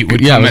the feet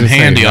would come in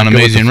handy on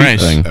Amazing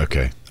Race.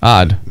 Okay.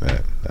 Odd.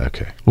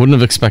 Okay. Wouldn't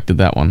have expected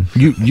that one.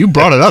 You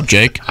brought it up,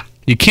 Jake.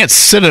 You can't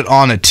sit it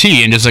on a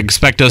tee and just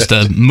expect us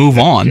to move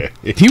on.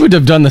 He would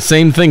have done the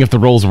same thing if the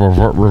roles were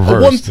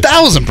reversed.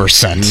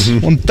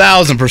 1,000%.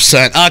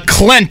 1,000%.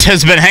 Clint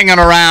has been hanging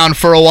around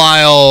for a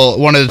while.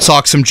 Wanted to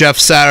talk some Jeff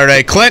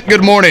Saturday. Clint,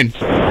 good morning.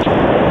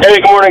 Hey,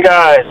 good morning,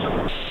 guys.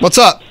 What's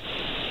up?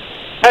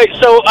 Hey,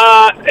 so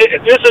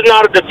this is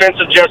not a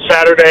defense of Jeff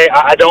Saturday.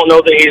 I don't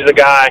know that he's the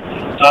guy,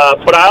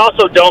 but I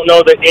also don't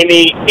know that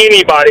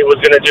anybody was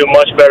going to do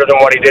much better than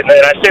what he did.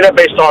 And I say that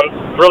based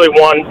on really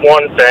one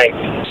thing.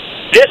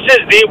 This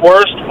is the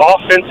worst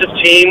offensive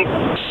team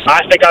I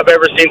think I've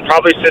ever seen,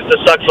 probably since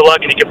the Sucks of Luck,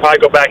 and you can probably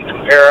go back and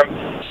compare them.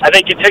 I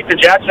think you take the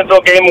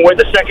Jacksonville game away,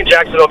 the second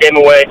Jacksonville game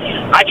away,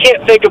 I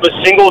can't think of a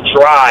single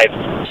drive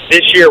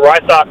this year where I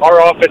thought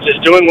our offense is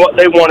doing what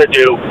they want to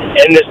do,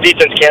 and this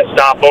defense can't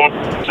stop them.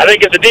 I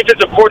think as a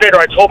defensive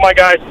coordinator, I told my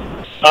guys,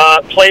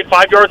 play 5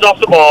 yards off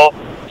the ball.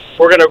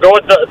 We're going to go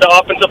with the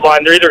offensive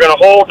line. They're either going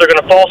to hold, they're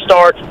going to false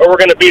start, or we're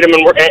going to beat them,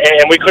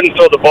 and we couldn't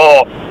throw the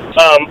ball.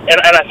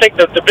 And I think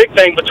that the big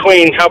thing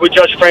between how we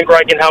judge Frank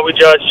Reich and how we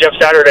judge Jeff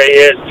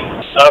Saturday is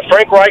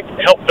Frank Reich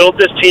helped build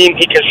this team.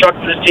 He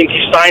constructed this team.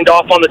 He signed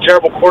off on the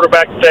terrible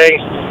quarterback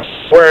things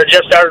where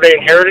Jeff Saturday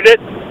inherited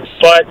it.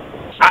 But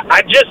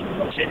I just –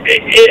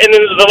 and then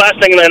the last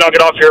thing, and then I'll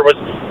get off here, was,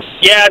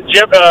 yeah,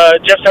 Jeff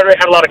Saturday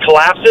had a lot of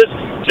collapses.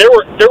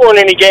 there weren't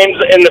any games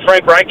in the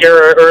Frank Reich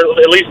era, or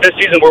at least this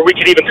season, where we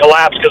could even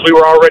collapse because we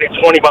were already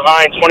 20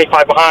 behind,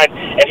 25 behind,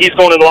 and he's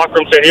going in the locker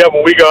room saying, "Yeah,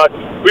 well, we got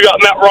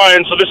Matt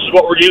Ryan, so this is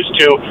what we're used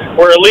to."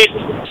 Where at least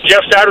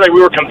Jeff Saturday,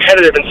 we were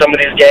competitive in some of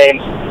these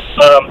games.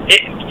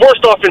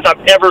 Worst offense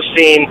I've ever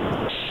seen.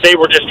 They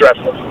were just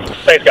dreadful.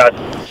 Thanks, guys.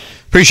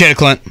 Appreciate it,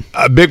 Clint.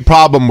 A big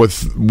problem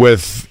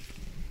with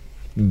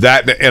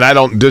that, and I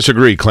don't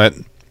disagree,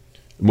 Clint,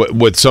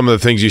 with some of the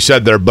things you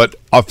said there, but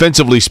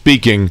offensively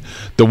speaking,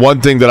 the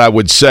one thing that I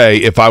would say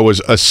if I was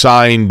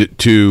assigned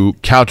to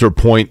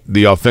counterpoint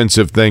the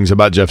offensive things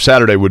about Jeff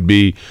Saturday would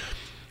be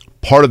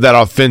part of that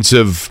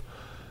offensive,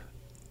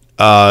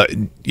 part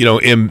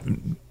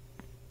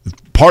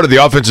of the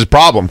offense's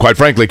problem, quite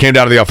frankly, came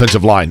down to the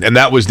offensive line, and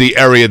that was the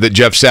area that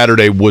Jeff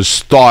Saturday was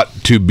thought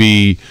to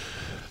be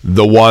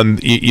the one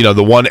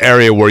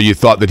area where you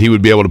thought that he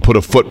would be able to put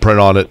a footprint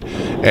on it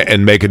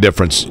and make a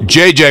difference.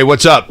 JJ,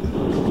 what's up?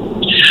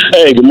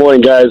 Hey, good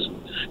morning, guys.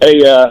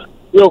 Hey,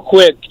 real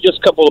quick, just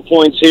a couple of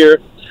points here.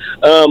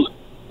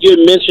 You had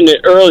mentioned it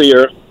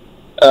earlier.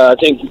 I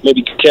think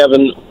maybe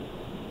Kevin,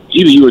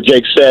 either you or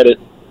Jake said it,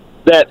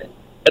 that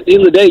at the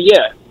end of the day,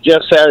 yeah,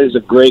 Jeff Saturday's a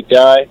great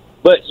guy,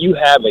 but you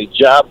have a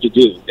job to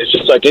do. It's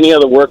just like any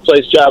other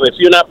workplace job. If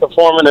you're not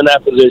performing in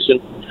that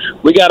position,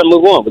 we got to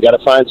move on. We got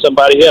to find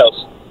somebody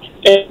else.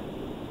 And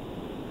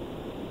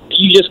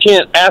you just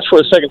can't ask for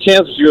a second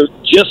chance if you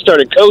just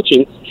started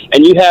coaching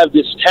and you have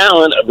this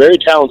talent, a very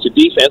talented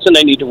defense, and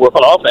they need to work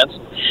on offense.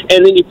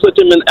 And then you put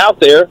them out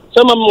there.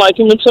 Some of them like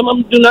him, and some of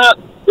them do not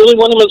really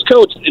want him as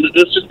coach.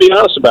 Let's just be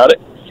honest about it.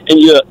 And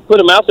you put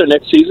him out there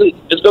next season,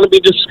 it's going to be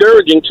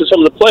discouraging to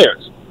some of the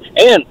players.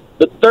 And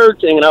the third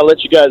thing, and I'll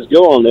let you guys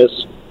go on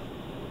this,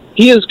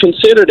 he is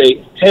considered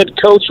a head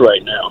coach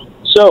right now.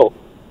 So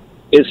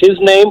is his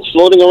name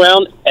floating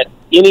around at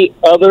any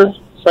other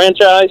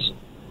franchise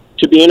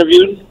to be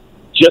interviewed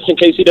just in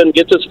case he doesn't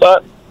get this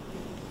spot?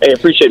 Hey,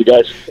 appreciate it,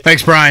 guys.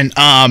 Thanks, Brian.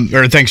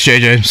 Or thanks,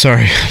 JJ.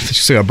 Sorry, I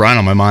just got Brian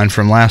on my mind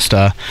from last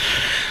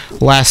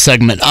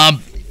segment.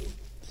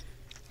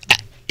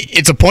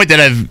 It's a point that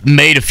I've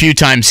made a few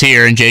times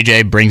here, and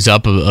JJ brings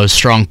up a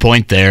strong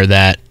point there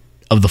that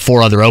of the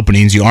 4 other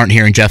openings, you aren't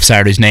hearing Jeff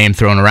Saturday's name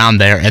thrown around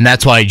there. And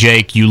that's why,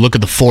 Jake, you look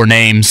at the 4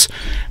 names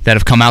that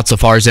have come out so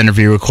far as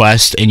interview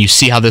requests, and you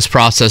see how this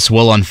process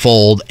will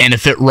unfold. And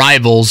if it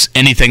rivals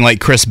anything like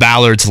Chris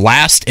Ballard's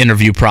last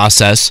interview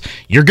process,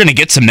 you're going to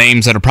get some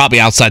names that are probably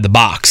outside the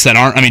box that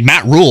aren't. I mean,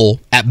 Matt Rule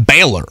at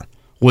Baylor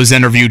was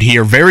interviewed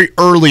here very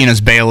early in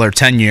his Baylor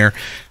tenure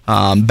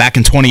back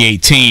in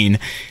 2018.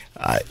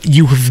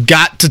 You have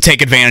got to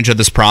take advantage of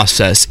this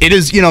process. It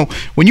is,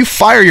 when you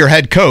fire your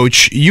head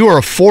coach, you are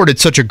afforded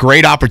such a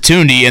great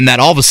opportunity, and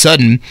that all of a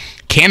sudden,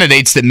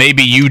 candidates that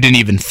maybe you didn't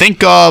even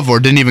think of or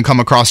didn't even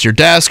come across your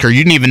desk or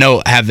you didn't even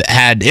know have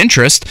had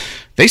interest,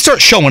 they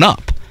start showing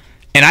up.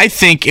 And I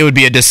think it would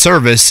be a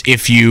disservice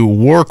if you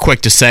were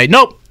quick to say,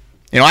 nope,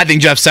 I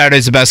think Jeff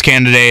Saturday's the best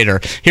candidate,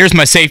 or here's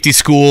my safety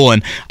school,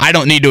 and I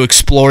don't need to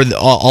explore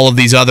all of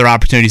these other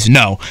opportunities.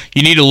 No,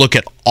 you need to look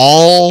at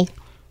all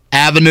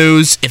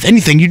avenues. If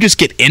anything, you just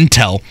get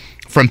intel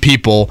from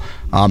people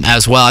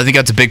as well. I think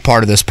that's a big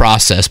part of this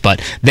process,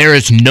 but there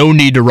is no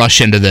need to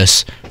rush into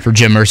this for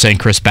Jim Irsay and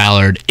Chris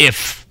Ballard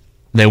if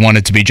they want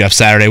it to be Jeff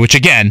Saturday, which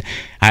again,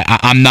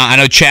 I'm not. I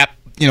know Chap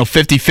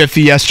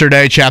 50-50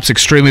 yesterday. Chap's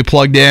extremely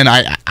plugged in.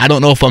 I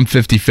don't know if I'm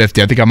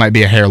 50-50. I think I might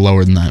be a hair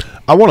lower than that.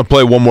 I want to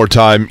play one more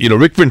time.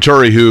 Rick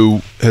Venturi,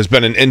 who has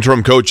been an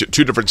interim coach at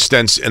 2 different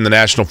stints in the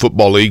National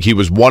Football League. He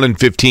was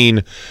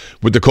 1-15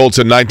 with the Colts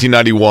in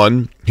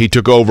 1991. He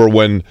took over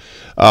when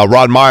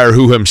Ron Meyer,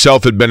 who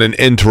himself had been an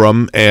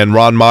interim, and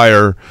Ron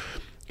Meyer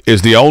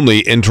is the only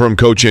interim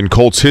coach in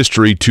Colts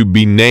history to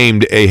be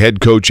named a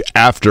head coach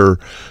after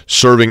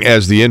serving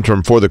as the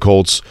interim for the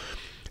Colts.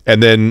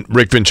 And then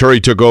Rick Venturi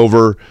took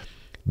over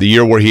the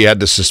year where he had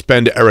to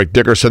suspend Eric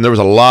Dickerson. There was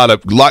a lot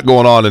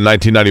going on in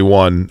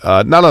 1991,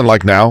 not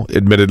unlike now,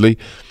 admittedly.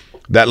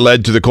 That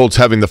led to the Colts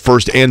having the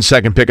first and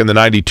second pick in the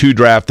 92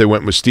 draft. They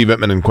went with Steve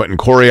Emtman and Quentin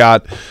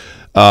Coriat.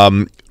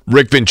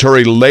 Rick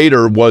Venturi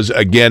later was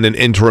again an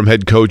interim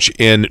head coach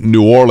in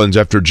New Orleans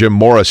after Jim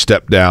Mora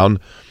stepped down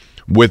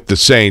with the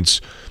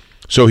Saints.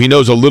 So he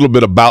knows a little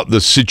bit about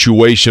the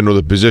situation or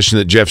the position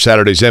that Jeff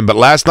Saturday's in. But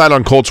last night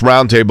on Colts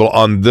Roundtable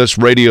on this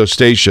radio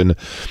station,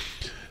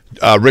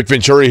 Rick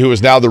Venturi, who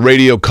is now the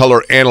radio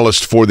color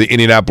analyst for the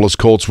Indianapolis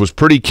Colts, was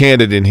pretty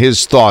candid in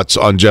his thoughts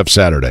on Jeff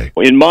Saturday.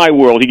 In my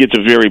world, he gets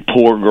a very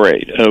poor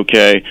grade,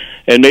 okay?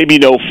 And maybe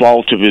no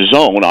fault of his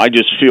own. I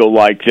just feel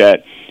like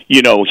that,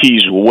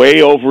 he's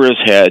way over his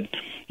head.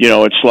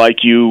 It's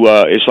like you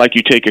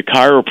take a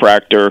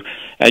chiropractor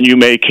and you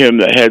make him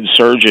the head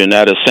surgeon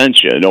at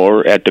Ascension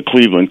or at the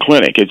Cleveland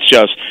Clinic. It's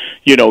just,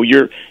 you're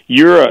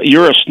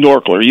a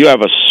snorkeler. You have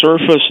a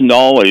surface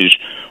knowledge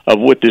of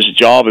what this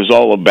job is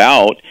all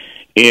about,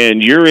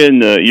 and you're in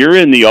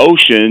the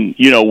ocean,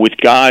 with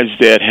guys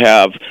that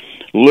have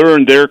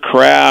learned their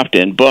craft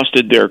and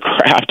busted their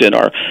craft and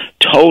are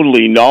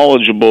totally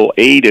knowledgeable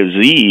A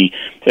to Z,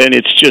 and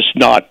it's just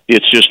not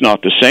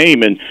the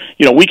same. And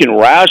we can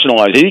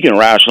rationalize. He can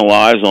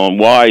rationalize on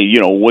why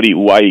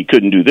why he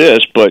couldn't do this,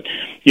 but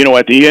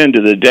at the end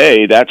of the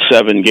day, that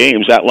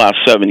last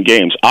 7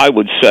 games, I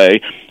would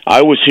say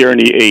I was here in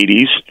the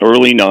 80s,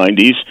 early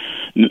 90s.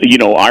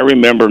 I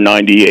remember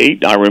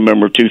 98, I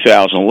remember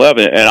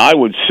 2011, and I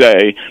would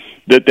say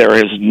that there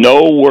is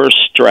no worse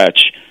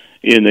stretch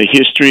in the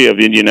history of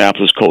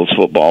Indianapolis Colts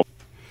football.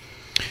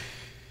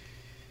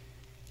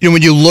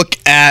 When you look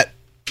at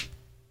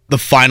the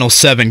final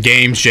 7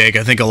 games, Jake,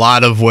 I think a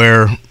lot of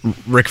where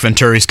Rick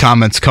Venturi's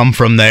comments come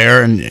from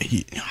there, and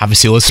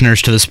obviously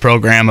listeners to this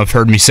program have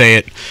heard me say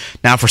it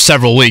now for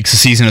several weeks, the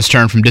season has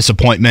turned from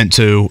disappointment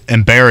to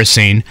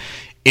embarrassing.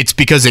 It's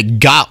because it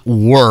got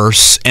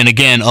worse, and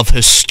again, of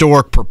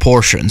historic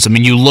proportions. I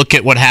mean, you look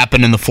at what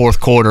happened in the fourth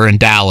quarter in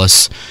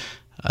Dallas,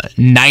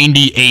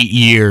 98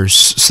 years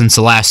since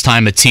the last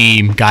time a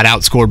team got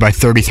outscored by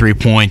 33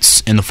 points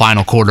in the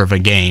final quarter of a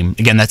game.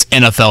 Again, that's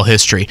NFL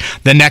history.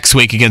 The next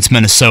week against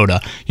Minnesota,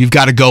 you've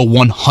got to go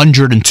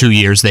 102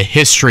 years, the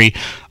history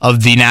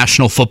of the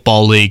National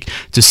Football League,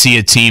 to see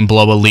a team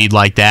blow a lead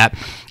like that.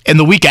 And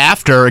the week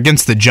after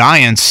against the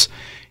Giants,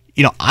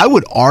 I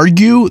would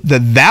argue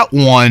that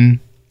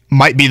one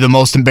might be the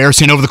most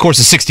embarrassing over the course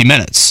of 60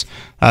 minutes.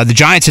 The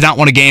Giants had not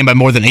won a game by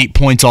more than 8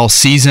 points all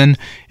season,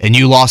 and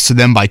you lost to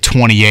them by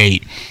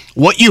 28.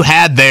 What you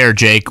had there,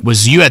 Jake,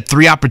 was you had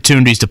 3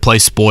 opportunities to play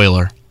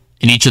spoiler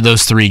in each of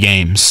those 3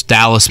 games: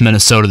 Dallas,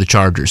 Minnesota, the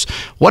Chargers.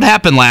 What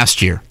happened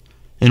last year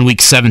in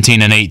week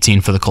 17 and 18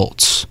 for the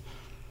Colts?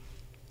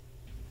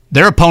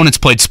 Their opponents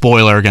played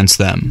spoiler against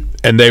them.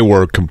 And they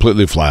were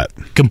completely flat.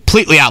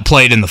 Completely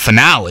outplayed in the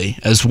finale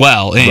as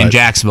well in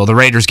Jacksonville. The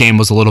Raiders game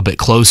was a little bit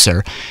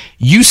closer.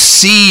 You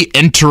see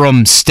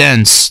interim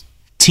stints,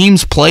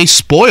 teams play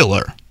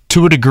spoiler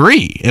to a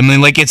degree. I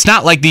mean, it's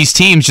not like these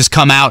teams just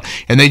come out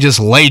and they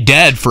just lay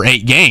dead for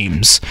 8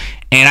 games.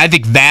 And I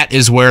think that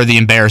is where the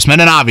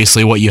embarrassment, and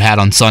obviously what you had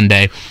on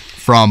Sunday,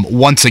 from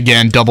once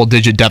again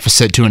double-digit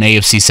deficit to an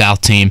AFC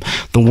South team,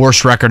 the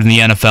worst record in the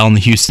NFL in the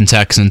Houston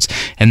Texans,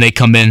 and they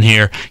come in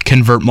here,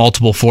 convert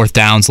multiple 4th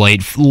downs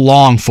late,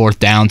 long 4th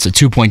downs, a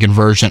 2-point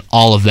conversion,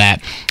 all of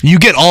that. You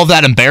get all of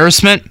that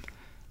embarrassment,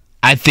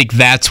 I think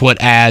that's what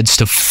adds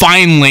to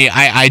finally,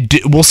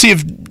 we'll see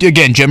if,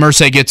 again, Jim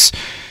Irsay gets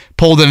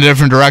pulled in a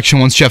different direction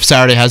once Jeff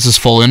Saturday has his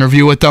full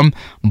interview with them,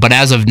 but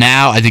as of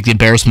now, I think the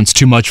embarrassment's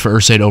too much for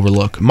Irsay to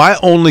overlook. My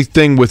only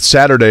thing with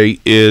Saturday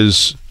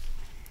is,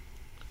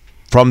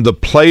 from the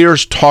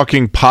players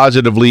talking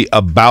positively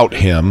about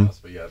him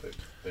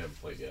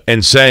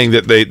and saying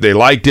that they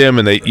liked him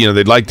and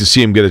they'd like to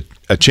see him get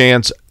a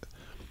chance,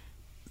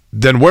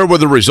 then where were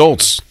the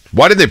results?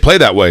 Why did they play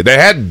that way? They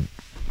had,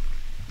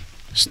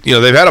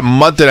 they've had a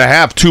month and a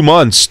half, 2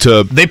 months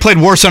to. They played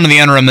worse under the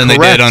interim than they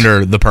did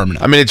under the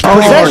permanent. I mean, it's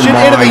pretty hard. Possession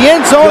into the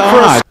end zone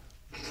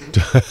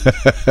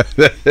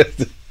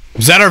for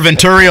Is that our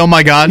Venturi? Oh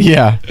my God!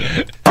 Yeah.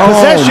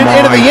 Possession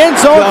into the end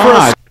zone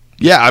for.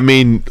 Yeah, I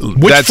mean,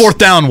 which 4th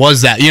down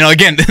was that?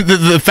 Again,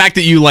 the fact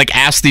that you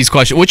ask these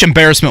questions, which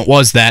embarrassment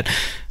was that?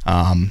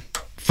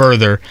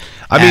 Further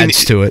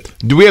adds to it.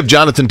 Do we have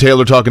Jonathan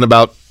Taylor talking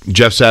about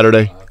Jeff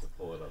Saturday?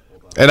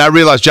 And I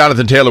realize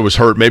Jonathan Taylor was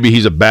hurt. Maybe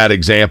he's a bad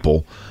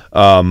example.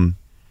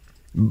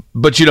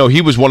 But,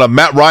 he was one of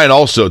Matt Ryan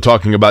also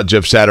talking about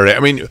Jeff Saturday. I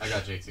mean, I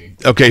got JT.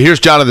 Okay, here's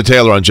Jonathan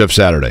Taylor on Jeff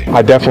Saturday.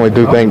 I definitely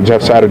do think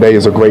Jeff Saturday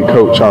is a great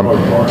coach.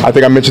 I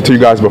think I mentioned to you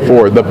guys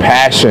before the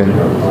passion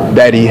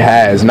that he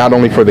has, not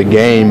only for the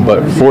game,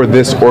 but for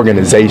this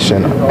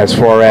organization, as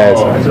far as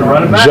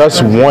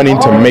just wanting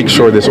to make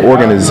sure this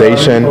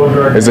organization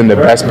is in the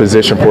best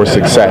position for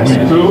success,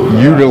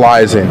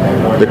 utilizing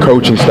the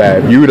coaching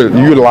staff,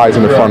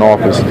 utilizing the front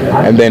office,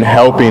 and then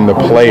helping the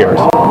players.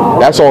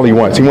 That's all he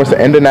wants. He wants the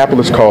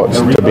Indianapolis Colts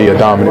to be a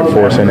dominant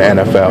force in the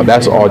NFL.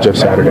 That's all Jeff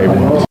Saturday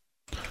wants.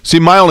 See,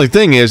 my only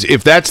thing is,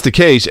 if that's the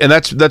case, and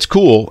that's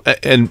cool,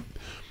 and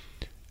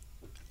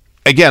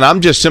again, I'm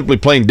just simply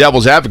playing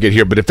devil's advocate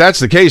here, but if that's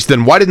the case,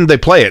 then why didn't they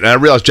play it? And I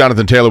realize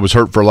Jonathan Taylor was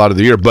hurt for a lot of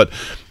the year, but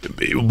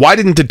why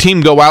didn't the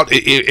team go out?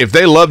 If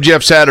they love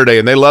Jeff Saturday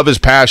and they love his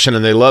passion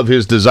and they love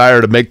his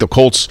desire to make the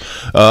Colts,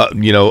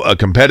 a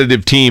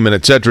competitive team and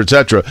et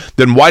cetera,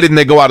 then why didn't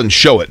they go out and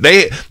show it?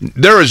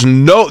 There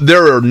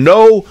are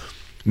no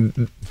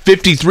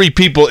 53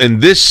 people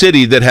in this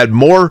city that had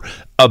more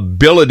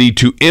ability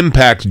to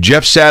impact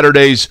Jeff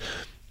Saturday's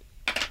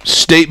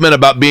statement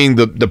about being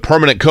the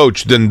permanent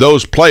coach than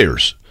those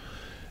players.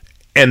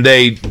 And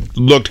they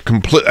looked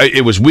complete.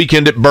 It was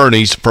weekend at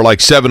Bernie's for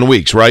 7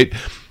 weeks, right?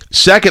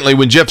 Secondly,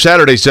 when Jeff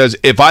Saturday says,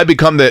 if I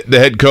become the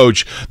head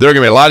coach, there are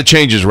going to be a lot of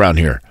changes around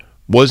here.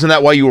 Wasn't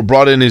that why you were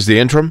brought in as the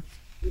interim?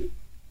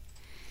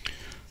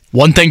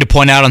 One thing to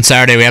point out on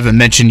Saturday we haven't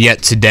mentioned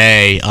yet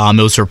today,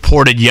 it was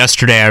reported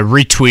yesterday, I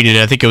retweeted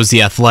it, I think it was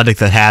The Athletic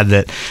that had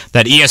that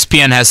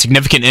ESPN has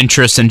significant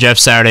interest in Jeff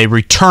Saturday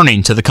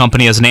returning to the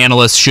company as an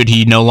analyst should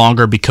he no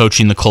longer be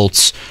coaching the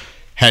Colts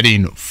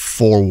heading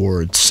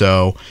forward.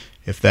 So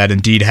if that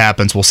indeed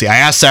happens, we'll see. I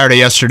asked Saturday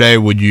yesterday,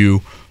 would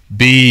you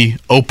be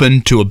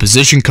open to a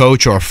position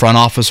coach or a front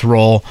office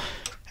role,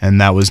 and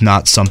that was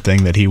not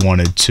something that he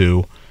wanted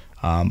to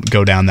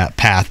go down that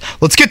path.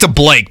 Let's get to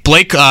Blake.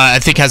 Blake, I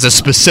think, has a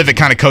specific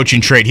kind of coaching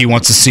trait he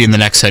wants to see in the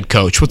next head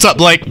coach. What's up,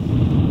 Blake?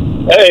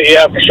 Hey,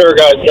 yeah, for sure,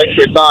 guys. Thanks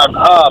for your time.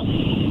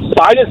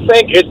 I just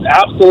think it's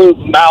absolute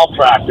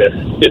malpractice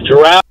to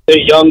draft a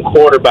young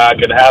quarterback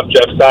and have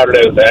Jeff Saturday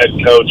as the head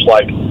coach.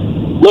 Like,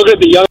 look at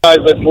the young guys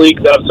in this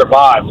league that have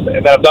survived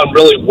and that have done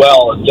really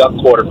well as young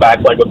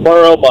quarterbacks, like with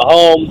Burrow,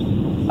 Mahomes,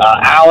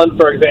 Allen,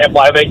 for example.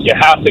 I think you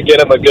have to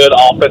get him a good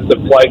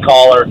offensive play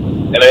caller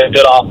and a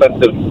good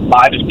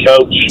offensive-minded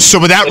coach. So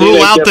would that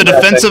rule out the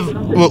defensive?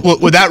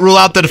 Would that rule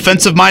out the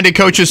defensive-minded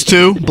coaches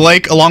too,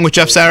 Blake, along with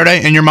Jeff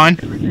Saturday, in your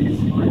mind?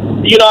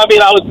 You know,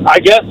 I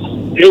guess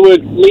it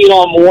would lean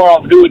on more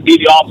on who would be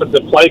the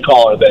offensive play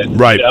caller then.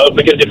 Right. You know, if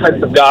we get a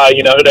defensive guy,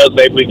 who knows,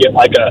 maybe we get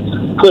like a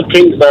Cliff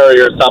Kingsbury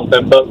or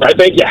something. But I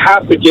think you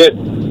have to get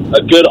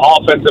a good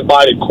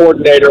offensive-minded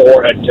coordinator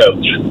or head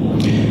coach.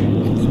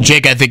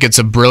 Jake, I think it's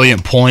a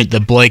brilliant point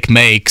that Blake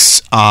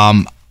makes.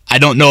 I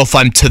don't know if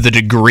I'm to the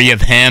degree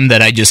of him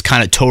that I just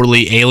kind of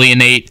totally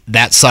alienate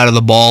that side of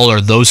the ball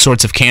or those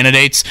sorts of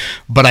candidates,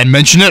 but I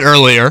mentioned it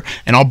earlier,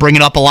 and I'll bring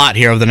it up a lot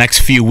here over the next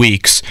few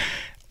weeks.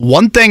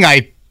 One thing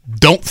I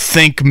don't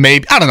think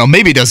maybe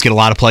it does get a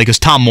lot of play because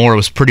Tom Moore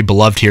was pretty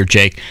beloved here,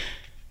 Jake.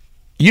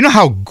 You know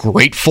how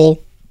grateful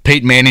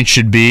Peyton Manning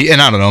should be,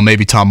 and I don't know,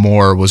 maybe Tom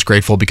Moore was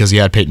grateful because he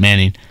had Peyton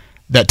Manning,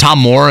 that Tom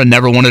Moore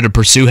never wanted to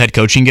pursue head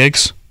coaching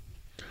gigs?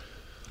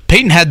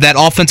 Peyton had that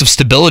offensive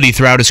stability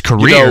throughout his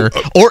career.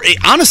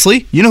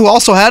 Honestly, you know who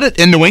also had it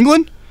in New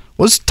England?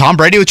 Was Tom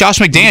Brady with Josh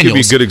McDaniels. Give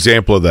me a good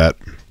example of that.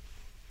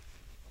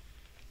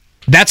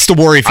 That's the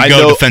worry if you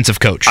go defensive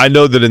coach. I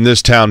know that in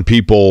this town,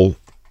 people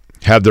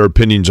have their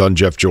opinions on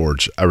Jeff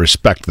George. I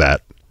respect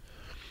that.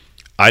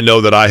 I know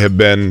that I have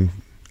been,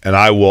 and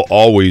I will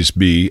always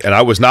be, and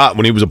I was not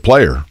when he was a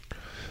player,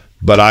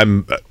 but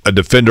I'm a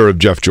defender of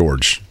Jeff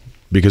George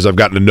because I've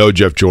gotten to know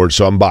Jeff George,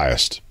 so I'm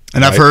biased.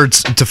 And I've heard,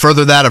 to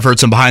further that, I've heard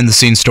some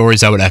behind-the-scenes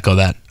stories. I would echo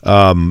that.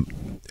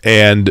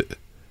 And,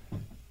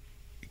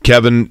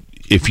 Kevin,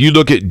 if you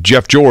look at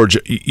Jeff George,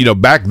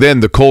 back then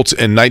the Colts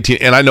in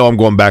and I know I'm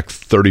going back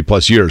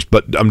 30-plus years,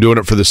 but I'm doing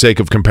it for the sake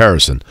of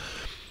comparison.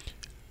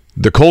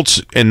 The Colts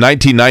in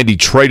 1990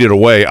 traded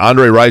away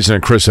Andre Rison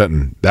and Chris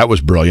Hinton. That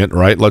was brilliant,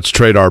 right? Let's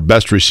trade our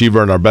best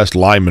receiver and our best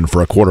lineman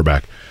for a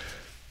quarterback.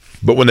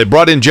 But when they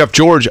brought in Jeff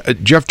George in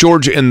the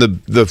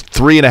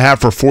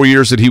 3.5 or 4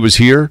 years that he was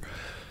here,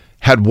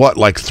 had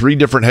like 3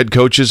 different head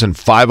coaches and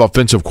 5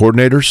 offensive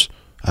coordinators.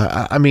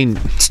 I mean,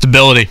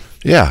 stability.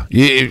 Yeah,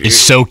 is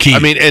so key. I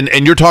mean,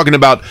 and you're talking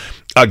about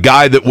a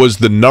guy that was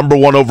the number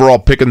 1 overall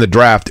pick in the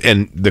draft,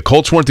 and the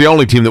Colts weren't the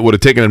only team that would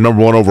have taken him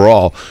number 1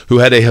 overall, who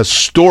had a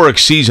historic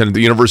season at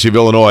the University of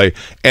Illinois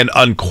and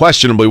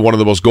unquestionably one of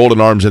the most golden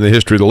arms in the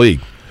history of the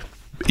league.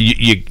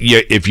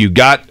 If you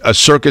got a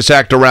circus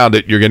act around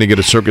it, you're going to get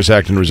a circus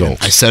act in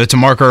results. I said it to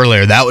Mark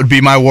earlier. That would be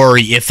my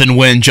worry if and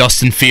when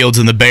Justin Fields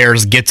and the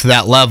Bears get to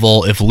that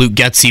level. If Luke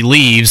Getsy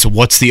leaves,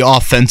 what's the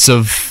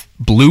offensive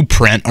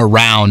blueprint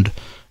around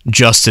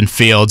Justin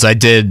Fields? I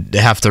did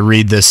have to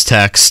read this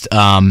text.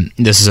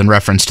 This is in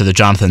reference to the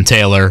Jonathan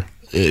Taylor.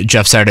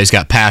 Jeff Saturday's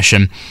got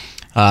passion.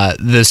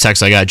 This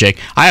text I got, Jake.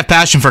 I have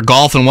passion for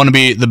golf and want to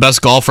be the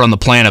best golfer on the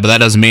planet, but that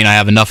doesn't mean I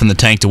have enough in the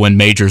tank to win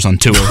majors on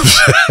tour.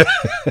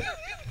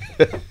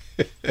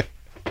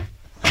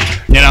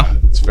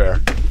 It's fair.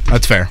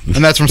 That's fair.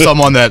 And that's from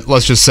someone that,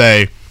 let's just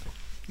say,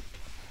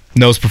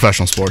 knows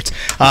professional sports.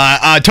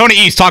 Tony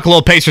East, talk a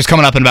little Pacers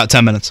coming up in about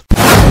 10 minutes.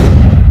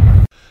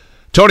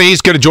 Tony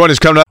East going to join us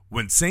coming up.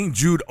 When St.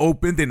 Jude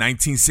opened in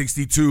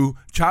 1962,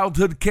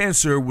 childhood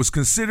cancer was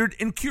considered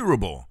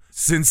incurable.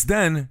 Since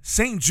then,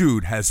 St.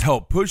 Jude has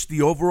helped push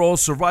the overall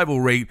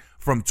survival rate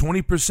from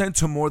 20%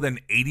 to more than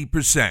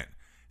 80%.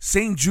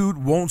 St.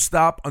 Jude won't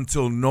stop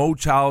until no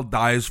child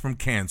dies from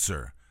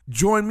cancer.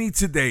 Join me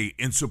today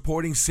in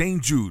supporting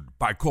St. Jude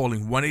by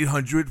calling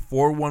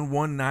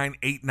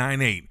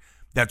 1-800-411-9898.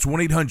 That's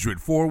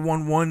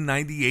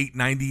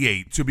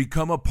 1-800-411-9898 to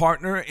become a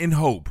partner in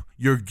hope.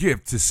 Your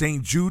gift to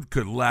St. Jude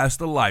could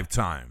last a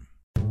lifetime.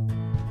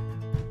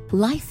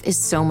 Life is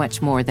so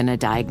much more than a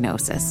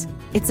diagnosis.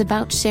 It's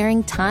about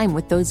sharing time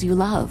with those you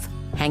love,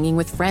 hanging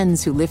with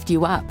friends who lift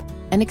you up,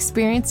 and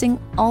experiencing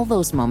all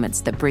those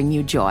moments that bring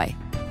you joy.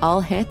 All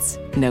hits,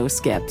 no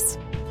skips.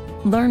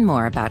 Learn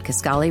more about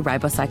Kisqali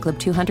Ribociclib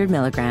 200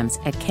 milligrams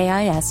at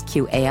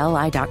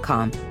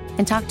KISQALI.com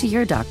and talk to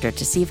your doctor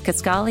to see if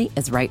Kisqali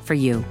is right for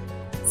you.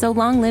 So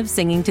long live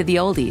singing to the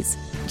oldies,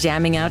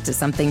 jamming out to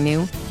something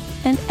new,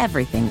 and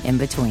everything in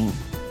between.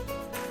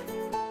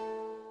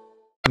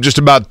 Just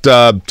about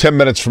 10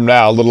 minutes from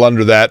now, a little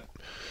under that.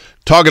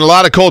 Talking a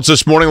lot of Colts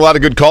this morning, a lot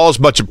of good calls,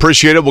 much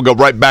appreciated. We'll go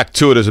right back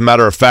to it. As a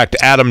matter of fact,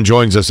 Adam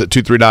joins us at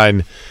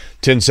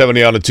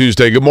 239-1070 on a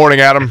Tuesday. Good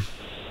morning, Adam.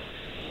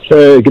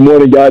 Hey, good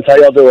morning, guys. How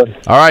y'all doing?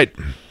 All right.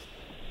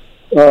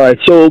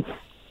 So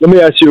let me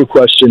ask you a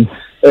question.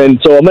 And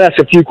so I'm going to ask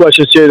a few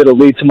questions here that will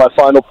lead to my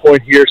final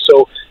point here.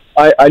 So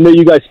I know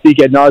you guys speak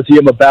ad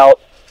nauseum about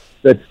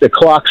the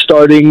clock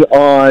starting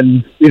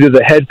on either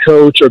the head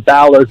coach or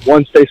Ballard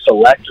once they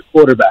select a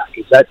quarterback.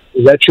 Is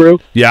that true?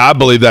 Yeah, I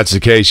believe that's the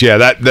case. Yeah,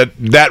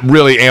 that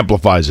really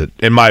amplifies it,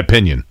 in my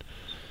opinion.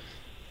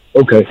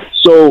 Okay,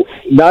 so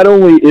not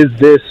only is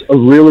this a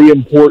really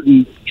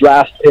important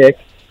draft pick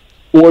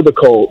for the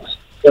Colts,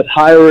 but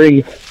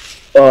hiring,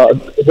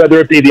 whether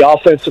it be the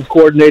offensive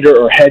coordinator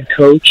or head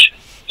coach,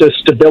 to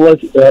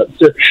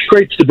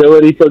create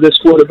stability for this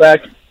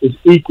quarterback is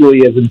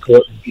equally as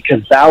important,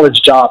 because Ballard's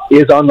job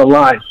is on the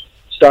line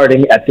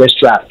starting at this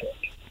draft pick.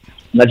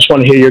 And I just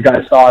want to hear your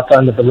guys' thoughts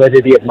on the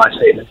validity of my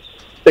statements.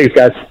 Thanks,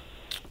 guys.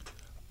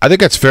 I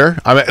think that's fair.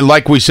 I mean,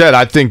 like we said,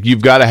 I think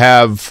you've got to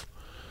have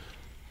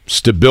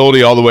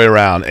stability all the way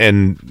around.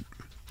 And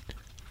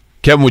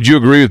Kevin, would you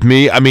agree with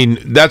me? I mean,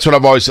 that's what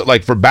I've always said.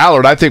 Like for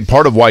Ballard, I think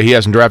part of why he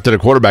hasn't drafted a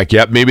quarterback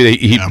yet,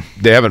 maybe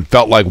they haven't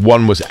felt like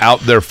one was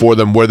out there for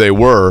them where they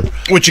were.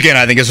 Which, again,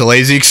 I think is a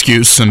lazy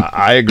excuse. And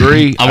I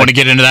agree. I want to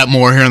get into that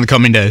more here in the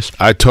coming days.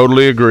 I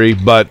totally agree.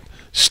 But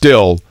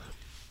still,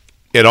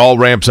 it all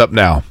ramps up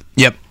now.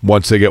 Yep.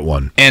 Once they get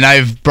one. And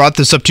I've brought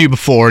this up to you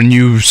before, and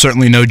you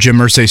certainly know Jim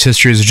Irsay's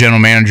history as a general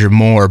manager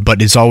more,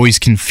 but it's always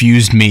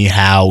confused me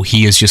how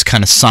he has just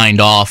kind of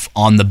signed off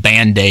on the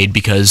Band-Aid,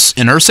 because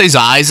in Irsay's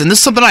eyes, and this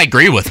is something I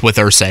agree with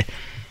Irsay,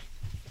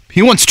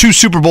 he wants 2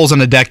 Super Bowls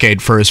in a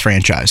decade for his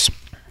franchise.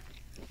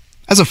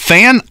 As a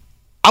fan,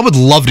 I would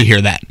love to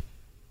hear that.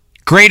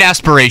 Great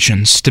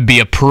aspirations to be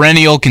a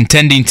perennial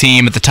contending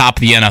team at the top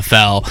of the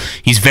NFL.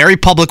 He's very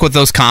public with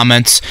those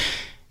comments.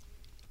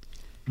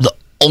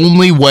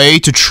 Only way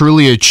to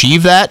truly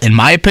achieve that, in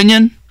my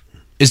opinion,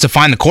 is to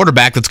find the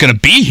quarterback that's going to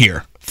be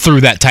here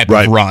through that type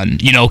of run.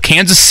 You know,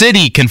 Kansas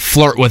City can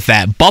flirt with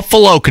that.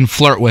 Buffalo can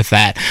flirt with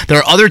that. There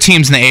are other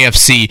teams in the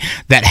AFC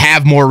that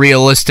have more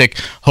realistic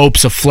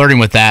hopes of flirting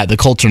with that. The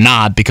Colts are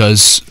not,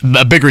 because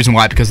a big reason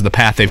why, because of the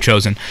path they've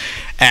chosen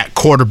at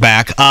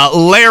quarterback.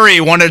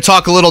 Larry wanted to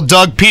talk a little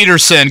Doug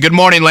Peterson. Good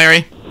morning,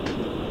 Larry.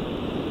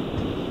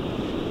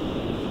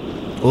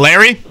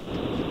 Larry?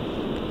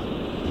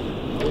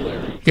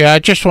 Yeah, I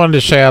just wanted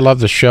to say I love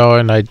the show,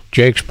 and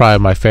Jake's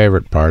probably my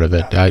favorite part of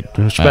it.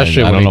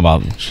 Especially I don't know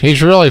about.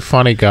 He's a really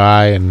funny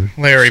guy, and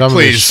Larry, some of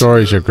his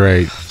stories are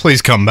great.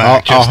 Please come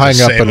back. I'll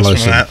hang up and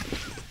listen.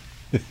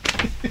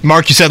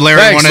 Mark, you said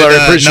Larry wanted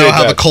to know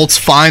how the Colts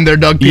find their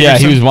Doug Peterson. Yeah,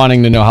 he was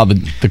wanting to know how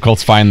the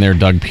Colts find their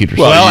Doug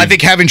Peterson. Well, I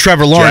think having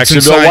Trevor Lawrence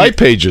Jacksonville White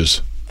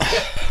Pages.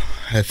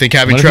 I think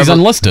having What if Trevor he's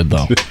unlisted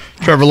though.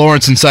 Trevor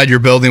Lawrence inside your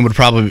building would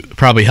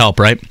probably help,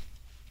 right?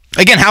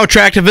 Again, how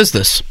attractive is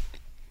this?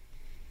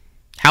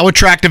 How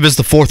attractive is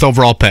the 4th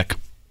overall pick?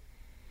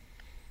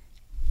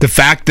 The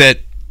fact that,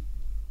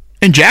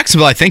 and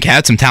Jacksonville, I think,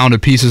 had some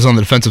talented pieces on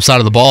the defensive side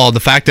of the ball.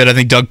 The fact that I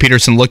think Doug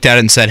Peterson looked at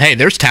it and said, hey,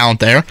 there's talent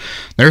there.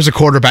 There's a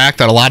quarterback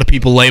that a lot of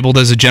people labeled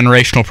as a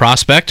generational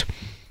prospect.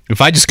 If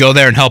I just go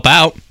there and help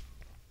out,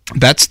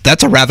 that's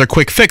a rather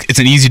quick fix. It's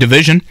an easy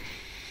division.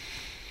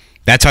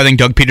 That's how I think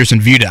Doug Peterson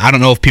viewed it. I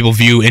don't know if people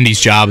view Indy's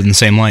job in the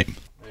same light.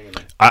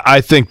 I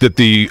think that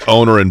the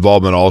owner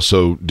involvement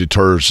also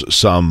deters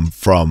some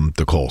from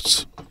the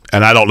Colts.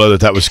 And I don't know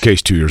that was the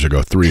case 2 years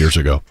ago, 3 years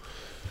ago.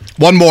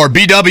 One more.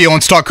 BW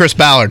wants to talk Chris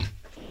Ballard.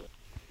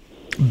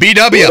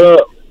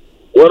 BW.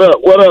 What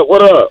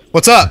up?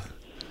 What's up?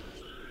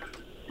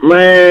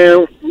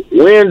 Man,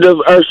 when does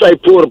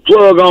Irsay pull the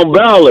plug on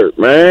Ballard,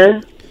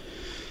 man?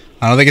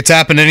 I don't think it's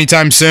happened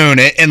anytime soon.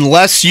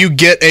 Unless you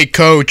get a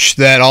coach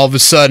that all of a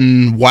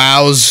sudden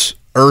wows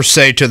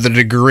Irsay to the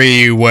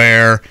degree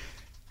where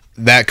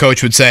that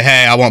coach would say,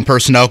 hey, I want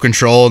personnel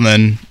control, and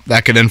then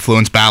that could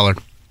influence Ballard.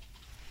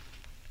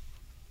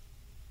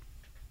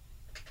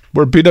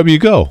 Where'd BW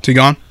go? Is he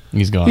gone?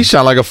 He's gone. He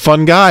sounded like a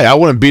fun guy. I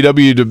wanted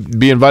BW to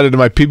be invited to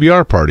my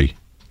PBR party.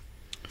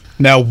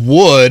 Now,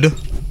 would...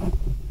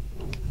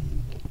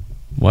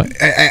 What?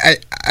 I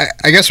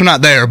guess we're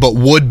not there, but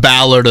would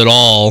Ballard at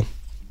all...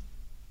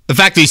 The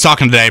fact that he's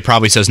talking today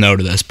probably says no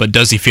to this, but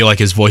does he feel like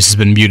his voice has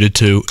been muted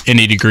to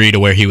any degree to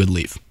where he would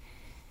leave?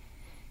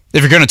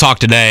 If you're going to talk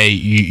today,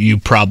 you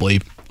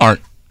probably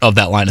aren't of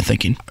that line of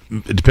thinking.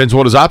 It depends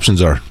what his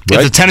options are. Right?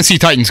 If the Tennessee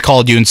Titans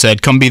called you and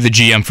said, come be the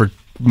GM for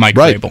Mike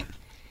Vrabel.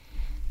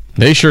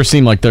 They sure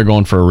seem like they're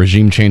going for a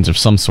regime change of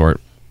some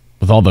sort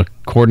with all the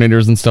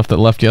coordinators and stuff that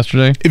left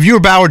yesterday. If you were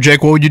Ballard,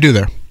 Jake, what would you do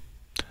there?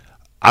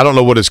 I don't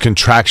know what his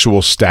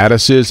contractual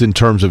status is in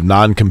terms of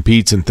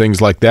non-competes and things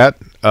like that.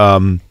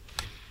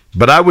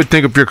 But I would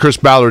think if you're Chris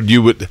Ballard,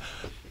 you would...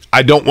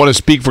 I don't want to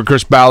speak for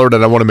Chris Ballard,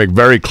 and I want to make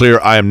very clear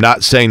I am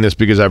not saying this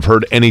because I've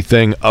heard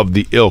anything of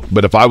the ilk.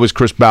 But if I was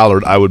Chris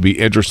Ballard, I would be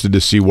interested to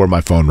see where my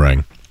phone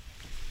rang.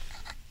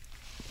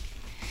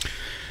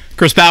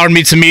 Chris Ballard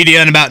meets the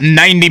media in about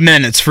 90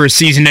 minutes for a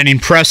season-ending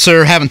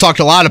presser. Haven't talked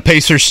a lot of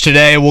Pacers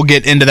today. We'll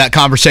get into that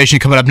conversation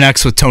coming up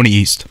next with Tony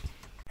East.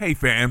 Hey,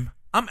 fam.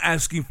 I'm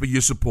asking for your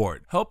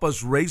support. Help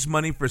us raise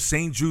money for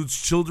St. Jude's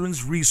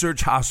Children's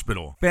Research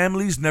Hospital.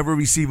 Families never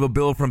receive a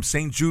bill from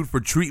St. Jude for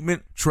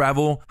treatment,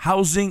 travel,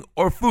 housing,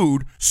 or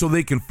food, so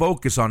they can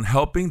focus on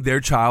helping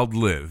their child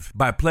live.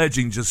 By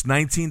pledging just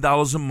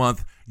 $19 a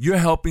month, you're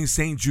helping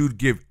St. Jude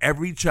give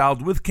every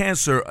child with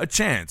cancer a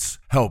chance.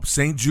 Help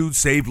St. Jude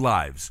save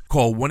lives.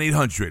 Call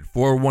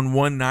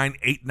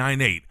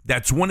 1-800-411-9898.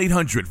 That's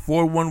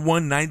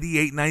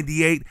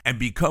 1-800-411-9898 and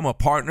become a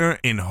partner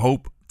in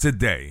hope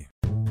today.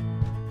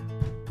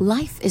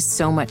 Life is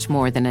so much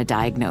more than a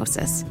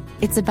diagnosis.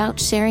 It's about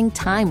sharing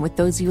time with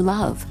those you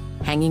love,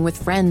 hanging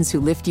with friends who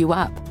lift you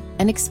up,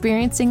 and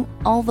experiencing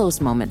all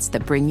those moments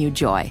that bring you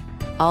joy.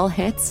 All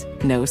hits,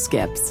 no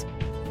skips.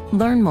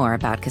 Learn more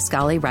about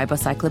Kisqali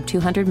Ribociclib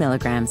 200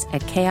 milligrams at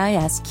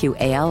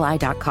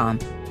KISQALI.com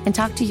and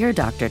talk to your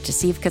doctor to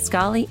see if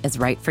Kisqali is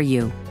right for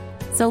you.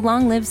 So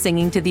long live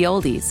singing to the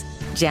oldies,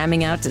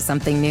 jamming out to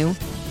something new,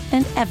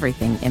 and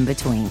everything in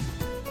between.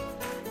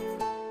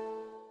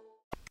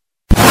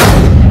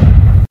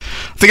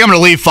 I think I'm going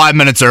to leave 5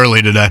 minutes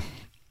early today.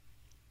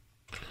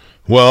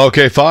 Well,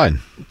 okay, fine.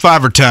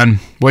 5 or 10,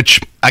 which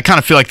I kind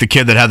of feel like the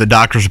kid that had the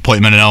doctor's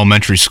appointment in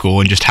elementary school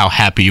and just how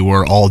happy you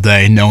were all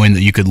day knowing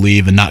that you could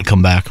leave and not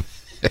come back.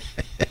 Do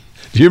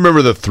you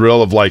remember the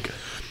thrill of, like,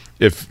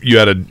 if you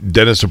had a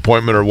dentist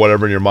appointment or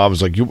whatever and your mom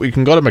was like, you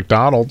can go to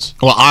McDonald's?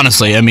 Well,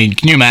 honestly, I mean,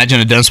 can you imagine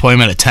a dentist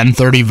appointment at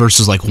 10:30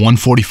 versus like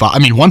 1:45? I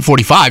mean,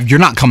 1:45, you're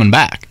not coming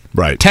back.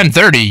 Right.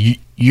 10:30,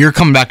 you're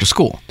coming back to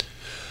school.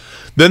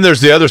 Then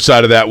there's the other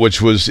side of that,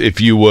 which was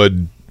if you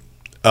would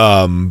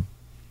get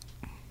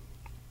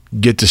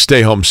to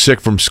stay home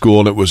sick from school,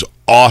 and it was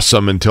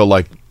awesome until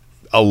like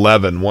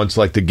 11. Once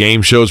like the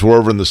game shows were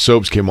over and the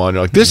soaps came on,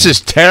 you're like, this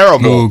is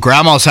terrible. Ooh,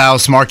 Grandma's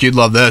house, Mark, you'd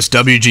love this.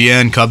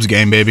 WGN Cubs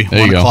game, baby. There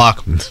 1 you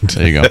o'clock.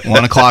 There you go.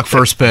 1 o'clock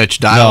first pitch.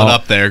 Dial it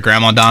up there.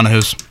 Grandma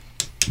Donahue's.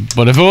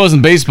 But if it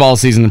wasn't baseball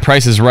season, the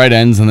Price is Right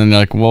ends, and then you're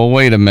like, well,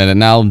 wait a minute.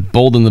 Now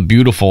Bold and the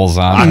Beautiful's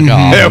on. Like,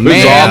 oh, it was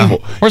man. awful.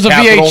 Where's the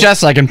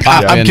VHS I can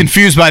pop I'm in?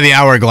 confused by the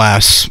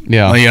hourglass.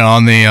 Yeah. You know,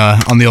 on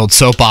the old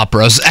soap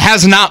operas. It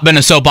has not been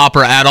a soap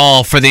opera at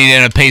all for the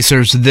Indiana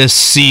Pacers this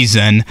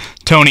season.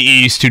 Tony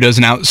East, who does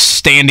an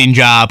outstanding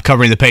job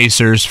covering the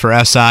Pacers for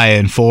SI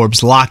and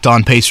Forbes, Locked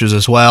On Pacers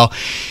as well.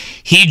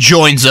 He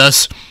joins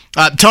us.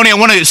 Tony, I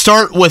want to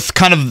start with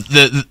kind of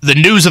the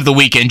news of the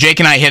weekend. Jake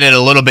and I hit it a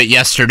little bit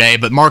yesterday,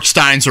 but Mark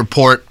Stein's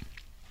report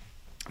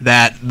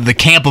that the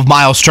camp of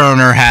Miles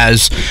Turner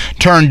has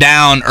turned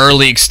down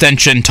early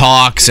extension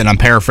talks, and I'm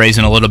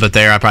paraphrasing a little bit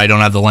there. I probably don't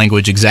have the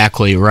language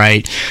exactly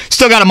right.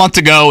 Still got a month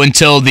to go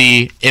until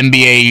the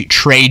NBA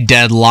trade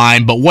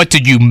deadline, but what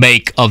did you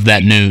make of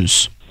that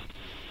news?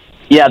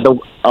 Yeah,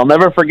 I'll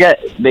never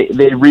forget,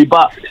 they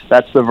rebuffed.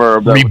 That's the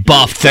verb.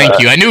 Rebuffed, thank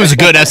you. I knew it was a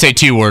good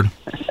SAT word.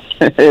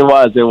 It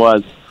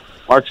was.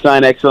 Mark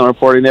Stein, excellent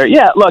reporting there.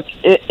 Yeah, look,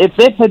 if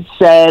it had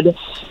said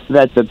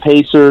that the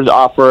Pacers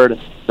offered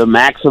the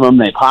maximum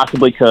they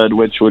possibly could,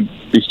 which would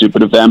be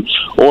stupid of them,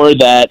 or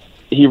that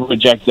he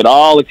rejected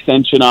all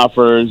extension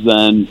offers,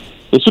 then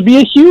this would be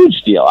a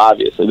huge deal,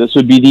 obviously. This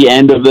would be the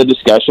end of the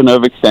discussion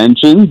of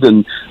extensions,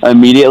 and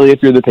immediately,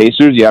 if you're the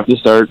Pacers, you have to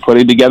start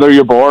putting together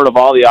your board of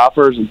all the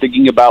offers and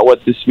thinking about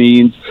what this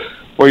means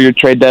for your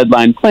trade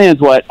deadline plans.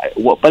 But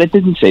it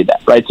didn't say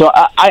that, right? So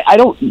I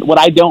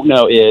don't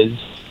know is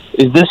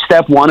this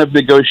step one of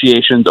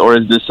negotiations, or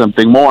is this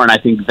something more? And I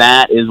think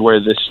that is where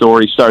this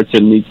story starts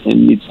and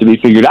needs to be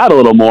figured out a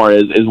little more,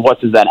 is what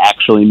does that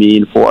actually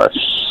mean for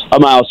a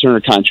Miles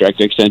Turner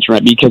contract extension,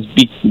 right? Because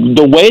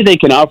the way they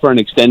can offer an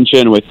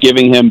extension with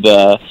giving him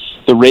the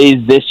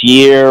raise this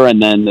year, and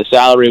then the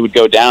salary would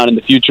go down in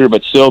the future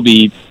but still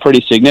be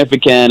pretty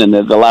significant, and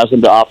that allows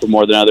them to offer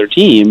more than other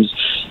teams,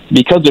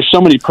 because there's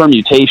so many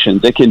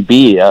permutations, it can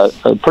be a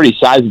pretty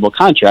sizable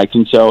contract.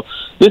 And so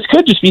this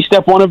could just be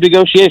step one of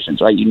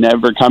negotiations, right? You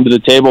never come to the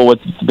table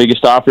with the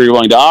biggest offer you're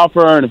willing to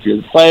offer, and if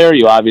you're the player,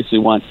 you obviously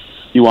want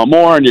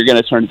more, and you're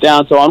going to turn it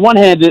down. So on one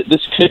hand,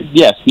 this could,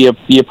 yes, be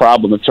a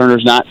problem. If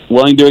Turner's not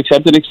willing to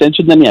accept an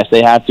extension, then yes,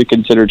 they have to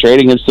consider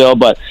trading him still.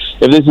 But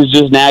if this is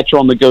just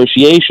natural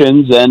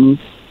negotiations, then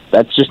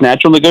that's just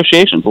natural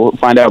negotiations. We'll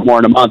find out more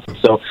in a month.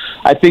 So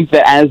I think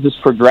that as this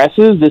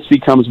progresses, this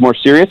becomes more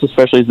serious,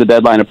 especially as the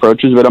deadline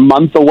approaches. But a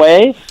month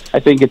away,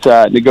 I think it's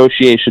a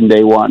negotiation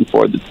day one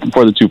for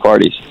the two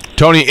parties.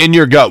 Tony, in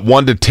your gut,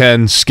 1 to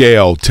 10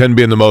 scale, 10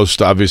 being the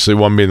most, obviously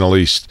 1 being the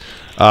least,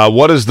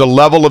 what is the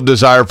level of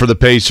desire for the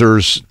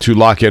Pacers to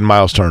lock in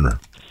Miles Turner?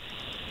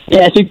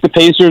 Yeah, I think the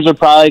Pacers are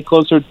probably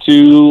closer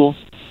to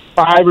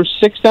 5 or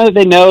 6 now that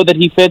they know that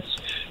he fits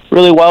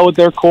really well with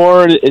their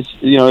core. It's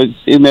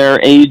in their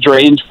age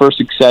range for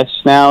success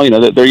now.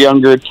 They're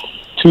younger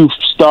two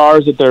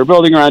stars that they're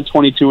building around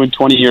 22 and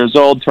 20 years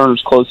old.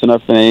 Turner's close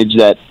enough in age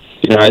that,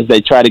 as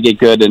they try to get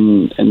good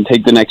and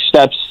take the next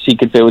steps, he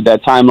could fit with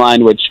that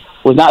timeline, which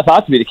was not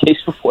thought to be the case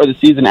before the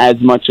season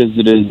as much as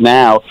it is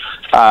now.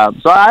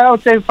 So I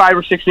would say 5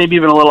 or 6, maybe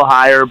even a little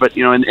higher, but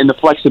in the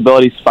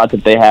flexibility spot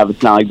that they have,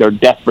 it's not like they're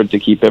desperate to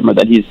keep him or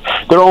that he's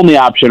their only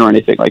option or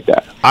anything like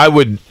that. I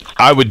would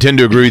I would tend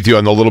to agree with you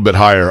on the little bit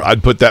higher.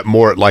 I'd put that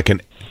more at like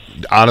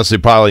honestly,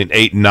 probably an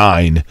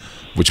 8-9,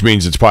 which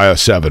means it's probably a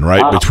 7,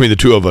 right, between the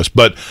two of us.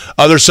 But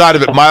other side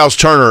of it, Miles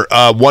Turner,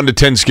 1 to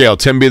 10 scale,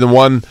 10 being the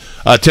 1,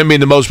 10 being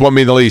the most, 1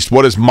 being the least.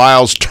 What is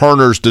Miles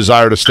Turner's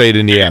desire to stay at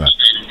Indiana?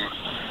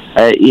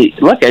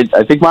 Look,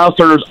 I think Miles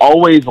Turner's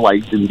always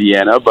liked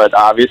Indiana, but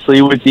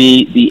obviously with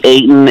the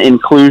Ayton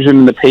inclusion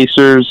in the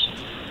Pacers'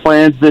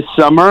 plans this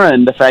summer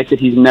and the fact that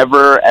he's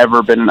never,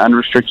 ever been an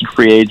unrestricted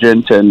free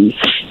agent and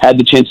had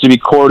the chance to be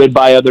courted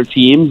by other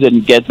teams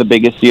and get the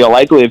biggest deal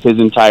likely of his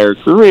entire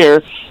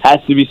career has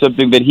to be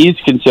something that he's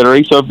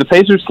considering. So if the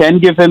Pacers can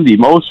give him the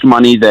most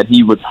money that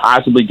he would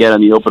possibly get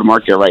on the open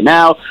market right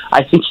now,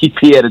 I think he'd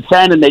be at a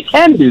 10, and they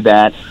can do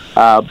that.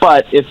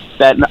 But if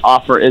that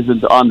offer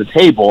isn't on the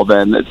table,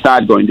 then it's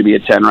not going to be a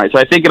 10, right? So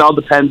I think it all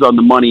depends on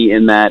the money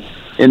in that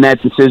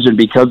decision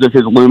because of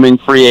his looming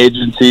free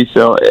agency.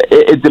 So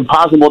it's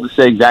impossible to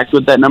say exactly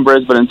what that number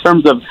is, but in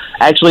terms of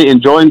actually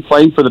enjoying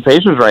playing for the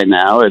Pacers right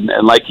now and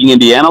liking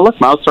Indiana, look,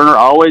 Miles Turner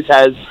always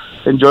has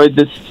enjoyed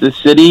this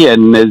city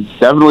and is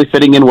definitely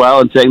fitting in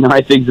well and saying the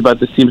right things about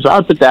this team. So I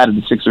would put that at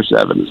a 6 or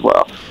 7 as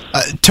well.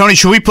 Tony,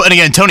 should we put, and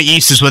again, Tony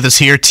East is with us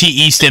here, T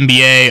East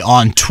NBA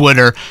on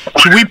Twitter.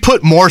 Should we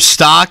put more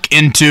stock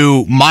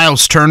into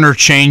Miles Turner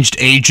changed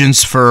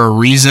agents for a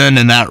reason,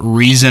 and that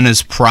reason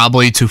is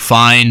probably to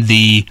find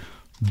the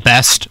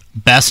best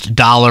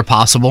dollar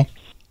possible?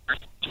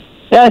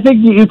 Yeah, I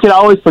think you can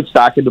always put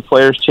stock into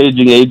players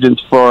changing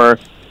agents for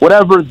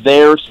whatever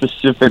their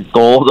specific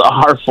goals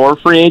are for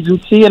free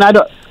agency. And I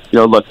don't,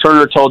 look,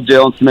 Turner told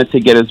Jalen Smith to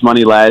get his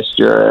money last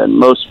year, and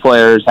most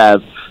players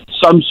have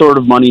some sort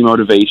of money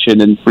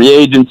motivation in free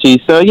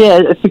agency. So,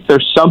 yeah, I think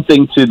there's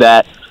something to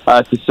that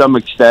to some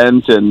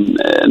extent. And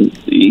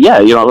yeah,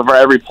 for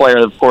every player,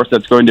 of course,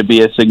 that's going to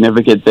be a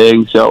significant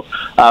thing. So,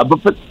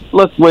 but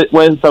look,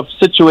 with a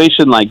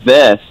situation like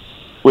this,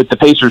 with the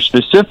Pacers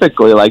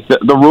specifically, like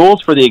the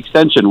rules for the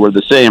extension were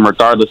the same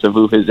regardless of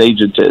who his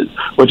agent is,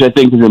 which I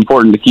think is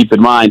important to keep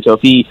in mind. So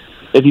if he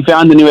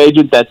found a new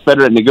agent that's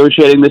better at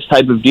negotiating this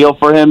type of deal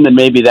for him, then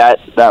maybe that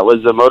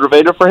was a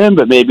motivator for him,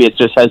 but maybe it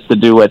just has to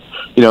do with,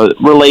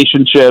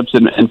 relationships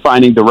and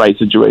finding the right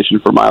situation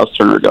for Miles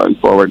Turner going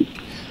forward.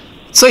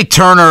 Say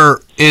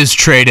Turner is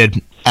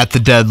traded at the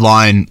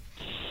deadline.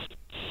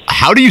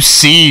 How do you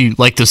see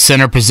the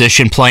center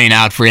position playing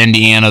out for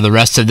Indiana the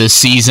rest of this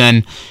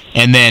season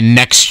and then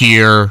next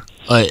year,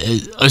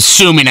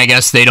 assuming, I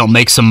guess, they don't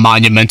make some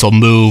monumental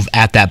move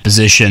at that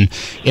position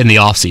in the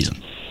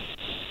offseason?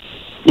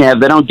 Yeah, if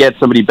they don't get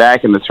somebody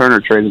back in the Turner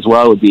trade as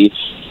well, it would be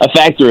a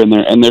factor in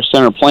their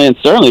center plan,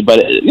 certainly. But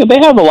they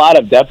have a lot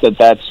of depth at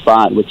that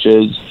spot, which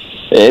is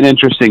an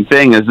interesting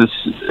thing as this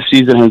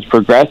season has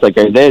progressed. Like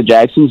Isaiah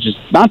Jackson's just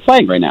not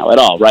playing right now at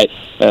all, right?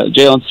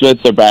 Jalen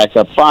Smith, their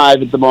backup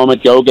 5 at the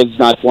moment. Goga's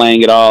not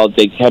playing at all.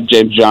 They have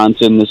James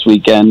Johnson this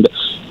weekend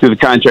through the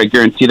contract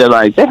guarantee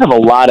deadline. They have a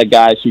lot of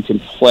guys who can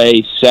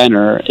play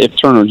center if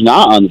Turner's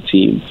not on the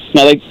team.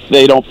 Now,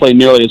 they don't play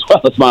nearly as well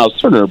as Miles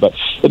Turner, but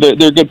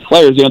they're good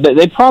players.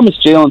 They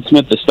promised Jalen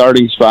Smith the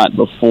starting spot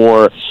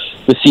before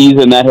the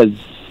season. That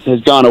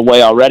has gone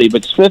away already,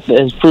 but Smith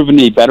has proven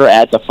to be better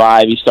at the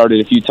 5. He started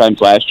a few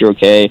times last year,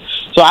 okay?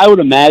 So I would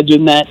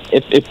imagine that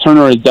if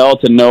Turner is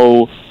dealt and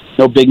no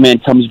big man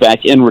comes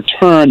back in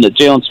return, that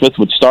Jalen Smith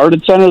would start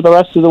at center the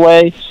rest of the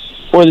way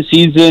for the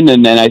season,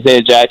 and then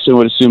Isaiah Jackson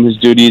would assume his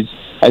duties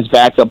as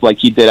backup like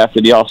he did after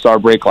the All-Star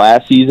break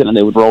last season, and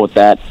they would roll with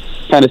that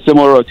kind of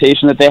similar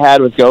rotation that they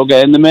had with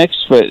Goga in the mix.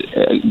 But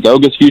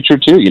Goga's future,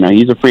 too.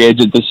 He's a free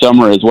agent this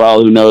summer as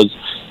well. Who knows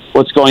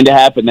what's going to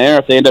happen there?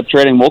 If they end up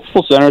trading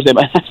multiple centers, they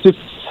might have to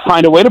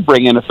find a way to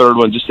bring in a third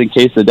one just in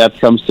case the depth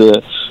comes to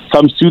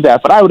that.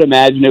 But I would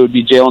imagine it would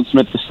be Jalen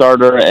Smith the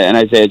starter and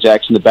Isaiah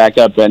Jackson the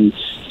backup, and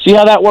see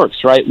how that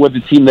works, right, with a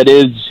team that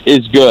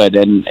is good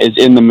and is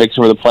in the mix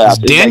for the playoffs. Is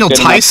Daniel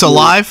Tice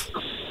alive?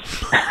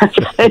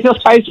 Daniel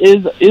Tice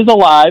is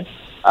alive.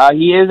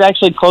 He is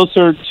actually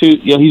closer to,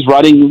 he's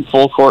running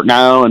full court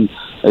now, and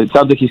it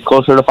sounds like he's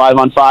closer to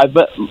 5-on-5,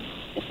 but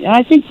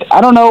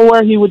I don't know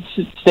where he would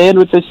stand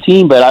with this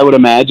team, but I would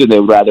imagine they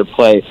would rather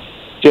play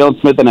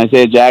Jalen Smith and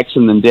Isaiah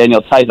Jackson than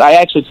Daniel Tice. I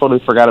actually totally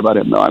forgot about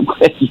him, though. I'm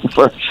glad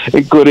for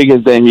including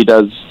his name. He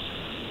does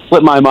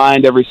slip my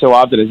mind every so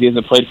often as he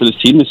hasn't played for this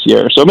team this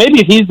year. So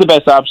maybe if he's the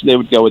best option, they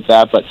would go with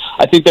that, but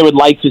I think they would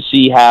like to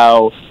see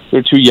how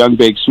their two young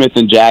bigs, Smith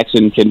and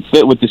Jackson, can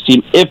fit with this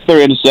team if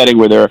they're in a setting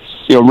where they're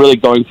really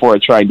going for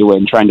it, trying to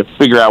win, trying to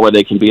figure out where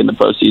they can be in the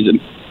postseason.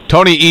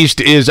 Tony East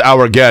is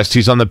our guest.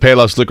 He's on the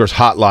Payless Liquors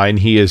hotline.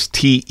 He is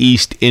T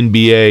East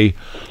NBA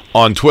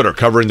on Twitter,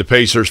 covering the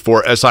Pacers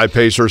for SI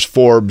Pacers,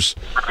 Forbes,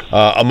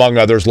 among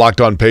others, Locked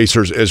On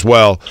Pacers as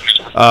well.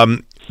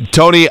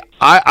 Tony,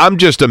 I'm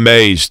just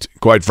amazed,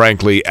 quite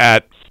frankly,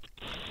 at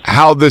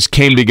how this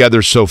came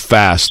together so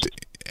fast.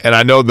 And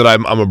I know that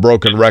I'm a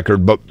broken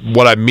record, but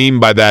what I mean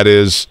by that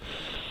is,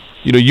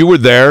 you were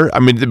there. I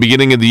mean, at the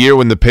beginning of the year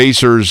when the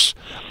Pacers,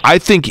 I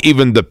think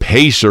even the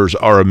Pacers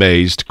are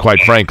amazed, quite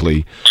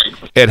frankly,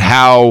 at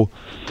how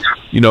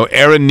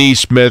Aaron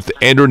Nesmith,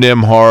 Andrew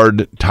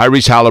Nembhard,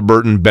 Tyrese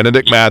Halliburton,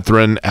 Benedict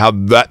Mathurin, how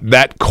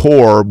that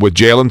core with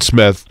Jalen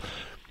Smith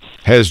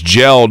has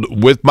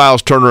gelled with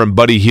Miles Turner and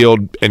Buddy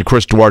Hield and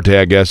Chris Duarte,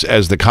 I guess,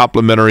 as the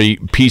complementary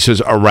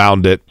pieces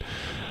around it.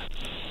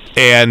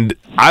 And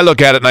I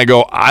look at it and I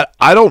go,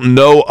 I don't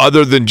know,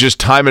 other than just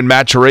time and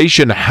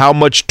maturation, how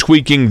much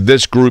tweaking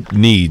this group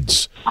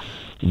needs.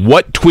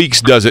 What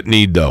tweaks does it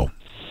need, though?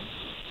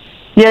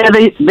 Yeah,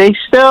 they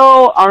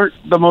still aren't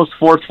the most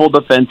forceful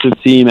defensive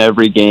team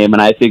every game,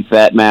 and I think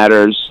that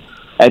matters.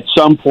 At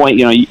some point,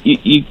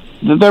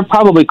 they're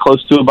probably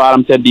close to a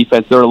bottom 10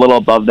 defense. They're a little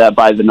above that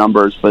by the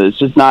numbers, but it's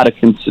just not a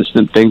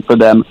consistent thing for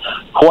them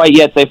quite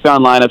yet. They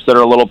found lineups that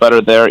are a little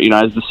better there.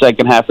 As the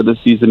second half of the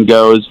season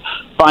goes,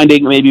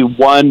 finding maybe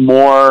one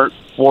more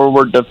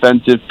forward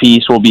defensive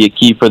piece will be a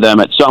key for them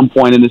at some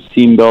point in this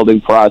team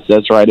building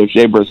process, right? If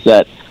Shea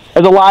Brissett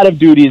has a lot of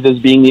duties as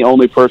being the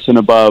only person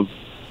above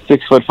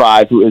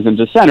 6'5" who isn't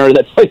a center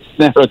that plays in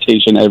that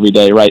rotation every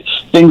day, right?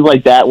 Things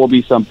like that will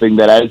be something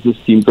that as this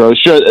team grows,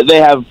 sure, they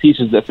have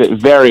pieces that fit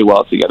very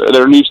well together.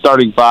 Their new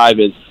starting five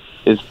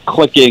is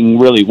clicking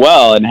really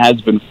well and has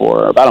been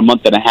for about a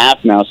month and a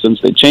half now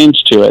since they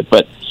changed to it.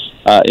 But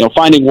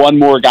finding one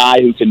more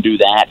guy who can do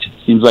that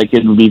seems like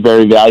it would be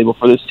very valuable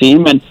for this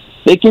team. And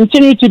they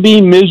continue to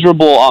be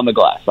miserable on the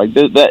glass. Like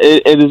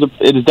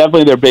it is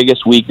definitely their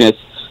biggest weakness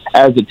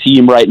as a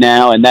team right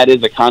now, and that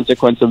is a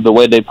consequence of the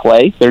way they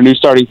play. Their new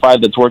starting five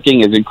that's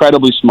working is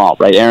incredibly small,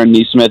 right? Aaron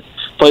Nesmith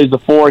plays the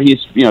 4. He's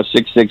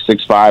 6'6",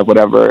 6'5",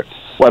 whatever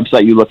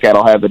website you look at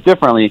will have it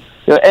differently.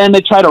 And they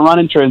try to run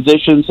in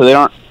transition, so they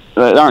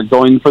aren't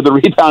going for the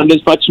rebound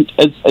as much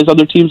as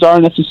other teams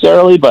are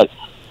necessarily, but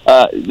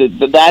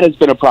that has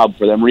been a problem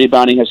for them.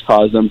 Rebounding has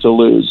caused them to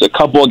lose a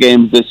couple of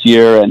games this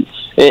year, and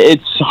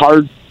it's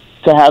hard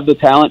to have the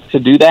talent to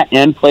do that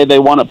and play they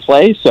want to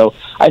play. So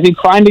I think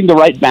finding the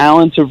right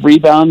balance of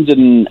rebounds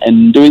and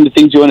doing the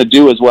things you want to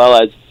do, as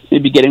well as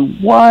maybe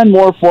getting one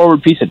more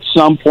forward piece at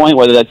some point,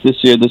 whether that's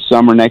this year, this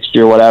summer, next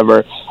year,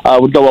 whatever,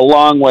 would go a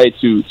long way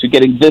to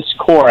getting this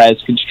core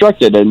as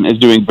constructed and is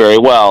doing very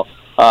well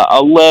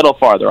a lot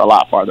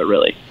farther,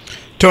 really.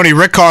 Tony,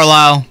 Rick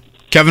Carlisle,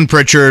 Kevin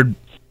Pritchard,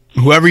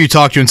 whoever you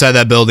talk to inside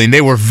that building,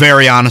 they were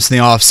very honest in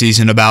the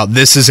offseason about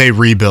this is a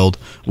rebuild.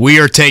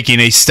 We are taking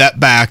a step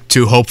back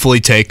to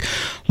hopefully take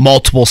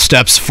multiple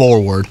steps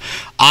forward.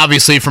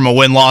 Obviously, from a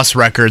win-loss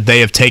record, they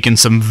have taken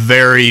some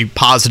very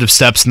positive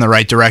steps in the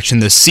right direction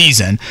this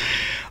season.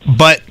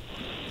 But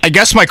I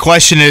guess my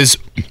question is,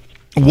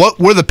 what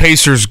were the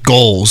Pacers'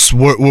 goals?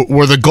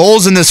 Were the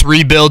goals in this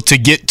rebuild to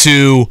get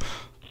to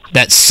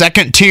that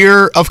second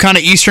tier of kind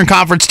of Eastern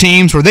Conference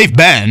teams where they've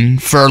been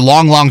for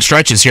long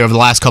stretches here over the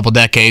last couple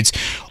decades?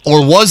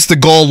 Or was the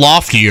goal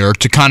loftier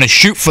to kind of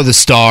shoot for the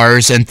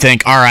stars and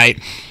think, all right,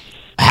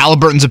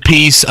 Halliburton's a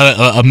piece,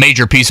 a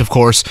major piece, of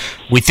course.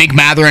 We think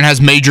Mathurin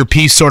has major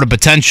piece sort of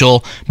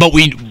potential, but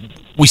we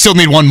still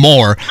need one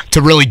more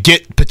to really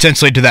get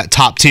potentially to that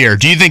top tier.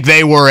 Do you think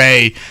they were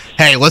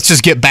hey, let's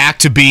just get back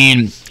to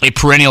being a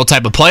perennial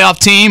type of playoff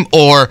team,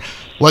 or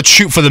let's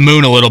shoot for the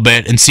moon a little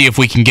bit and see if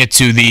we can get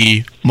to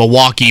the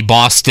Milwaukee,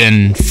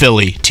 Boston,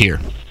 Philly tier?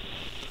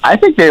 I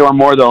think they were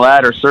more the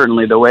latter,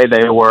 certainly, the way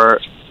they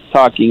were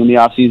talking in the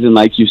offseason.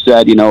 Like you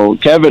said,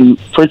 Kevin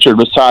Pritchard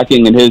was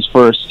talking in his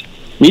first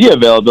media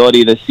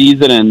availability this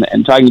season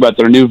and talking about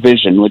their new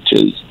vision, which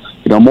is,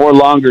 more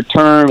longer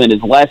term and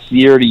is less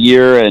year to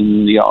year,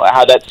 and,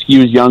 how that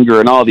skews younger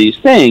and all these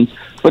things.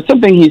 But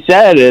something he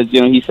said is,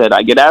 he said,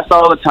 I get asked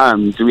all the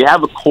time, do we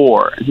have a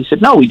core? And he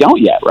said, no, we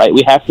don't yet, right?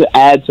 We have to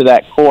add to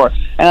that core.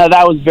 And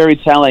that was very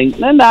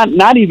telling. And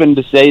not even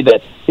to say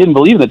that he didn't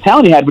believe in the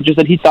talent he had, but just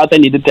that he thought they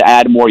needed to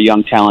add more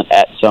young talent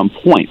at some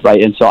point,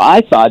 right? And so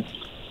I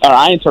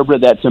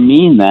interpreted that to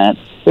mean that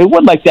they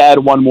would like to add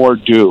one more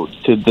dude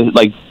to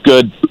the,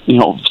 good,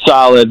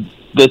 solid,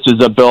 this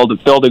is a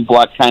building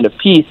block kind of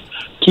piece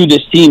to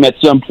this team at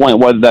some point,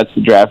 whether that's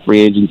the draft,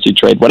 free agency,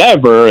 trade,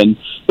 whatever. And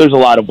there's a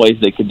lot of ways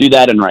they could do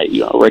that. And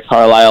Rick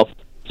Carlisle,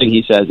 thing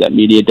he says at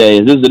media day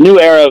is this is a new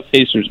era of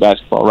Pacers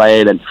basketball,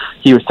 right? And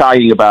he was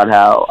talking about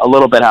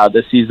how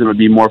this season would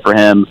be more for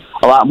him,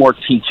 a lot more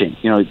teaching,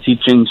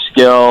 teaching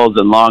skills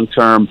and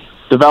long-term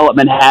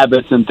development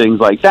habits and things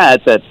like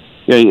that.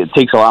 It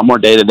takes a lot more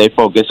data. They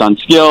focus on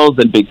skills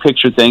and big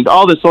picture things,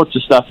 all this sorts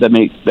of stuff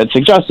that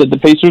suggests that the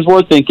Pacers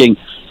were thinking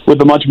with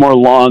a much more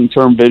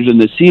long-term vision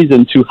this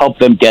season to help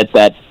them get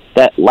that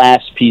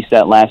last piece,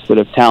 that last bit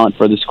of talent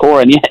for this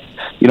core. And yet,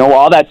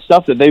 all that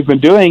stuff that they've been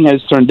doing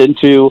has turned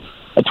into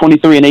a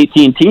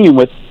 23-18 team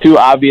with two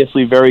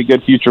obviously very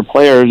good future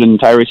players in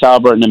Tyrese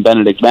Halliburton and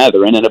Benedict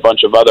Mathurin and a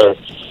bunch of other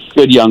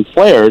good young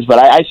players. But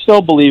I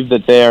still believe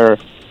that there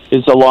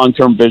is a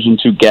long-term vision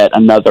to get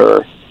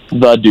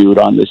the dude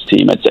on this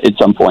team at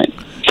some point.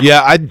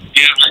 Yeah,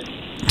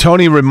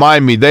 Tony,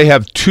 remind me, they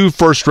have 2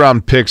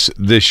 first-round picks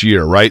this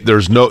year, right? There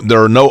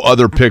are no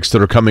other picks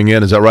that are coming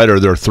in. Is that right, or are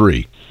there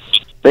 3?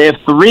 They have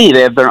 3.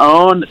 They have their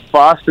own,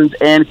 Boston's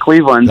and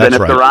Cleveland's. That's and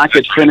if right. the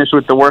Rockets finish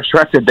with the worst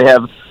record, they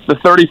have the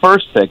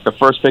 31st pick, the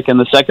first pick in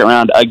the second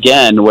round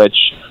again, which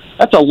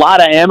that's a lot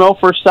of ammo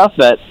for stuff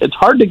that it's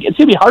going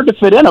to be hard to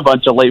fit in a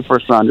bunch of late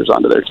first rounders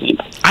onto their team.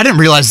 I didn't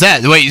realize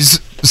that. Wait,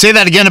 say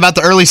that again about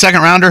the early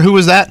second rounder. Who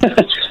was that?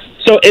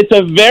 So it's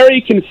a very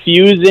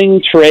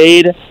confusing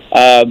trade.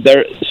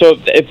 So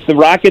if the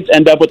Rockets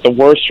end up with the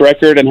worst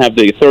record and have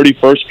the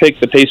 31st pick,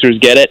 the Pacers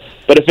get it.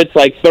 But if it's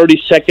like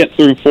 32nd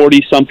through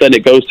 40-something,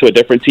 it goes to a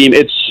different team.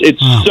 It's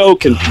so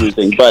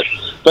confusing. But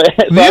the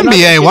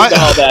NBA, why?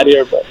 All that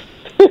here, but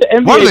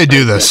why do they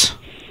do this?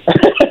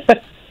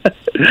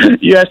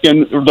 You're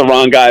asking the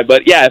wrong guy.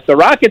 But yeah, if the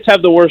Rockets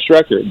have the worst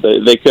record,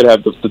 they could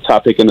have the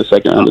top pick in the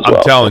second round as well.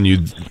 I'm telling you.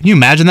 Can you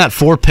imagine that?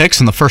 4 picks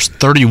in the first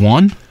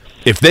 31?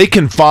 If they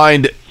can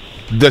find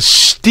the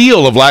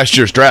steal of last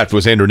year's draft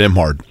was Andrew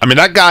Nembhard. I mean,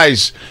 that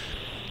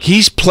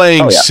he's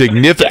playing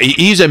significant. Yeah.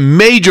 He's a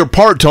major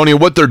part, Tony,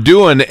 of what they're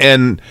doing.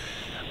 And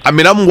I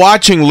mean, I'm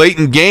watching late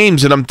in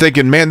games and I'm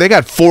thinking, man, they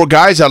got 4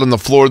 guys out on the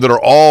floor that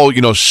are all,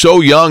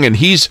 so young. And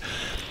he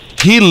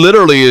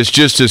literally is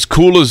just as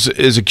cool as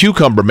a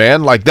cucumber,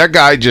 man. Like that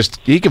guy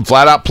he can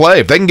flat out play.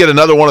 If they can get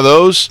another one of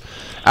those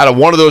out of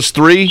one of those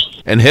 3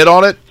 and hit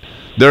on it,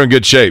 they're in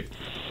good shape.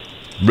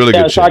 Really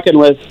good. I was talking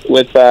with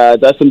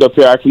Dustin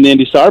Dopirak from the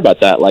Indy Star about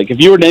that. Like, if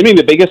you were naming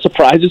the biggest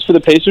surprises for the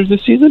Pacers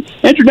this season,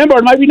 Andrew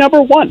Nembhard might be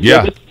number 1.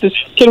 Yeah. This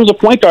kid was a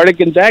point guard at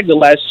Gonzaga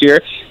last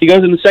year. He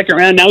goes in the second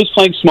round. Now he's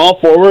playing small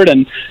forward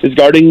and is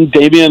guarding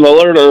Damian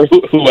Lillard or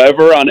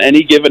whoever on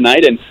any given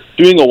night and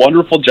doing a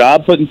wonderful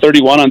job putting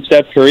 31 on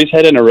Steph Curry's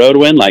head in a road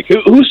win. Like,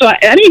 who saw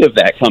any of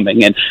that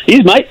coming? And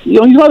he's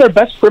one of their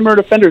best perimeter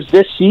defenders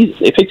this season.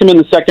 They picked him in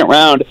the second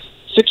round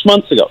 6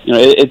 months ago.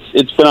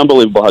 It's been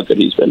unbelievable how good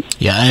he's been.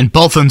 Yeah, and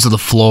both ends of the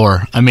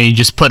floor. I mean,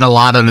 just putting a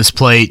lot on his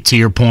plate, to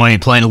your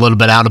point, playing a little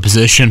bit out of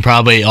position,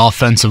 probably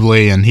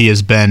offensively, and he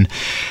has been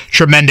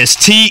tremendous.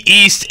 T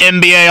East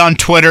NBA on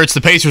Twitter. It's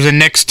the Pacers and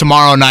Knicks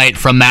tomorrow night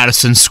from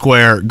Madison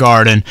Square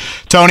Garden.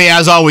 Tony,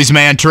 as always,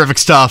 man, terrific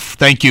stuff.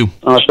 Thank you.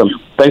 Awesome.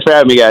 Thanks for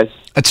having me, guys.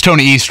 That's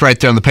Tony East right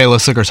there on the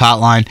Payless Liquors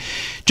hotline.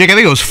 Jake, I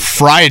think it was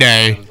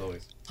Friday.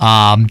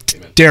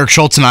 Derek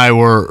Schultz and I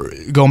were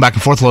going back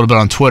and forth a little bit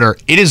on Twitter.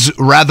 It is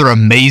rather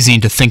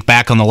amazing to think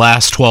back on the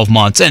last 12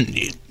 months. And,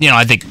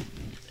 I think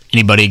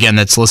anybody, again,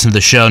 that's listened to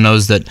the show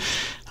knows that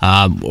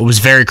was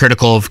very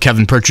critical of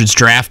Kevin Pritchard's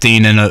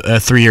drafting in a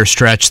 3-year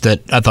stretch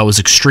that I thought was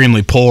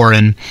extremely poor,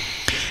 and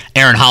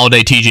Aaron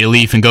Holiday, TJ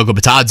Leaf, and Goga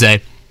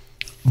Bitadze.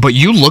 But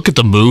you look at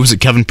the moves that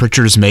Kevin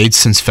Pritchard has made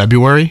since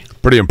February.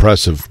 Pretty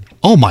impressive.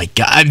 Oh, my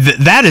God.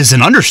 That is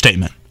an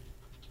understatement.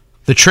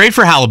 The trade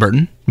for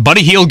Halliburton,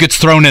 Buddy Hield gets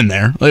thrown in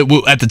there.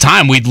 At the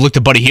time, we looked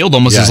at Buddy Hield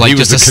almost as like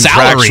just a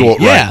salary,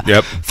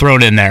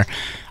 thrown in there.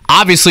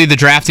 Obviously, the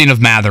drafting of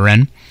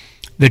Mathurin,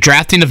 the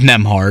drafting of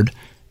Nembhard,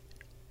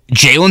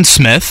 Jalen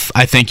Smith,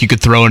 I think you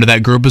could throw into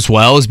that group as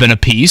well, has been a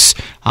piece.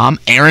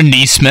 Aaron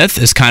Nesmith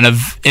is kind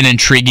of an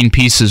intriguing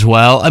piece as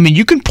well. I mean,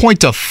 you can point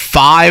to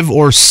 5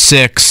 or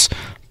 6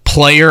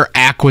 player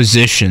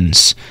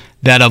acquisitions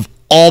that have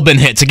all been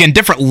hits. Again,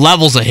 different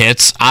levels of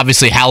hits.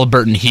 Obviously,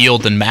 Halliburton,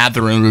 Hield, and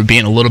Mathurin would be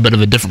in a little bit of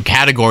a different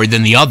category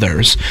than the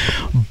others.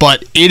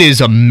 But it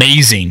is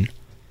amazing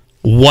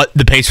what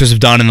the Pacers have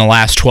done in the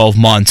last 12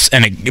 months.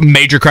 And a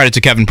major credit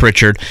to Kevin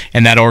Pritchard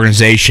and that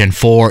organization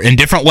for, in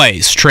different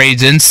ways,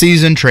 trades in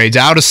season, trades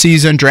out of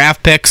season,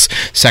 draft picks,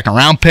 second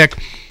round pick,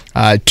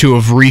 to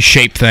have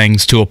reshaped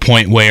things to a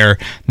point where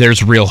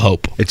there's real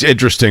hope. It's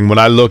interesting when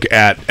I look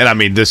at, and I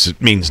mean,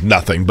 this means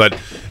nothing, but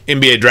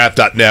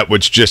NBADraft.net,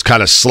 which just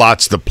kind of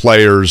slots the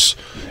players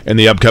in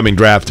the upcoming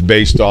draft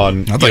based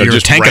on, I thought you were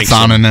just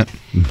Tankathon in it.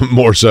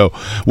 More so.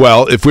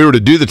 Well, if we were to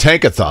do the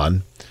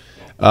Tankathon,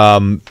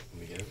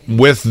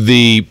 with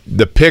the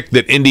pick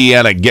that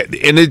Indiana get,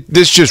 and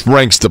this just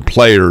ranks the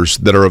players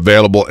that are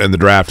available in the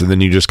draft, and then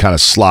you just kind of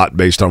slot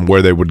based on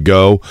where they would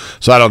go.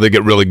 So I don't think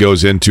it really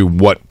goes into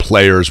what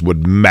players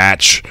would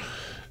match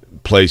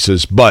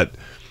places, but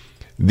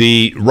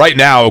right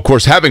now, of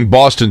course, having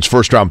Boston's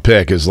first round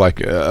pick is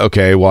like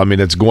okay. Well, I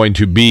mean, it's going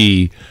to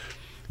be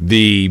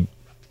the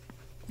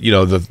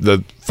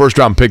first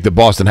round pick that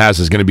Boston has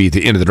is going to be at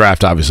the end of the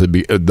draft,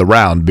 obviously, the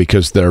round,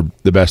 because they're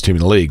the best team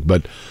in the league.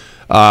 But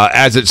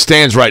as it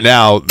stands right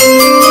now, with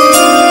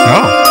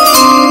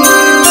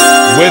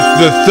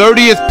the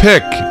 30th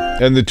pick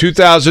in the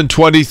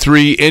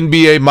 2023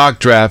 NBA mock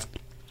draft,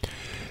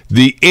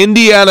 the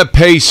Indiana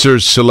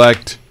Pacers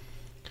select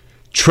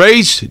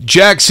Trace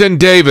Jackson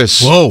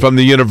Davis from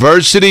the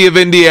University of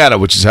Indiana,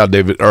 which is how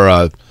David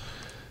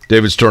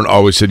Stern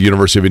always said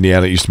University of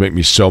Indiana. It used to make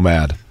me so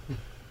mad.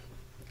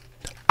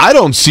 I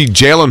don't see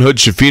Jalen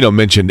Hood-Schifino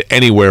mentioned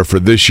anywhere for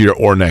this year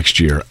or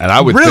next year, and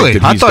I would think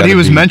that I thought he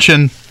was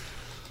mentioned.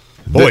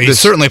 Boy, he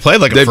certainly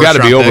played like a they've got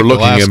to be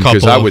overlooking him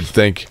because I would of...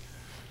 think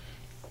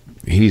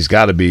he's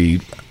got to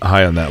be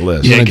high on that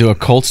list. You want to do a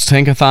Colts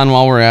Tankathon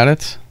while we're at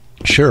it?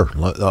 Sure.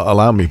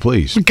 Allow me,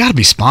 please. We've got to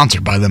be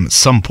sponsored by them at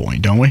some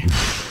point, don't we?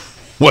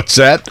 What's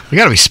that? We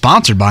got to be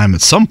sponsored by them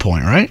at some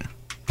point, right?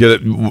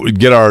 Get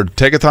our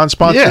Tankathon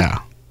sponsored? Yeah.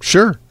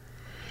 Sure.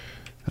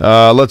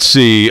 Let's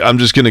see. I'm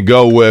just going to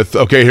go with,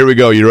 okay, here we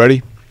go. You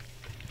ready?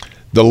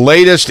 The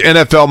latest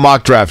NFL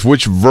mock draft.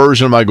 Which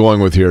version am I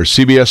going with here?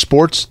 CBS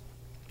Sports?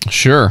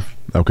 Sure.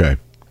 Okay.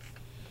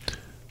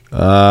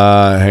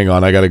 Hang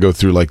on. I got to go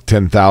through like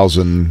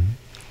 10,000.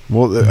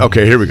 Well,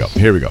 okay, here we go.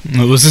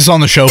 Was this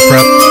on the show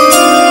prep?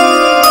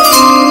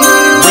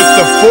 With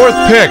the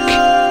 4th pick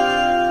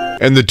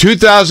in the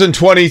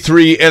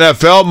 2023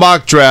 NFL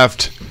mock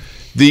draft,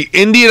 the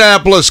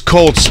Indianapolis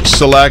Colts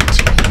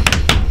select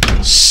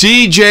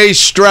C.J.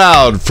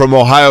 Stroud from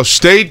Ohio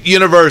State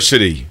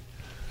University.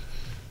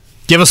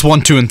 Give us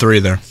 1, 2, and 3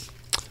 there.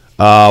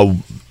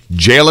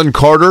 Jalen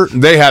Carter.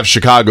 They have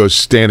Chicago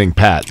standing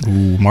pat.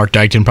 Ooh, Mark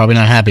Dykton probably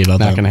not happy about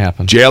that. Not going to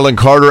happen. Jalen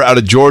Carter out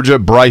of Georgia.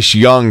 Bryce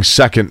Young,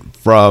 2nd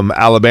from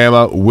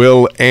Alabama.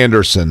 Will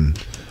Anderson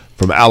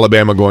from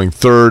Alabama going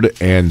 3rd.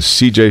 And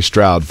C.J.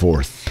 Stroud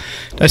 4th.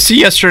 I see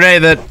yesterday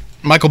that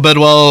Michael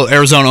Bidwell,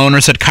 Arizona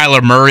owner, said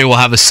Kyler Murray will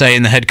have a say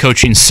in the head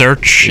coaching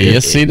search.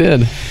 Yes, he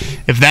did.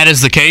 If that is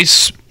the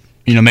case,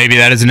 maybe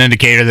that is an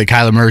indicator that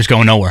Kyler Murray's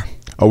going nowhere.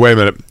 Oh, wait a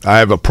minute. I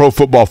have a Pro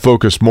Football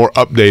Focus more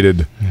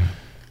updated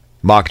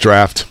mock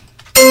draft.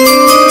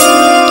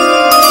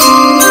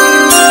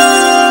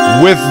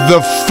 With the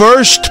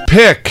 1st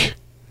pick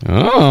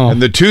in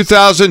the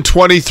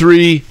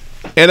 2023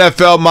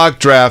 NFL mock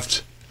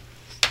draft,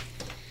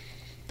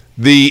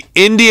 the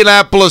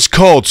Indianapolis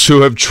Colts, who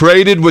have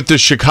traded with the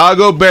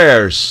Chicago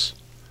Bears,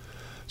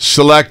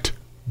 select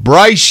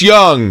Bryce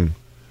Young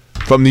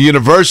from the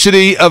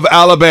University of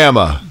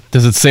Alabama.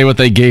 Does it say what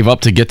they gave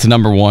up to get to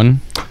number 1?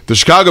 The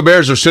Chicago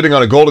Bears are sitting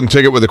on a golden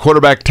ticket with a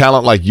quarterback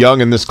talent like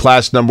Young, and this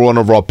class number 1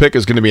 overall pick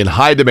is going to be in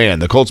high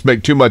demand. The Colts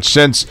make too much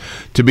sense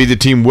to be the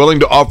team willing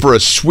to offer a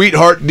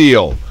sweetheart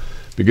deal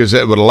because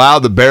it would allow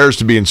the Bears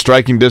to be in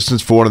striking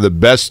distance for one of the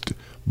best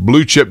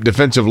blue-chip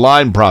defensive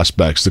line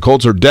prospects. The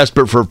Colts are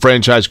desperate for a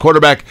franchise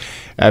quarterback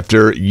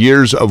after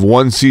years of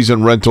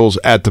one-season rentals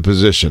at the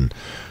position.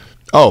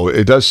 Oh,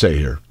 it does say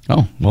here.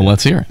 Oh, well,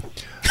 let's hear it.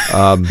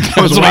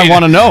 That's what I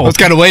want to know. I was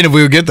kind of waiting if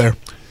we would get there.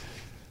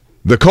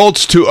 The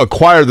Colts, to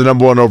acquire the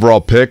number 1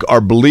 overall pick, are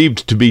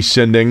believed to be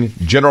sending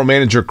general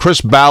manager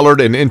Chris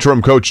Ballard and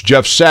interim coach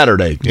Jeff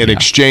Saturday in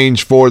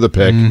exchange for the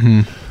pick.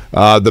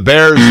 The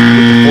Bears, with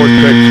the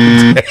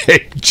 4th pick,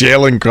 take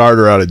Jalen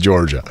Carter out of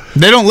Georgia.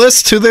 They don't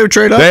list who they would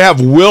trade up? They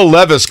have Will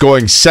Levis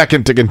going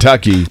 2nd to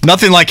Kentucky.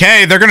 Nothing like,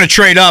 hey, they're going to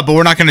trade up, but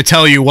we're not going to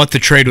tell you what the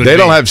trade would be. They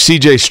don't have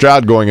C.J.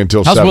 Stroud going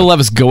until 7th. How's Will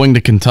Levis going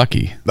to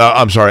Kentucky?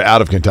 I'm sorry,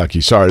 out of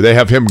Kentucky. Sorry. They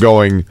have him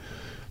going.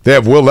 They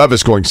have Will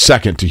Levis going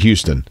 2nd to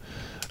Houston.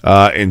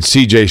 And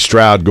C.J.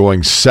 Stroud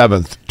going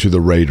 7th to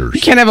the Raiders.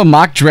 You can't have a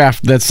mock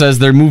draft that says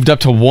they're moved up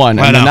to 1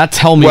 and then not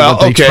tell me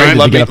what they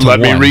traded to get up to 1.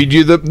 Let me read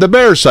you the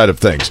Bears side of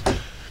things.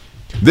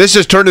 This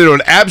has turned into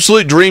an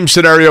absolute dream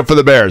scenario for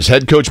the Bears.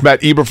 Head coach Matt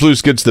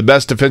Eberflus gets the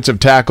best defensive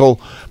tackle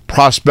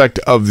prospect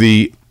of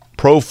the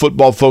Pro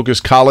Football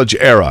Focus college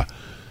era.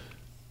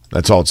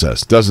 That's all it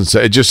says. Doesn't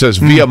say. It just says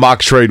via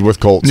mock trade with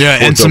Colts. Yeah,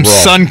 and some overall.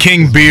 Sun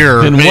King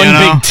beer. And one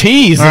big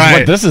tease is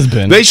what this has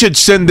been. They should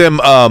send them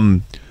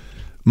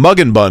Mug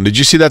and Bun. Did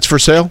you see that's for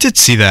sale? Did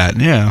see that,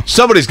 yeah.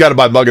 Somebody's got to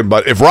buy Mug and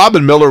Bun. If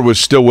Robin Miller was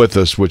still with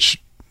us, which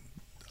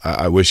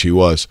I wish he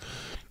was,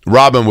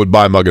 Robin would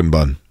buy Mug and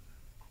Bun.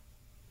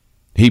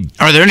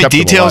 Are there any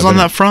details on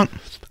that front?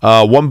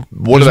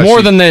 There's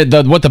more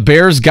than what the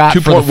Bears got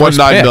for the first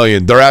 $2.19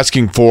 million. They're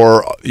asking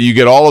for, you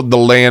get all of the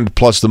land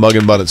plus the Mug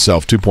and Bun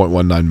itself,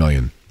 $2.19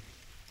 million.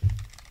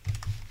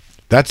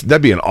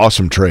 That'd be an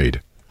awesome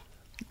trade.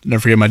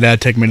 Never forget my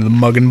dad taking me to the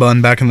Mug and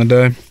Bun back in the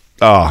day.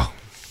 Oh,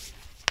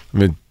 I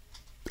mean,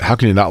 how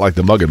can you not like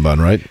the Mug and Bun,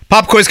 right?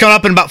 Pop quiz coming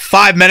up in about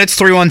 5 minutes,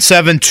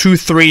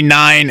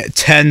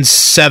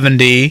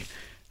 317-239-1070.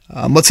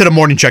 Let's hit a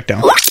morning check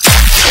down.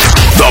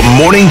 The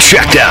Morning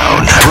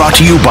Checkdown, brought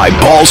to you by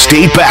Ball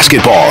State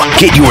Basketball.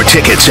 Get your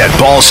tickets at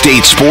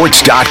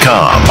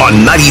ballstatesports.com on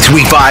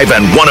 93.5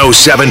 and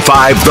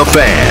 107.5 The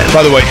Fan.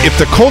 By the way, if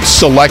the Colts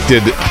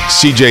selected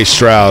C.J.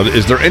 Stroud,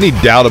 is there any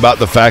doubt about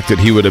the fact that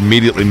he would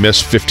immediately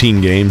miss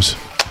 15 games?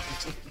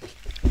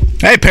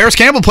 Hey, Paris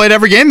Campbell played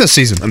every game this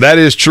season. That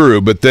is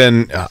true, but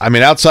then, I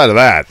mean, outside of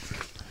that,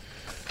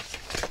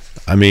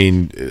 I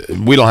mean,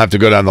 we don't have to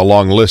go down the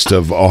long list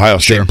of Ohio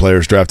State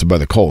players drafted by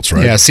the Colts,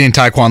 right? Yeah, seeing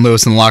Tyquan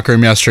Lewis in the locker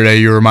room yesterday,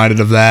 you were reminded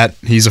of that.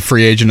 He's a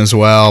free agent as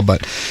well.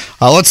 But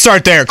let's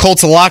start there.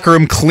 Colts locker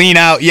room clean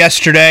out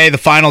yesterday. The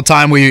final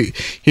time we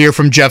hear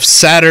from Jeff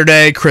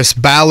Saturday. Chris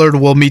Ballard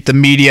will meet the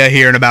media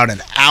here in about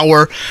an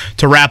hour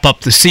to wrap up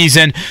the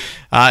season.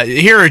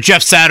 Here are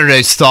Jeff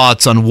Saturday's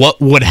thoughts on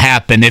what would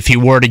happen if he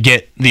were to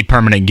get the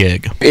permanent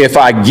gig. If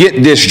I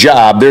get this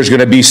job, there's going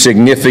to be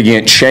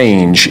significant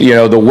change. You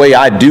know, the way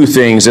I do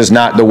things is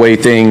not the way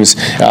things,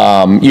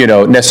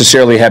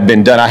 necessarily have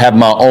been done. I have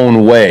my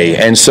own way.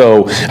 And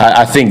so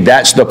I think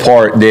that's the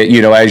part that,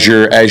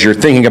 as you're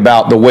thinking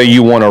about the way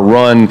you want to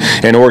run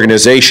an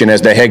organization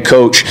as the head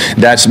coach,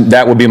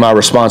 that would be my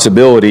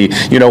responsibility.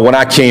 When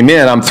I came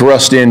in, I'm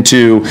thrust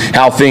into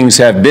how things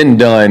have been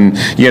done,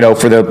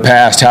 for the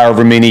past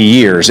however many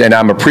years. And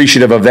I'm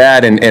appreciative of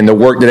that and the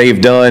work that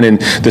they've done and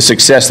the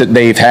success success that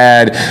they've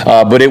had,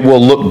 but it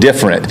will look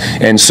different.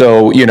 And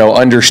so,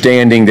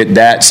 understanding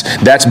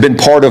that's been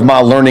part of my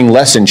learning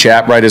lesson,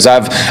 Chap, right? As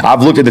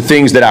I've looked at the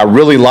things that I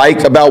really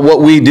like about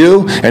what we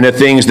do and the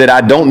things that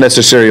I don't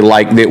necessarily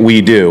like that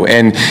we do.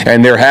 And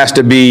there has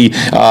to be,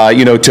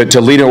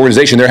 to lead an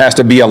organization, there has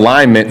to be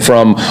alignment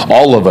from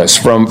all of us,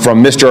 from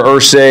Mr.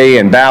 Irsay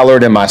and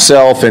Ballard and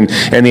myself and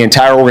the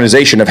entire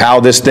organization of how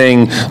this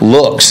thing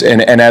looks.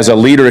 And as a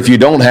leader, if you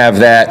don't have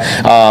that,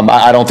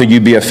 I don't think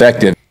you'd be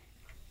effective.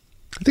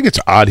 I think it's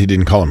odd he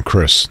didn't call him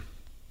Chris.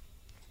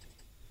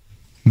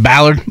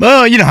 Ballard?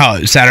 Well, you know how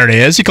Saturday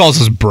is. He calls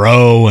us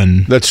bro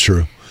and... That's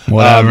true.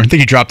 Whatever. I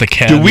think he dropped the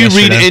Kev. Do we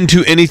yesterday. read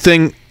into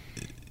anything,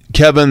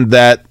 Kevin,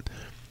 that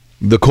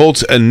the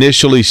Colts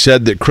initially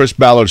said that Chris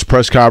Ballard's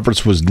press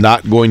conference was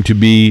not going to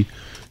be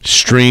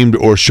streamed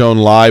or shown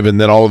live, and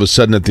then all of a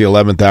sudden at the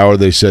 11th hour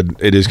they said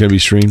it is going to be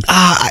streamed?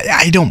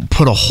 I don't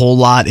put a whole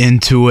lot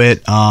into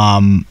it.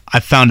 I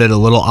found it a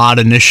little odd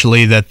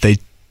initially that they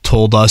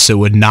told us it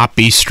would not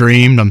be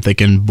streamed. I'm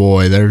thinking,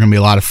 boy, there are going to be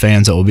a lot of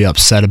fans that will be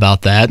upset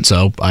about that.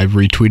 So I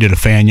retweeted a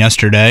fan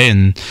yesterday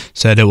and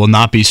said it will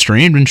not be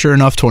streamed, and sure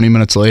enough, 20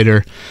 minutes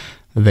later,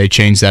 they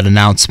changed that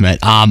announcement.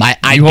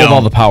 You hold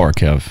all the power,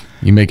 Kev.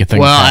 You make it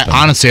things happen.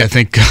 Honestly, I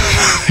think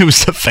it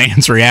was the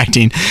fans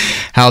reacting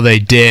how they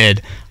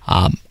did.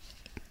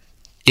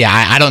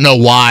 I don't know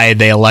why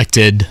they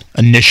elected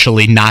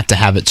initially not to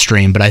have it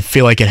streamed, but I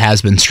feel like it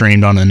has been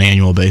streamed on an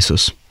annual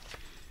basis.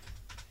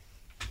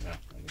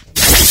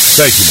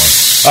 Thank you,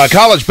 Mark.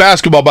 College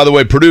basketball, by the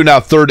way, Purdue now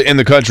third in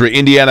the country.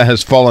 Indiana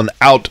has fallen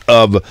out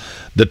of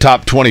the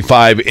top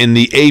 25. In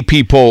the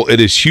AP poll, it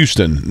is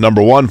Houston,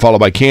 number 1, followed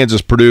by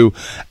Kansas, Purdue,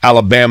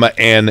 Alabama,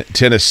 and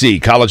Tennessee.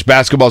 College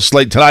basketball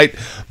slate tonight,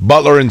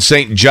 Butler and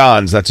St.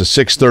 John's. That's a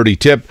 6:30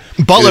 tip.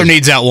 Butler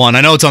needs that one.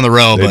 I know it's on the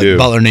road, but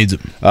Butler needs it.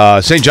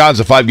 St. John's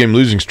a 5-game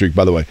losing streak,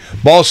 by the way.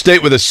 Ball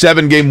State with a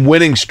 7-game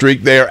winning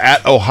streak. They are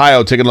at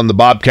Ohio, taking on the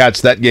Bobcats.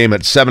 That game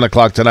at 7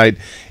 o'clock tonight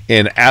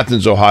in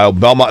Athens, Ohio.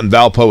 Belmont and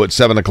Valpo at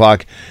 7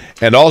 o'clock.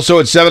 And also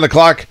at 7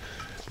 o'clock,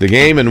 the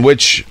game in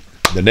which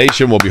the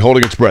nation will be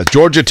holding its breath.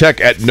 Georgia Tech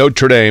at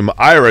Notre Dame.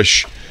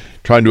 Irish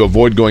trying to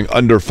avoid going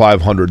under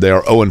 500. They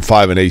are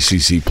 0-5 in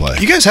ACC play.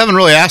 You guys haven't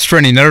really asked for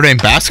any Notre Dame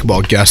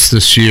basketball guests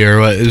this year.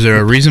 Is there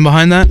a reason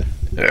behind that?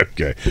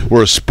 Okay.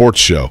 We're a sports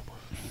show.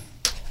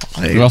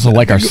 We also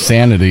like our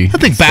sanity. I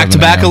think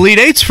back-to-back Elite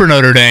Eights for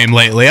Notre Dame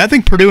lately. I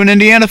think Purdue and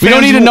Indiana fans we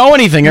don't need to know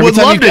anything. Every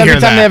time they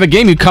have a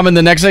game, you come in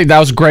the next day, that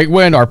was a great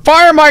win, or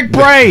fire Mike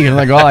Bray. You're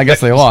like, well, I guess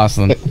they lost.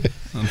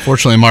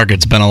 Unfortunately, Mark,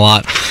 it's been a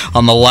lot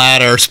on the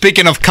ladder.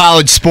 Speaking of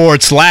college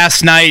sports,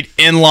 last night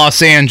in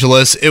Los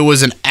Angeles, it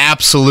was an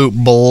absolute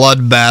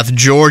bloodbath.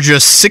 Georgia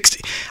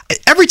 60.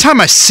 Every time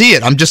I see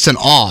it, I'm just in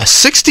awe.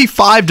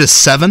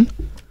 65-7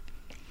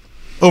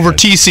 over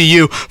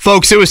TCU.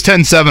 Folks, it was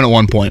 10-7 at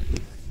one point.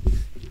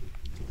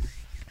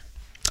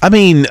 I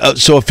mean,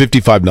 so a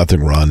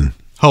 55-0 run.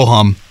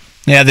 Ho-hum.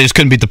 Yeah, they just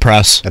couldn't beat the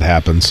press. It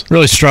happens.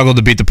 Really struggled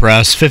to beat the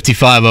press.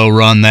 55-0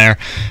 run there.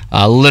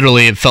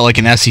 Literally, it felt like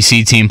an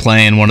SEC team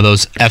playing one of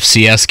those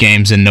FCS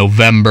games in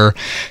November.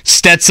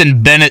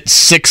 Stetson Bennett,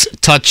 6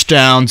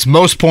 touchdowns.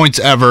 Most points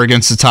ever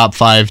against the top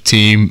 5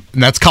 team.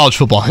 And that's college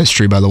football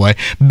history, by the way.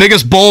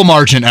 Biggest bowl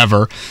margin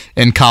ever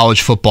in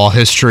college football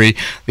history.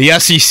 The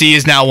SEC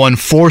has now won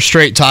 4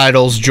 straight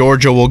titles.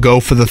 Georgia will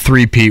go for the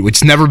three-peat, which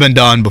has never been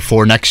done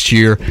before next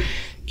year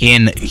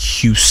in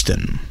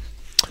Houston.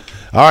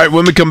 All right,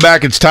 when we come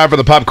back, it's time for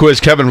the pop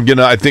quiz. Kevin, we're going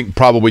to, I think,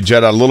 probably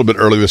jet out a little bit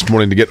early this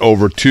morning to get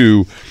over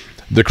to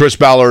the Chris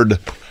Ballard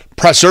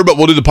presser, but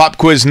we'll do the pop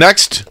quiz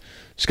next.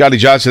 Scotty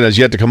Johnson has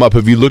yet to come up.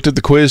 Have you looked at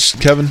the quiz,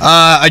 Kevin?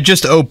 I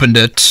just opened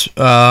it.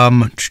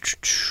 The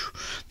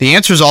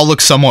answers all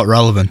look somewhat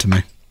relevant to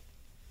me,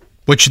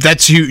 which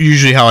that's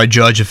usually how I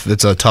judge if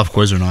it's a tough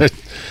quiz or not.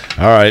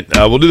 All right,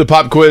 we'll do the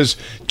pop quiz.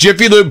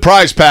 Jiffy Lube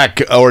prize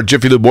pack, or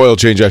Jiffy Lube oil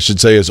change, I should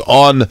say, is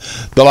on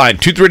the line.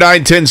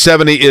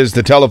 239-1070 is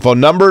the telephone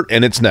number,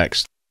 and it's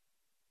next.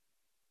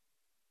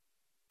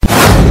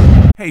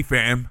 Hey,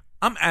 fam.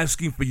 I'm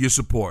asking for your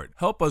support.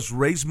 Help us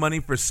raise money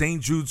for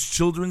St. Jude's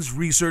Children's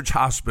Research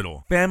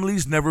Hospital.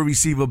 Families never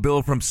receive a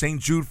bill from St.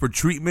 Jude for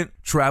treatment,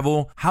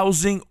 travel,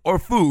 housing, or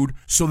food,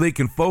 so they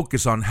can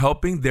focus on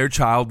helping their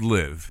child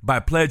live. By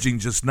pledging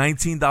just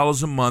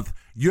 $19 a month,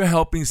 you're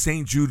helping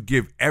St. Jude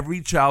give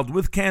every child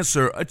with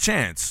cancer a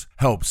chance.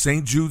 Help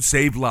St. Jude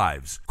save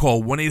lives.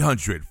 Call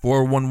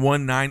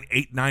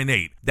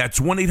 1-800-411-9898. That's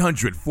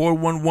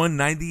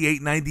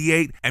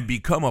 1-800-411-9898 and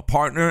become a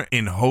partner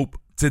in hope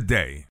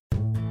today.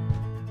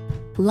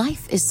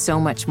 Life is so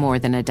much more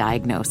than a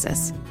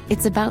diagnosis.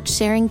 It's about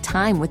sharing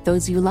time with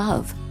those you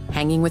love,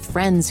 hanging with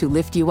friends who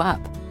lift you up,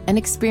 and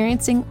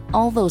experiencing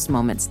all those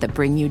moments that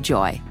bring you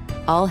joy.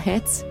 All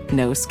hits,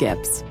 no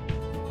skips.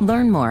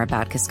 Learn more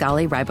about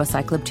Kisqali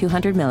Ribociclib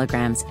 200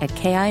 milligrams at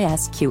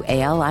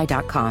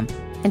KISQALI.com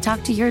and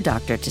talk to your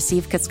doctor to see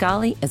if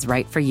Kisqali is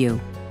right for you.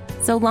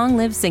 So long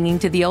live singing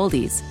to the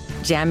oldies,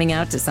 jamming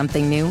out to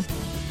something new,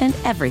 and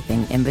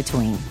everything in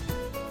between.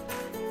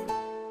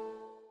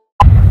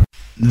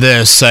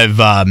 This, I've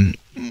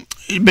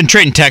been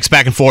trading texts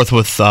back and forth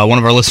with one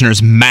of our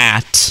listeners,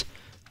 Matt.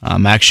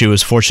 Actually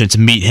was fortunate to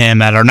meet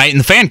him at our night in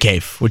the fan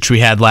cave, which we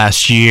had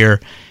last year.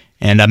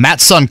 And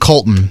Matt's son,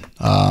 Colton,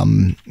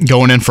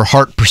 going in for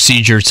heart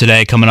procedure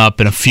today, coming up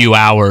in a few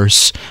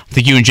hours. I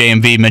think you and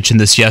JMV mentioned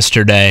this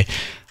yesterday.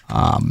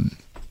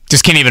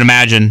 Just can't even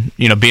imagine,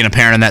 being a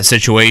parent in that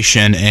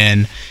situation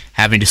and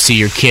having to see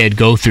your kid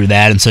go through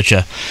that in such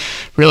a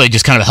really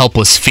just kind of a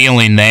helpless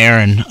feeling there.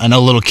 And I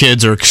know little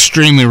kids are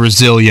extremely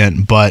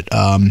resilient, but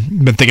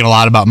been thinking a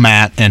lot about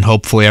Matt, and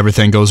hopefully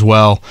everything goes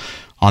well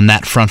on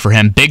that front for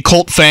him. Big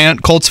Colts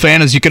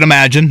fan, as you can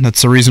imagine.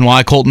 That's the reason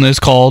why Colton is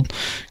called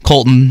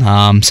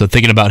Colton. So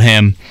thinking about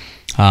him,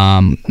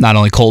 not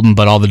only Colton,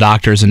 but all the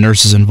doctors and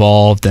nurses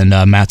involved, and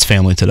Matt's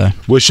family today.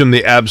 Wish him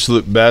the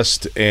absolute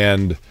best.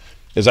 And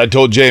as I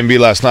told J&B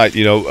last night,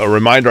 a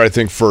reminder, I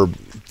think, for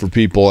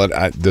people,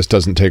 and this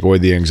doesn't take away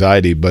the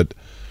anxiety, but,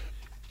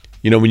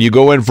 when you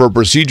go in for a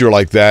procedure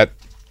like that,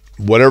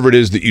 whatever it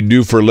is that you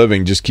do for a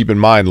living, just keep in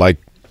mind,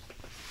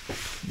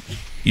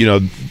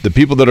 the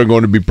people that are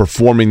going to be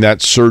performing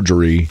that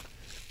surgery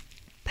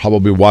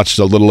probably watched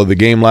a little of the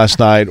game last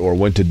night or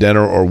went to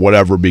dinner or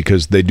whatever,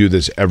 because they do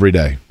this every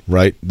day,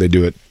 right? They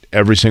do it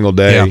every single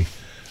day.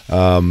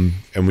 Yeah.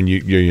 And when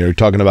you're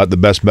talking about the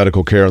best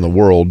medical care in the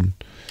world,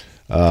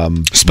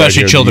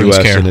 especially children's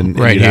care,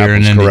 right here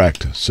in Indy.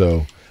 Correct.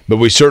 So, but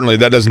we certainly,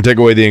 that doesn't take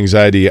away the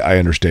anxiety. I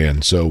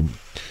understand. So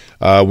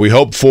we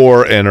hope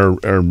for and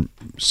are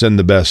send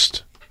the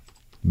best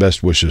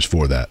wishes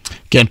for that.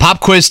 Again, pop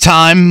quiz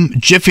time.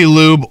 Jiffy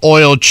Lube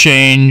oil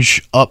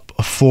change up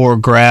for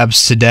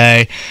grabs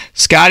today.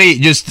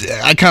 Scotty,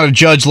 I kind of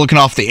judge looking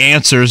off the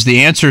answers.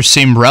 The answers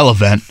seem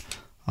relevant.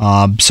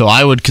 So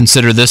I would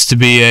consider this to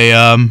be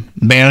a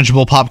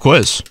manageable pop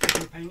quiz.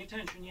 Paying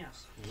attention,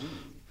 yes.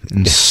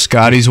 In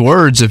Scotty's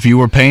words, if you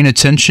were paying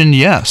attention,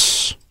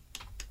 yes.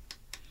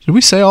 Did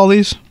we say all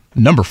these?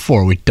 Number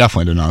 4, we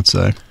definitely did not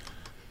say.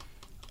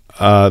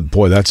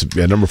 Boy,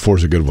 number 4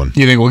 is a good one.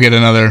 You think we'll get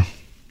another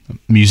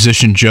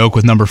musician joke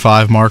with number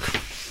 5, Mark?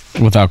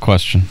 Without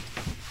question.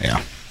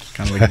 Yeah.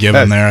 Kind of a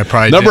given there. I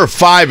probably number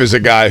 5 is a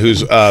guy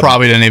who's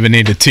probably didn't even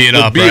need to tee it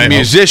up. Be a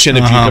musician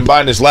if you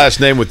combine his last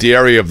name with the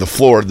area of the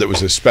floor that was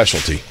his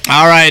specialty.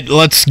 All right,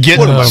 let's get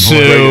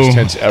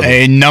to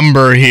a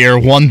number here,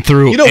 1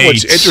 through 8.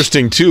 What's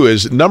interesting too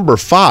is number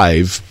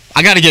 5.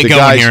 I got to get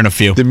going here in a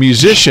few. The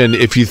musician,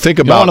 if you think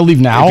about, want to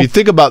leave now? If you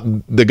think about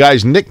the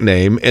guy's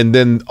nickname and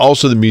then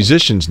also the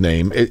musician's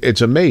name,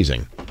 it's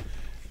amazing.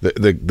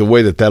 The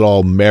way that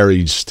all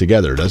marries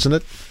together, doesn't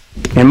it?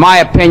 In my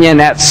opinion,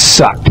 that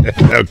sucked.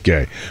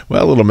 Okay.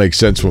 Well, it'll make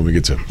sense when we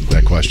get to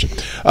that question.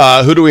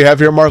 Who do we have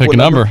here, Mark? Pick a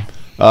number.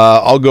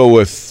 I'll go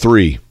with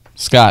 3.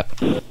 Scott.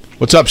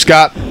 What's up,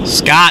 Scott?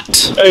 Scott.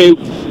 Hey,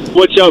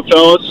 what's up,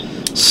 fellas?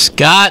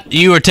 Scott,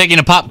 you are taking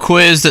a pop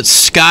quiz that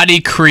Scotty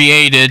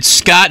created.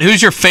 Scott,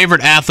 who's your favorite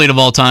athlete of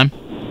all time?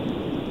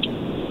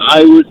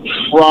 I would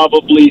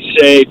probably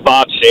say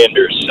Bob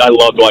Sanders. I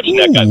loved watching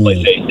that guy play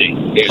safety.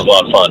 He was a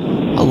lot of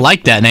fun. I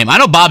like that name. I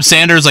know Bob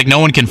Sanders, no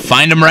one can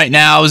find him right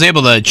now. I was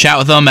able to chat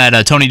with him at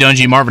Tony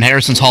Dungy, Marvin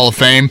Harrison's Hall of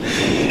Fame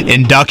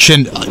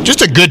induction.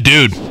 Just a good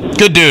dude.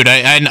 Good dude.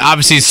 And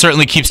obviously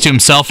certainly keeps to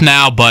himself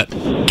now, but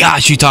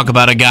gosh, you talk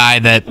about a guy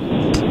that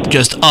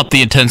just upped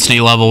the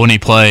intensity level when he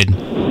played.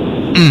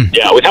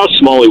 Yeah, with how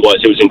small he was,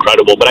 it was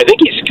incredible. But I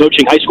think he's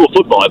coaching high school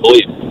football, I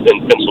believe,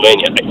 in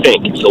Pennsylvania. I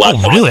think it's the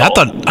last time. Really? I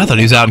thought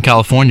he was out in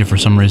California for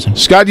some reason.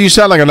 Scott, you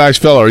sound like a nice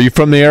fellow. Are you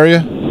from the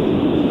area?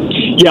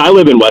 Yeah, I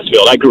live in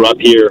Westfield. I grew up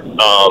here,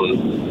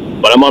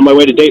 but I'm on my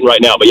way to Dayton right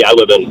now. But yeah, I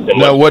live in Now,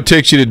 Westfield. what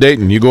takes you to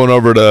Dayton? You going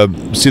over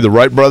to see the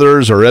Wright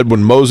brothers or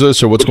Edwin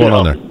Moses, or what's going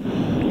on there?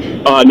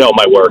 No,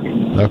 my work.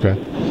 Okay.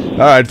 All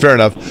right, fair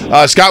enough.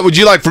 Scott, would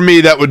you like for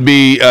me? That would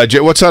be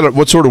what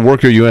sort of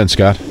work are you in,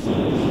 Scott?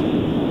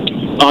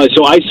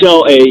 So I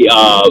sell a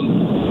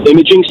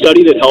imaging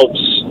study that helps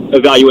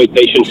evaluate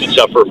patients who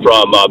suffer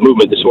from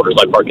movement disorders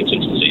like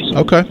Parkinson's disease.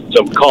 Okay.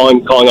 So I'm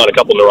calling on a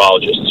couple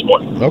neurologists this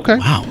morning. Okay.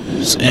 Wow.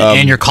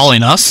 And you're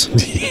calling us?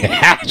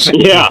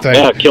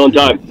 yeah, killing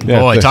time.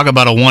 Boy, talk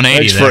about a 180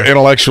 Thanks there. for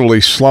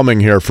intellectually slumming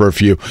here for a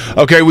few.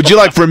 Okay, would you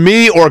like for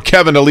me or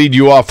Kevin to lead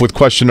you off with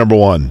question number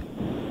 1?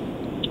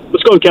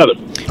 Let's go with Kevin.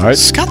 All right.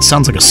 Scott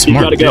sounds like a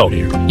smart go.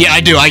 dude. Yeah,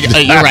 I do.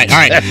 You're right. All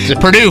right.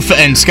 Purdue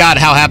and Scott,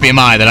 how happy am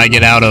I that I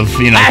get out of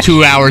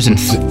 2 hours and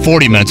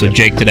 40 minutes with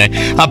Jake today?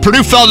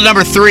 Purdue fell to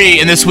number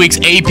 3 in this week's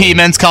AP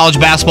Men's College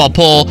Basketball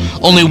poll.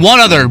 Only one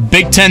other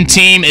Big Ten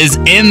team is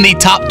in the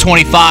top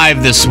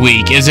 25 this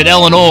week. Is it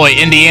Illinois,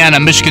 Indiana,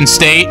 Michigan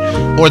State,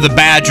 or the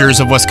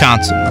Badgers of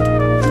Wisconsin?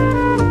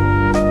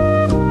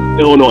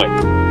 Illinois.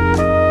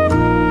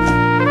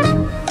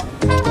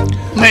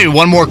 Maybe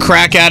one more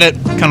crack at it.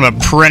 Kind of a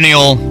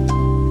perennial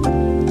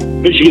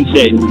Michigan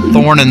State.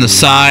 Thorn in the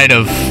side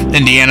of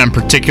Indiana in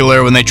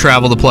particular when they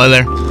travel to play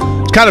there.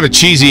 It's kind of a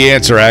cheesy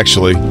answer,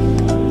 actually.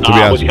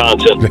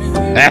 Wisconsin.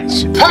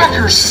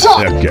 Packers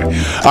suck. Okay.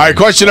 All right,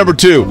 question number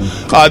 2.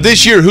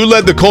 This year, who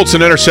led the Colts in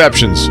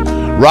interceptions?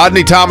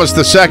 Rodney Thomas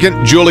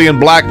II,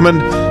 Julian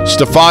Blackmon,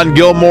 Stephon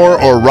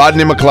Gilmore, or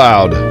Rodney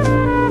McLeod?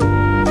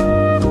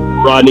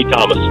 Rodney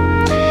Thomas.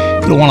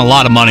 You'll want a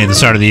lot of money at the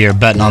start of the year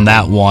betting on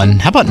that one.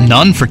 How about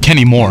none for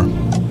Kenny Moore?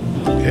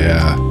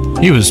 Yeah.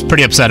 He was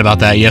pretty upset about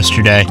that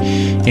yesterday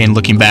in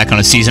looking back on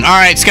his season. All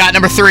right, Scott,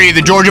 number 3,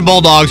 the Georgia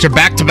Bulldogs are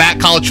back-to-back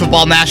college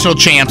football national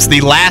champs.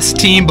 The last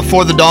team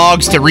before the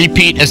Dogs to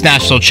repeat as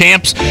national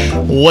champs.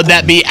 Would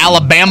that be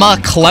Alabama,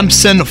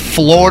 Clemson,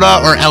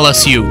 Florida, or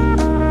LSU?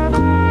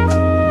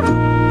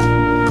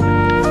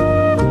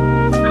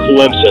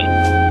 Clemson.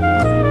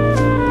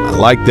 I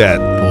like that.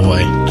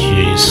 Boy,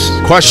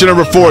 jeez. Question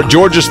number 4.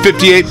 Georgia's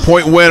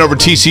 58-point win over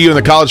TCU in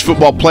the college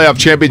football playoff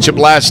championship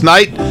last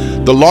night.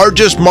 The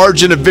largest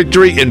margin of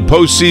victory in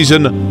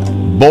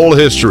postseason bowl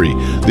history.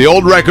 The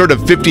old record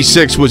of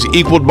 56 was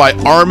equaled by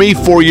Army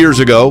 4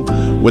 years ago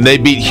when they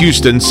beat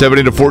Houston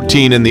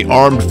 70-14 in the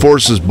Armed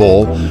Forces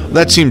Bowl.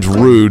 That seems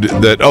rude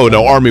that,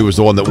 Army was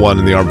the one that won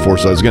in the Armed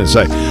Forces, I was going to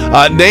say.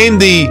 Name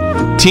the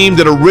team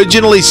that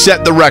originally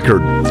set the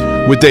record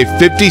with a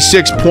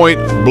 56-point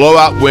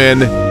blowout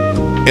win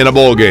in a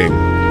bowl game.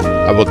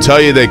 I will tell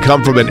you they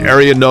come from an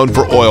area known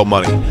for oil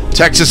money.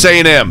 Texas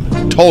A&M,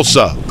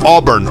 Tulsa,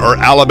 Auburn, or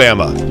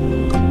Alabama?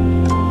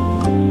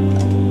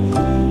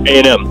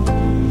 A&M.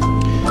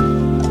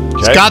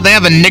 Okay. Scott, they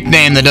have a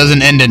nickname that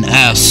doesn't end in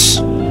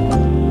S.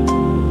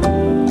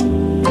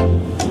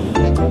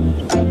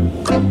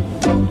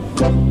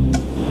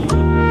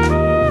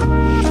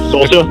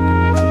 Tulsa.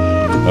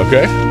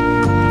 Okay.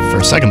 For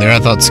a second there, I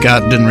thought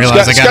Scott didn't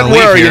realize I got to leave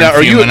where are here you now? in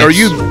a few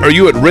minutes. Are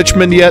you at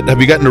Richmond yet? Have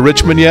you gotten to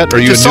Richmond yet? Are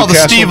you just in saw the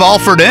Newcastle? Steve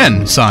Alford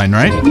Inn sign,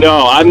 right?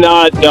 No, I'm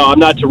not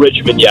to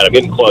Richmond yet. I'm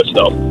getting close,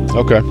 though.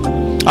 Okay.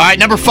 All right,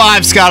 number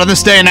 5, Scott. On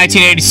this day in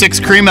 1986,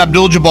 Kareem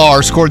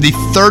Abdul-Jabbar scored the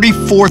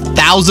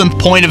 34,000th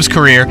point of his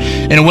career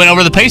in a win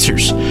over the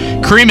Pacers.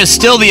 Kareem is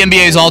still the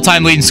NBA's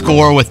all-time leading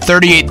scorer with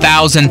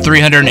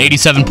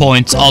 38,387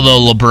 points,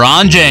 although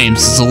LeBron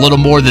James is a little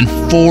more than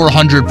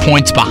 400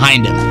 points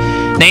behind him.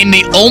 Name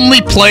the only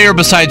player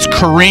besides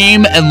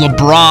Kareem and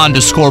LeBron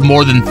to score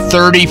more than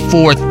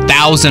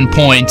 34,000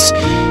 points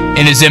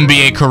in his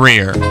NBA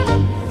career.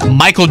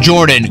 Michael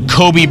Jordan,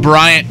 Kobe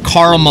Bryant,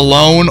 Karl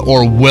Malone,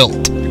 or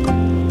Wilt?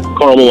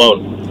 Karl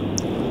Malone.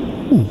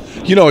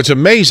 You know, it's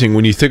amazing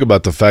when you think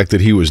about the fact that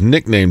he was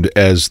nicknamed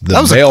as the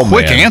mailman. That was a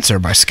quick answer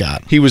by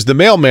Scott. He was the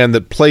mailman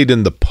that played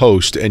in the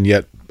post, and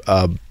yet,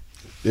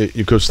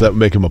 because that would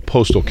make him a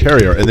postal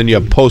carrier, and then you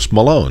have Post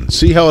Malone.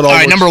 See how it all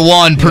right, works? number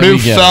 1, Purdue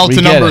fell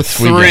to number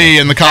 3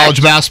 in the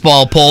college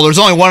basketball poll. There's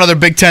only one other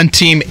Big Ten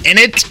team in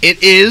it.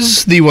 It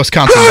is the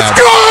Wisconsin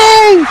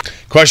Badgers.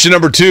 Question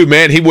number 2,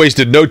 man, he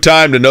wasted no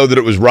time to know that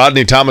it was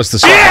Rodney Thomas II.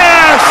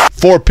 Yes!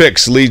 4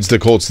 picks leads the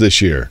Colts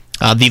this year.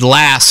 The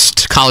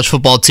last college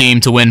football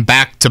team to win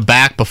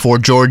back-to-back before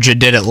Georgia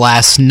did it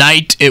last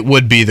night, it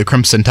would be the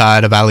Crimson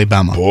Tide of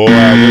Alabama. Boy,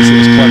 I wish it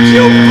was Clemson.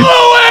 You blew it!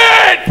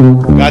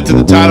 Got to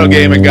the title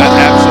game and got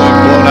absolutely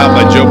blown out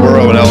by Joe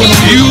Burrow and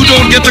LSU. You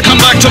don't get to come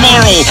back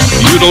tomorrow.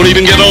 You don't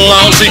even get a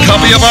lousy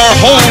copy of our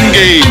home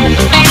game.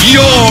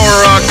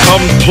 You're a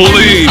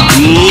complete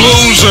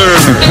loser.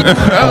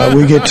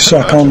 We get to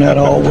suck on that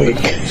all week.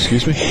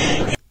 Excuse me?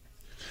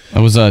 That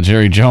was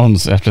Jerry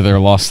Jones after their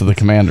loss to the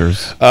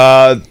Commanders.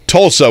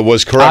 Tulsa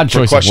was correct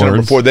for question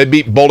number 4. They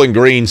beat Bowling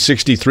Green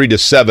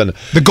 63-7.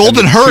 The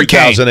Golden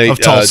Hurricane 2008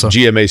 of Tulsa.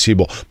 GMAC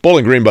Bowl.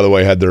 Bowling Green, by the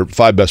way, had their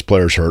 5 best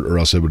players hurt, or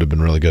else it would have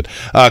been really good.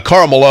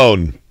 Karl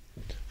Malone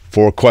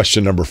for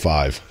question number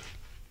 5.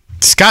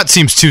 Scott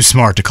seems too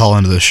smart to call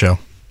into this show.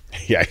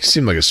 Yeah, he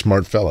seemed like a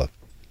smart fella.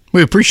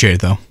 We appreciate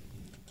it, though.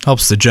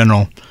 Helps the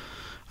general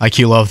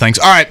IQ level things.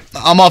 All right,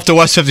 I'm off to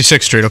West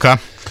 56th Street, okay?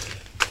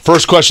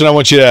 First question I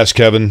want you to ask,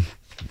 Kevin.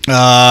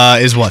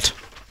 Is what?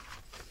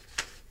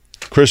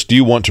 Chris, do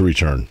you want to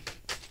return?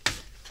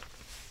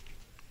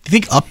 You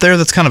think up there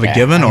that's kind of a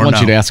given, or no? I want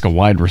you to ask a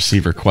wide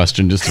receiver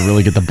question just to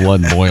really get the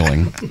blood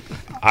boiling.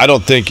 I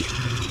don't think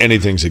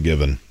anything's a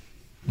given.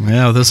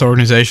 Yeah, with this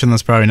organization,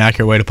 that's probably an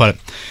accurate way to put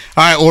it.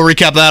 All right, we'll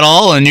recap that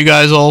all, and you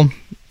guys will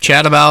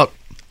chat about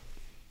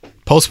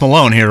Post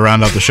Malone here to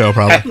round out the show,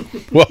 probably.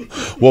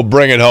 We'll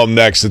bring it home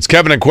next. It's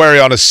Kevin and Query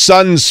on a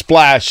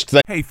sun-splashed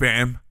thing. Hey,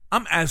 fam.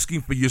 I'm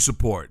asking for your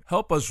support.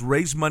 Help us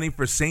raise money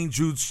for St.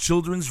 Jude's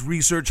Children's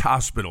Research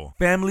Hospital.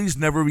 Families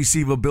never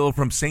receive a bill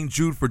from St.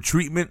 Jude for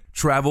treatment,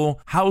 travel,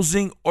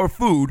 housing, or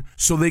food,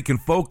 so they can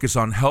focus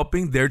on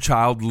helping their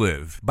child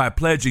live. By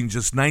pledging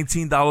just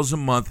 $19 a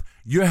month,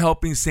 you're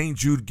helping St.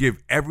 Jude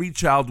give every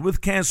child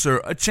with cancer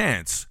a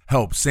chance.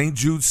 Help St.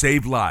 Jude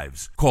save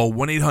lives. Call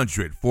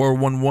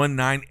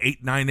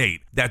 1-800-411-9898.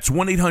 That's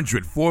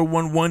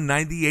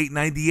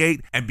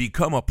 1-800-411-9898 and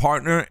become a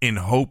partner in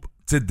hope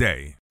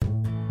today.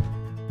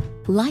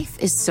 Life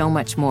is so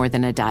much more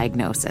than a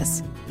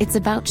diagnosis. It's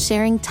about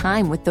sharing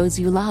time with those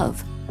you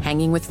love,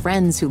 hanging with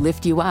friends who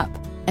lift you up,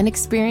 and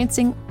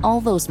experiencing all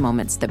those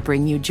moments that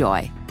bring you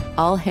joy.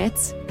 All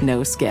hits,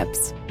 no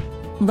skips.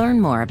 Learn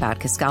more about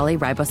Kisqali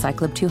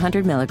Ribociclib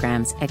 200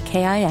 milligrams at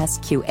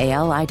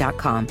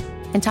KISQALI.com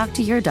and talk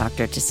to your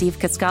doctor to see if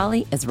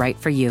Kisqali is right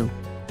for you.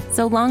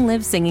 So long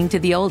live singing to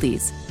the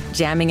oldies,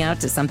 jamming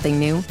out to something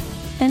new,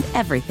 and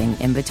everything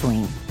in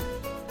between.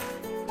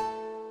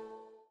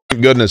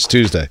 Thank goodness,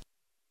 Tuesday.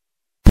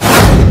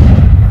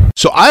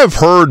 So I have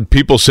heard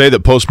people say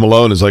that Post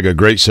Malone is like a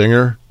great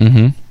singer.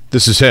 Mm-hmm.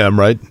 This is him,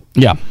 right?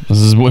 Yeah, this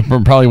is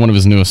probably one of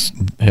his newest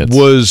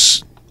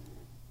hits.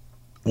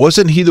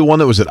 Wasn't he the one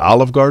that was at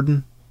Olive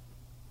Garden?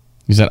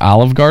 He's at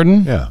Olive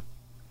Garden? Yeah.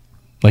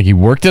 Like he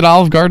worked at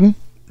Olive Garden?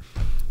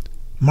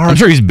 Mark, I'm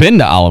sure he's been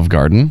to Olive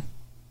Garden.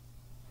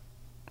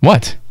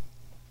 What?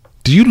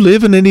 Do you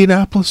live in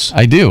Indianapolis?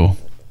 I do.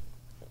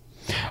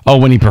 Oh,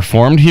 when he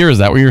performed here? Is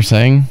that what you're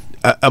saying?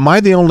 Am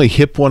I the only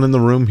hip one in the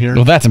room here?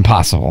 Well, that's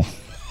impossible.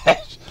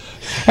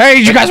 Hey,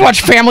 did you guys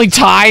watch Family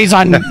Ties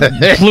on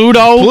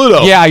Pluto?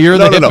 Pluto. Yeah, you're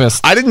the No.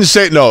 hippest. I didn't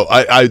say no.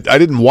 I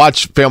didn't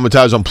watch Family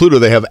Ties on Pluto.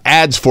 They have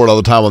ads for it all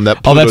the time on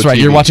that. Pluto that's right.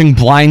 TV. You're watching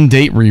Blind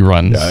Date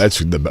reruns. Yeah, that's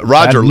the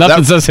Roger.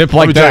 Nothing says hip like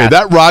let me tell that. you,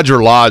 that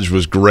Roger Lodge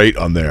was great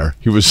on there.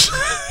 He was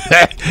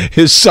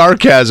his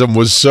sarcasm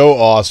was so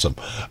awesome.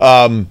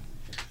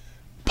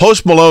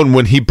 Post Malone,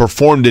 when he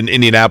performed in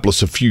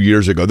Indianapolis a few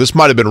years ago, this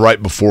might have been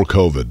right before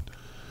COVID.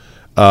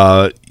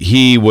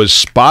 He was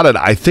spotted,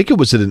 I think it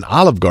was at an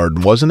Olive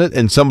Garden, wasn't it?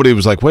 And somebody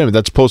was like, wait a minute,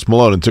 that's Post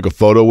Malone, and took a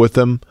photo with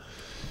him.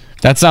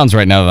 That sounds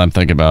right now that I'm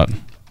thinking about.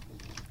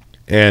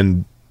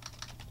 And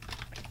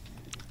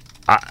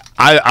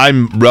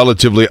I'm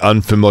relatively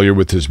unfamiliar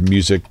with his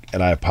music,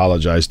 and I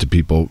apologize to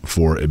people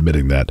for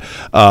admitting that.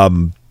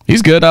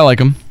 He's good. I like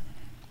him.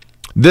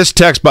 This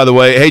text, by the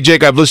way, hey,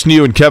 Jake, I've listened to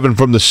you and Kevin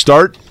from the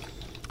start.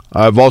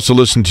 I've also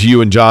listened to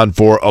you and John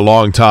for a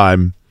long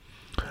time.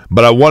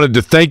 But I wanted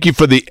to thank you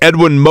for the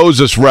Edwin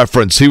Moses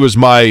reference. He was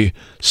my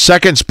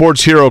second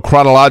sports hero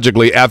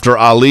chronologically after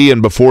Ali and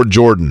before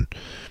Jordan.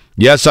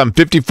 Yes, I'm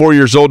 54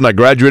 years old, and I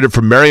graduated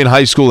from Marion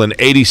High School in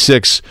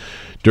 '86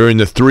 during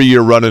the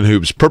 3-year run in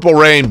hoops. Purple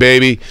Rain,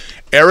 baby.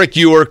 Eric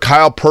Ewer,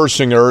 Kyle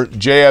Persinger,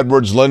 Jay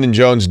Edwards, Lyndon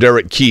Jones,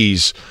 Derek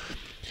Keys.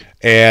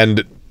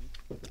 And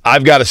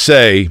I've got to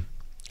say,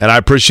 and I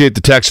appreciate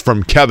the text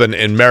from Kevin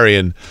in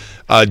Marion,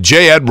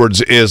 Jay Edwards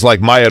is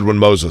like my Edwin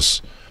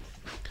Moses.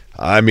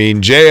 I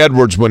mean, Jay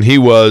Edwards, when he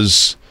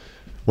was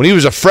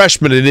a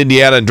freshman in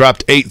Indiana and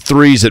dropped 8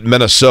 threes at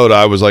Minnesota,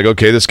 I was like,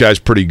 okay, this guy's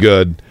pretty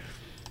good.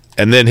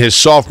 And then his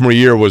sophomore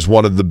year was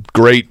one of the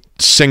great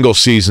single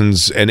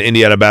seasons in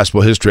Indiana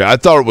basketball history. I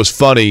thought it was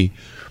funny.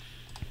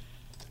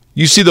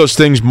 You see those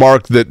things,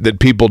 Mark, that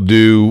people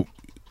do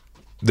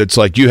that's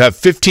like you have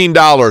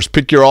 $15,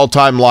 pick your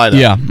all-time lineup.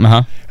 Yeah,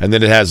 uh-huh. And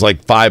then it has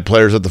like 5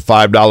 players at the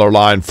 $5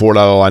 line,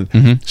 $4 line.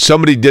 Mm-hmm.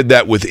 Somebody did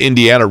that with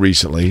Indiana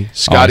recently.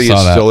 Scotty is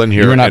still in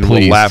here and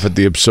will laugh at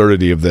the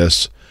absurdity of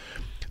this.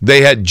 They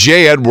had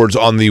Jay Edwards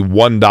on the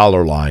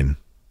 $1 line.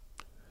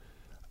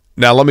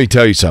 Now, let me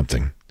tell you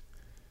something.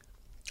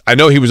 I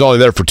know he was only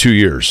there for 2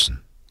 years.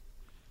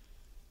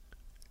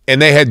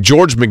 And they had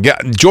George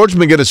McGinnis. George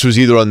McGinnis was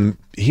either on,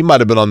 he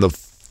might have been on the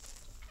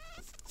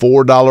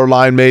 $4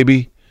 line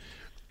maybe.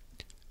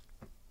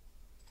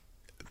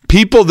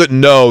 People that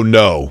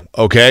know,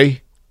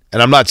 okay?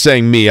 And I'm not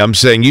saying me. I'm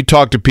saying you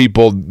talk to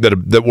people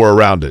that were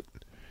around it.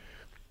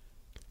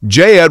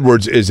 Jay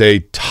Edwards is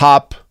he's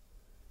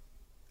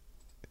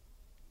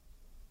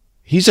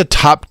a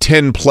top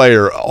 10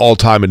 player all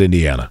time in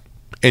Indiana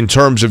in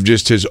terms of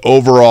just his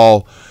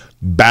overall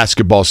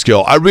basketball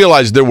skill. I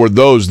realized there were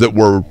those that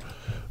were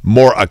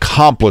more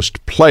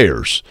accomplished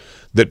players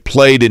that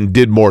played and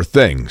did more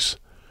things.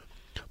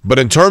 But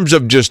in terms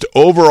of just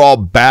overall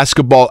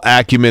basketball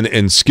acumen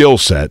and skill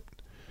set,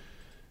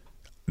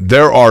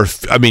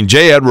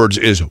 Jay Edwards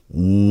is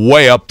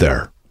way up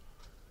there.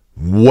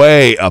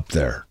 Way up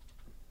there.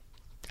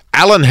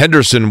 Alan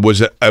Henderson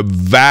was a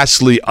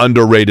vastly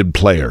underrated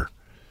player.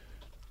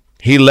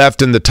 He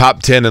left in the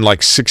top 10 in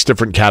like 6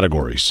 different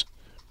categories.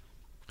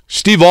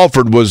 Steve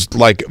Alford was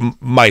like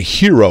my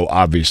hero,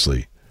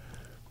 obviously.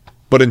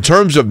 But in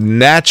terms of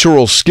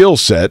natural skill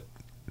set,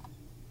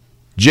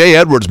 Jay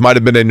Edwards might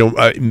have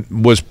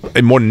been was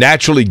a more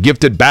naturally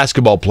gifted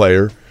basketball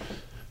player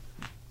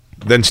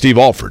than Steve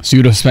Alford. So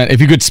you'd have spent, if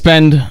you could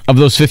spend of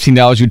those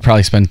 $15, you'd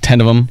probably spend 10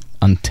 of them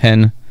on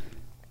 10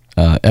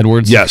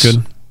 Edwards. Yes.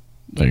 Good.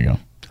 There you go.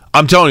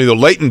 I'm telling you, the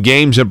late in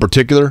games in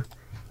particular,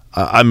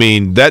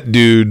 that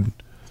dude,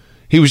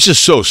 he was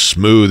just so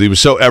smooth. He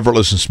was so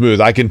effortless and smooth.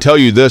 I can tell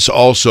you this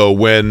also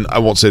when, I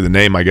won't say the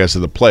name, I guess,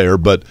 of the player,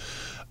 but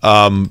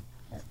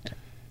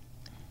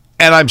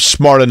and I'm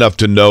smart enough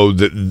to know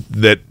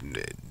that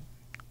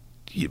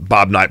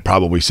Bob Knight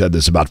probably said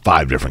this about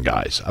 5 different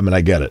guys. I mean, I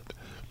get it.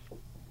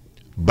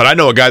 But I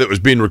know a guy that was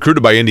being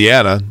recruited by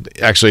Indiana,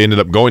 actually ended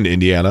up going to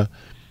Indiana,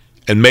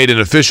 and made an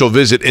official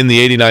visit in the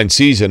 89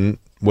 season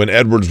when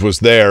Edwards was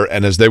there,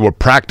 and as they were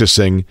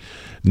practicing,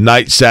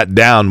 Knight sat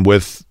down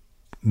with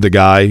the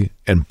guy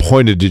and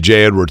pointed to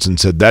Jay Edwards and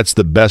said, that's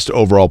the best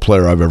overall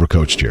player I've ever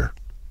coached here.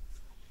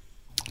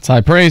 It's high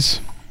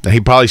praise. Now, he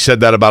probably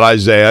said that about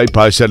Isaiah. He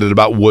probably said it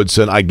about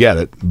Woodson. I get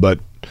it, but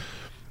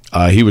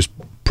he was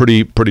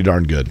pretty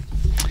darn good.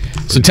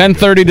 So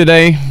 10:30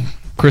 today,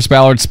 Chris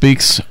Ballard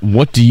speaks.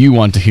 What do you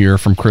want to hear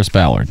from Chris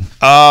Ballard?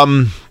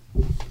 I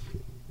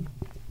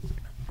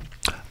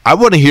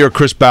want to hear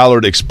Chris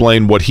Ballard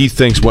explain what he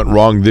thinks went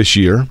wrong this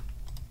year.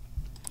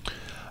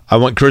 I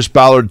want Chris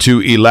Ballard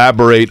to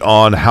elaborate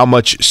on how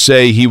much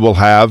say he will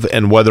have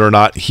and whether or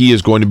not he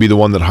is going to be the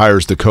one that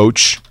hires the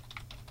coach.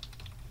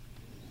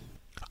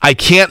 I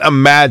can't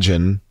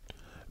imagine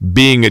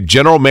being a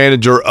general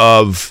manager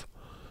of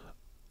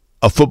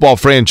a football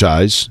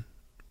franchise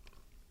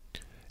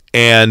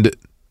and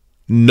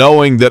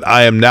knowing that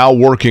I am now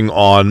working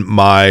on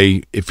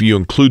my, if you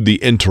include the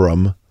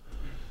interim,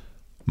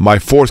 my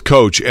fourth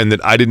coach, and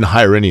that I didn't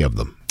hire any of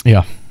them.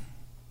 Yeah.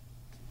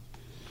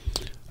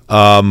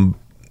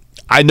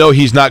 I know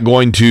he's not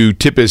going to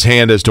tip his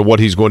hand as to what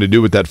he's going to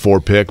do with that 4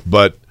 pick,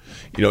 but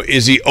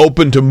is he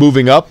open to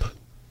moving up?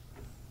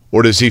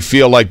 Or does he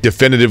feel like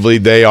definitively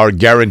they are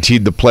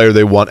guaranteed the player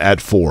they want at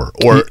 4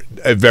 or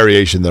a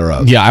variation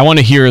thereof? Yeah, I want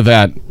to hear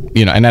that,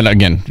 and then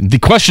again, the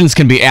questions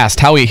can be asked.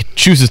 How he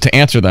chooses to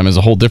answer them is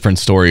a whole different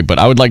story, but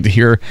I would like to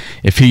hear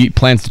if he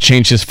plans to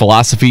change his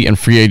philosophy in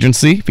free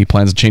agency, if he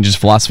plans to change his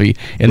philosophy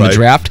in the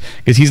draft,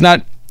 because he's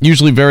not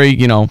usually very,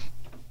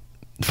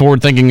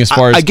 forward-thinking as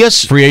far as I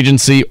guess free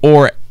agency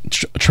or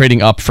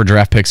trading up for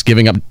draft picks,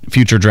 giving up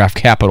future draft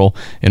capital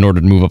in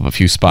order to move up a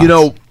few spots.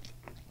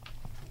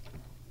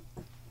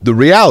 The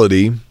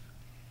reality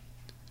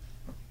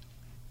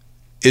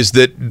is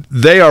that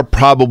they are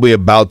probably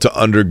about to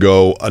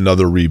undergo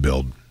another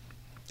rebuild.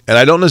 And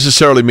I don't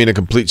necessarily mean a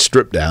complete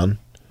strip down,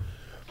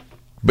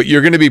 but you're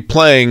going to be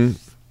playing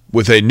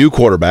with a new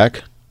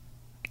quarterback,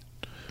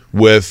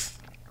 with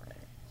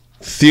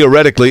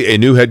theoretically a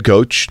new head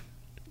coach,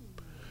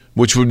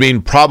 which would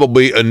mean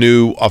probably a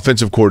new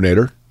offensive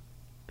coordinator.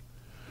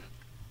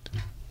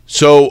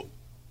 So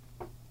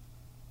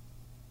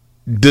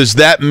does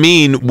that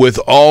mean with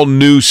all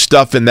new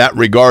stuff in that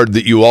regard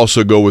that you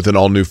also go with an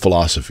all new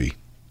philosophy?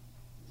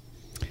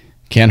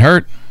 Can't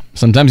hurt.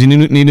 Sometimes you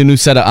need a new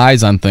set of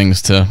eyes on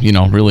things to,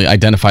 really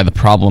identify the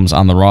problems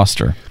on the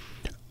roster.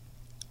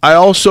 I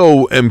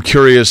also am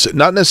curious,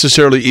 not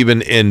necessarily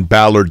even in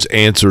Ballard's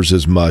answers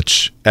as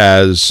much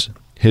as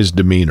his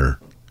demeanor.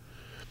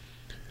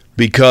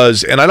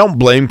 Because, and I don't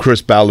blame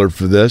Chris Ballard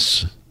for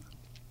this.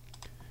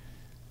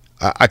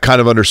 I kind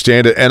of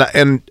understand it.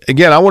 And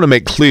again, I want to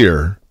make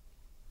clear,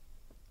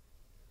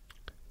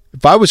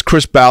 if I was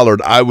Chris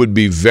Ballard, I would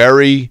be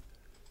very,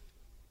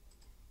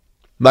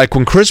 like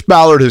when Chris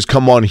Ballard has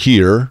come on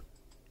here,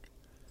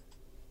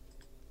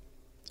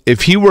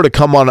 if he were to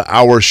come on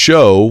our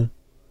show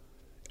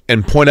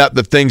and point out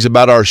the things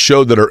about our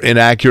show that are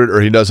inaccurate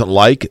or he doesn't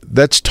like,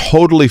 that's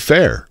totally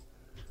fair.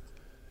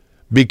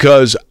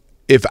 Because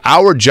if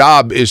our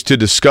job is to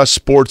discuss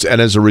sports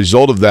and as a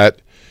result of that,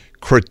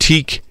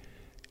 critique,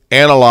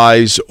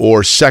 analyze,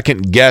 or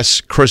second guess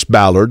Chris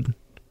Ballard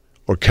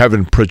or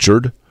Kevin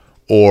Pritchard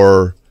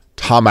or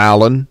Tom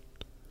Allen,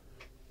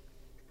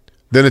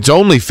 then it's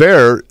only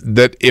fair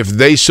that if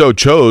they so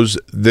chose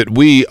that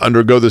we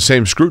undergo the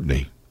same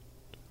scrutiny.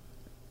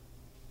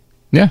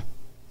 Yeah,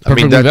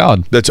 perfectly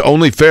valid. That's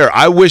only fair.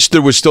 I wish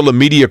there was still a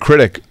media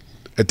critic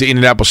at the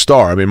Indianapolis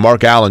Star. I mean,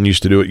 Mark Allen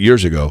used to do it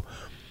years ago.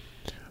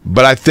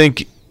 But I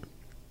think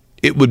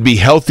it would be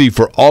healthy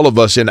for all of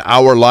us in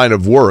our line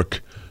of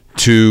work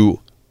to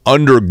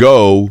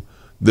undergo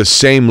the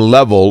same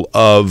level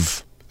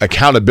of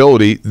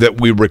accountability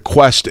that we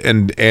request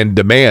and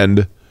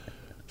demand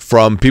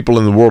from people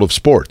in the world of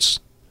sports.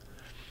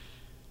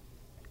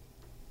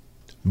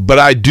 But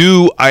I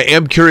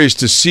am curious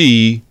to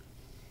see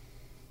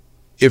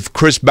if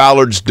Chris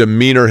Ballard's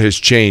demeanor has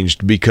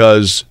changed,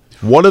 because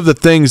one of the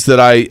things that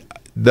I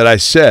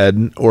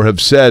said or have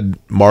said,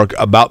 Mark,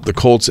 about the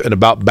Colts and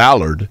about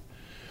Ballard,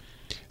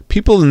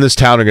 people in this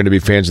town are going to be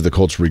fans of the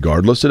Colts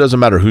regardless. It doesn't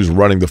matter who's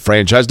running the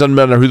franchise. It doesn't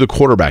matter who the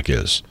quarterback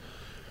is.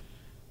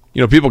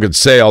 People can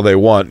say all they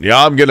want.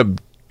 Yeah, I'm going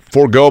to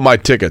forego my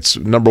tickets.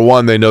 Number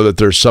one, they know that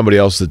there's somebody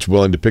else that's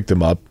willing to pick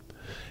them up.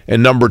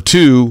 And number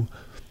two,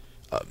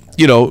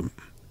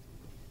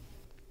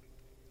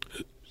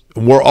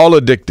 we're all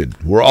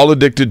addicted. We're all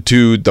addicted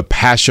to the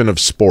passion of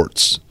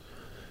sports.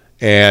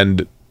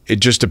 And it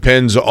just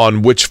depends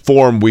on which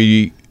form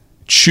we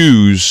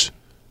choose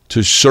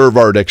to serve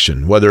our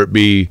addiction, whether it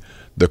be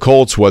the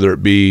Colts, whether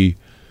it be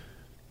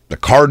the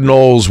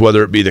Cardinals,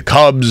 whether it be the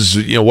Cubs,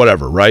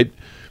 whatever, right?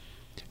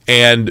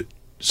 And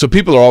so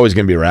people are always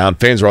going to be around.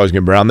 Fans are always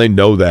going to be around. They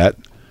know that.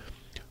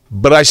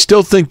 But I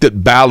still think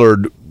that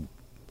Ballard,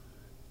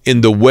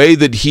 in the way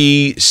that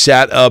he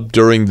sat up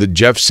during the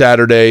Jeff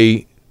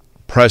Saturday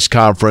press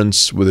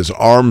conference with his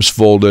arms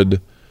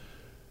folded,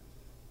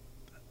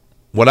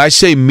 when I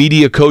say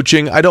media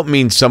coaching, I don't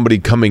mean somebody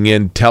coming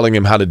in telling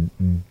him how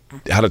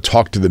to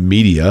talk to the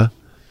media.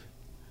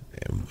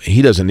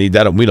 He doesn't need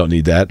that, and we don't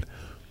need that.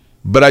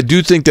 But I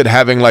do think that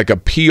having like a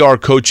PR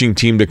coaching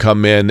team to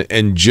come in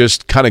and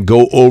just kind of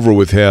go over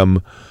with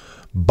him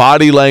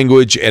body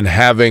language and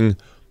having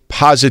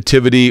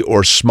positivity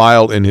or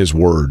smile in his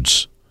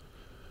words,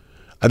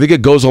 I think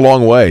it goes a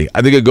long way.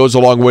 I think it goes a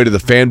long way to the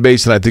fan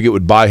base, and I think it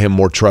would buy him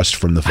more trust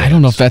from the fans. I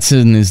don't know if that's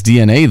in his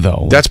DNA,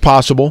 though. That's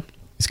possible.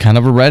 He's kind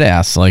of a red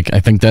ass. I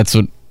think that's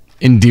what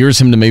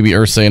endears him to maybe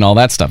Irsay and all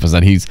that stuff, is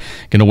that he's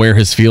going to wear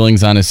his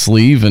feelings on his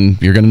sleeve,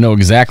 and you're going to know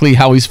exactly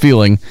how he's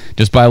feeling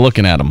just by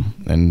looking at him.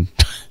 And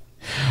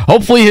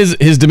Hopefully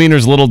his demeanor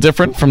is a little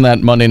different from that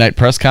Monday night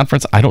press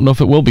conference. I don't know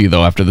if it will be,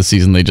 though, after the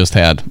season they just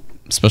had,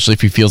 especially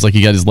if he feels like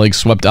he got his legs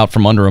swept out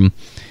from under him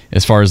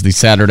as far as the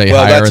Saturday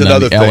hire and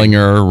then the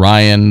Ellinger,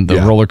 Ryan,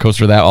 the roller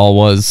coaster that all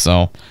was.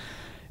 So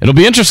it'll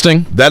be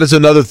interesting. That is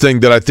another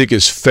thing that I think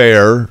is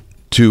fair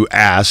to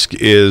ask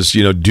is,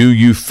 do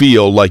you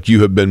feel like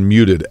you have been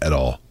muted at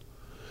all?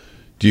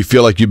 Do you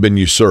feel like you've been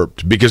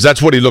usurped? Because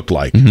that's what he looked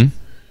like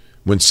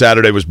when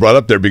Saturday was brought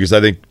up there, because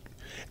I think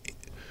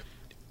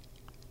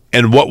 –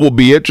 and what will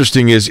be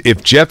interesting is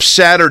if Jeff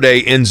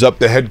Saturday ends up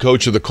the head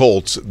coach of the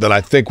Colts, then I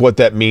think what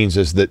that means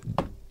is that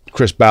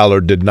Chris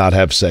Ballard did not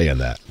have say in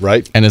that,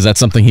 right? And is that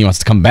something he wants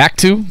to come back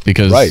to?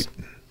 Because right.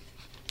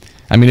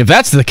 I mean, if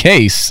that's the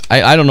case,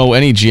 I don't know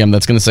any GM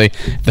that's going to say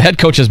if the head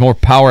coach has more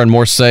power and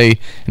more say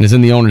and is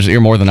in the owner's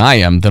ear more than I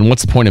am, then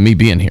what's the point of me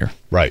being here?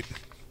 Right.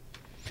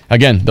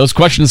 Again, those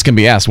questions can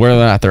be asked. Whether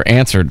or not they're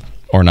answered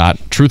or not,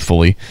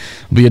 truthfully,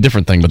 will be a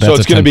different thing, but that's at 10:30.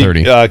 So it's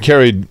going to be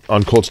carried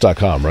on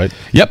Colts.com, right?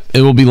 Yep.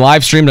 It will be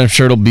live streamed. I'm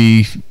sure it'll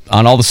be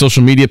on all the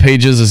social media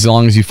pages as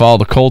long as you follow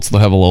the Colts.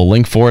 They'll have a little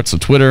link for it. So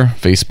Twitter,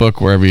 Facebook,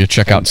 wherever you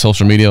check out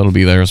social media, it'll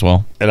be there as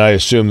well. And I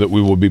assume that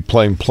we will be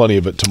playing plenty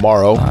of it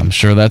tomorrow. I'm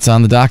sure that's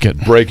on the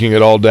docket. Breaking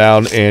it all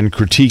down and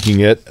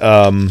critiquing it.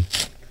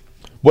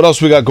 What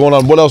else we got going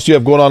on? What else do you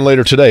have going on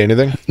later today?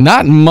 Anything?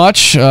 Not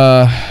much.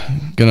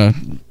 Gonna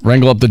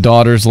wrangle up the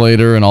daughters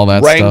later and all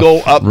that stuff.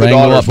 Wrangle up the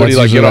daughters. What do you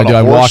like? Get on a horse?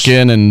 I walk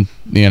in and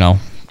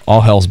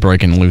all hell's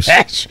breaking loose.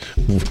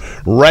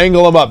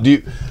 Wrangle them up. Do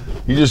you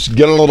just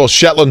get on a little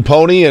Shetland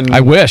pony and?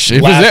 I wish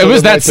it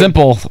was that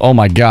simple. Oh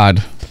my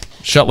God.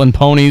 Shetland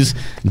ponies,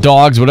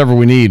 dogs, whatever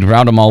we need.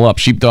 Round them all up.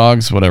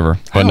 Sheepdogs, whatever.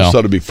 But no. So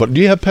it'd be fun.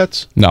 Do you have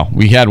pets? No,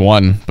 we had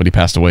one, but he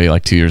passed away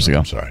like 2 years ago.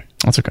 I'm sorry.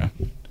 That's okay.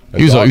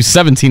 He was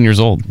 17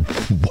 years old.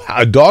 Wow,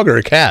 a dog or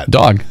a cat?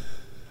 Dog.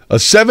 A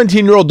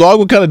 17-year-old dog?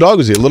 What kind of dog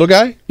was he? A little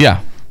guy?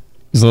 Yeah.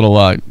 He's a little,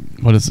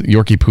 what is it?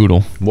 Yorkie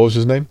Poodle. What was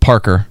his name?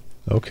 Parker.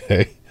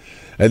 Okay.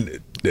 And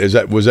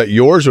was that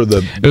yours or the?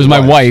 It was my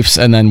wife's,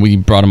 and then we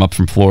brought him up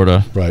from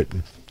Florida. Right.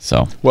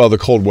 So. Well, the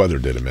cold weather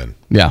did him in.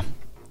 Yeah.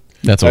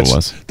 That's what it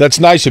was. That's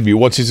nice of you.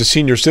 Once he's a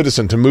senior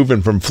citizen to move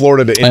in from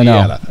Florida to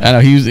Indiana. I know.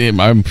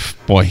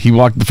 He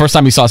walked the first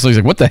time he saw us. He's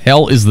like, "What the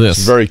hell is this?"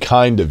 It's very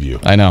kind of you.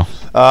 I know.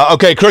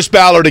 Okay, Chris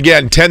Ballard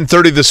again,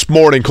 10:30 this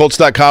morning,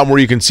 Colts.com, where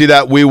you can see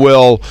that. We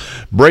will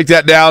break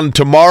that down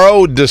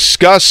tomorrow,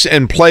 discuss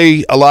and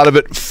play a lot of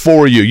it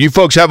for you. You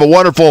folks have a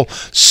wonderful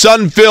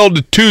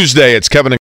sun-filled Tuesday. It's Kevin and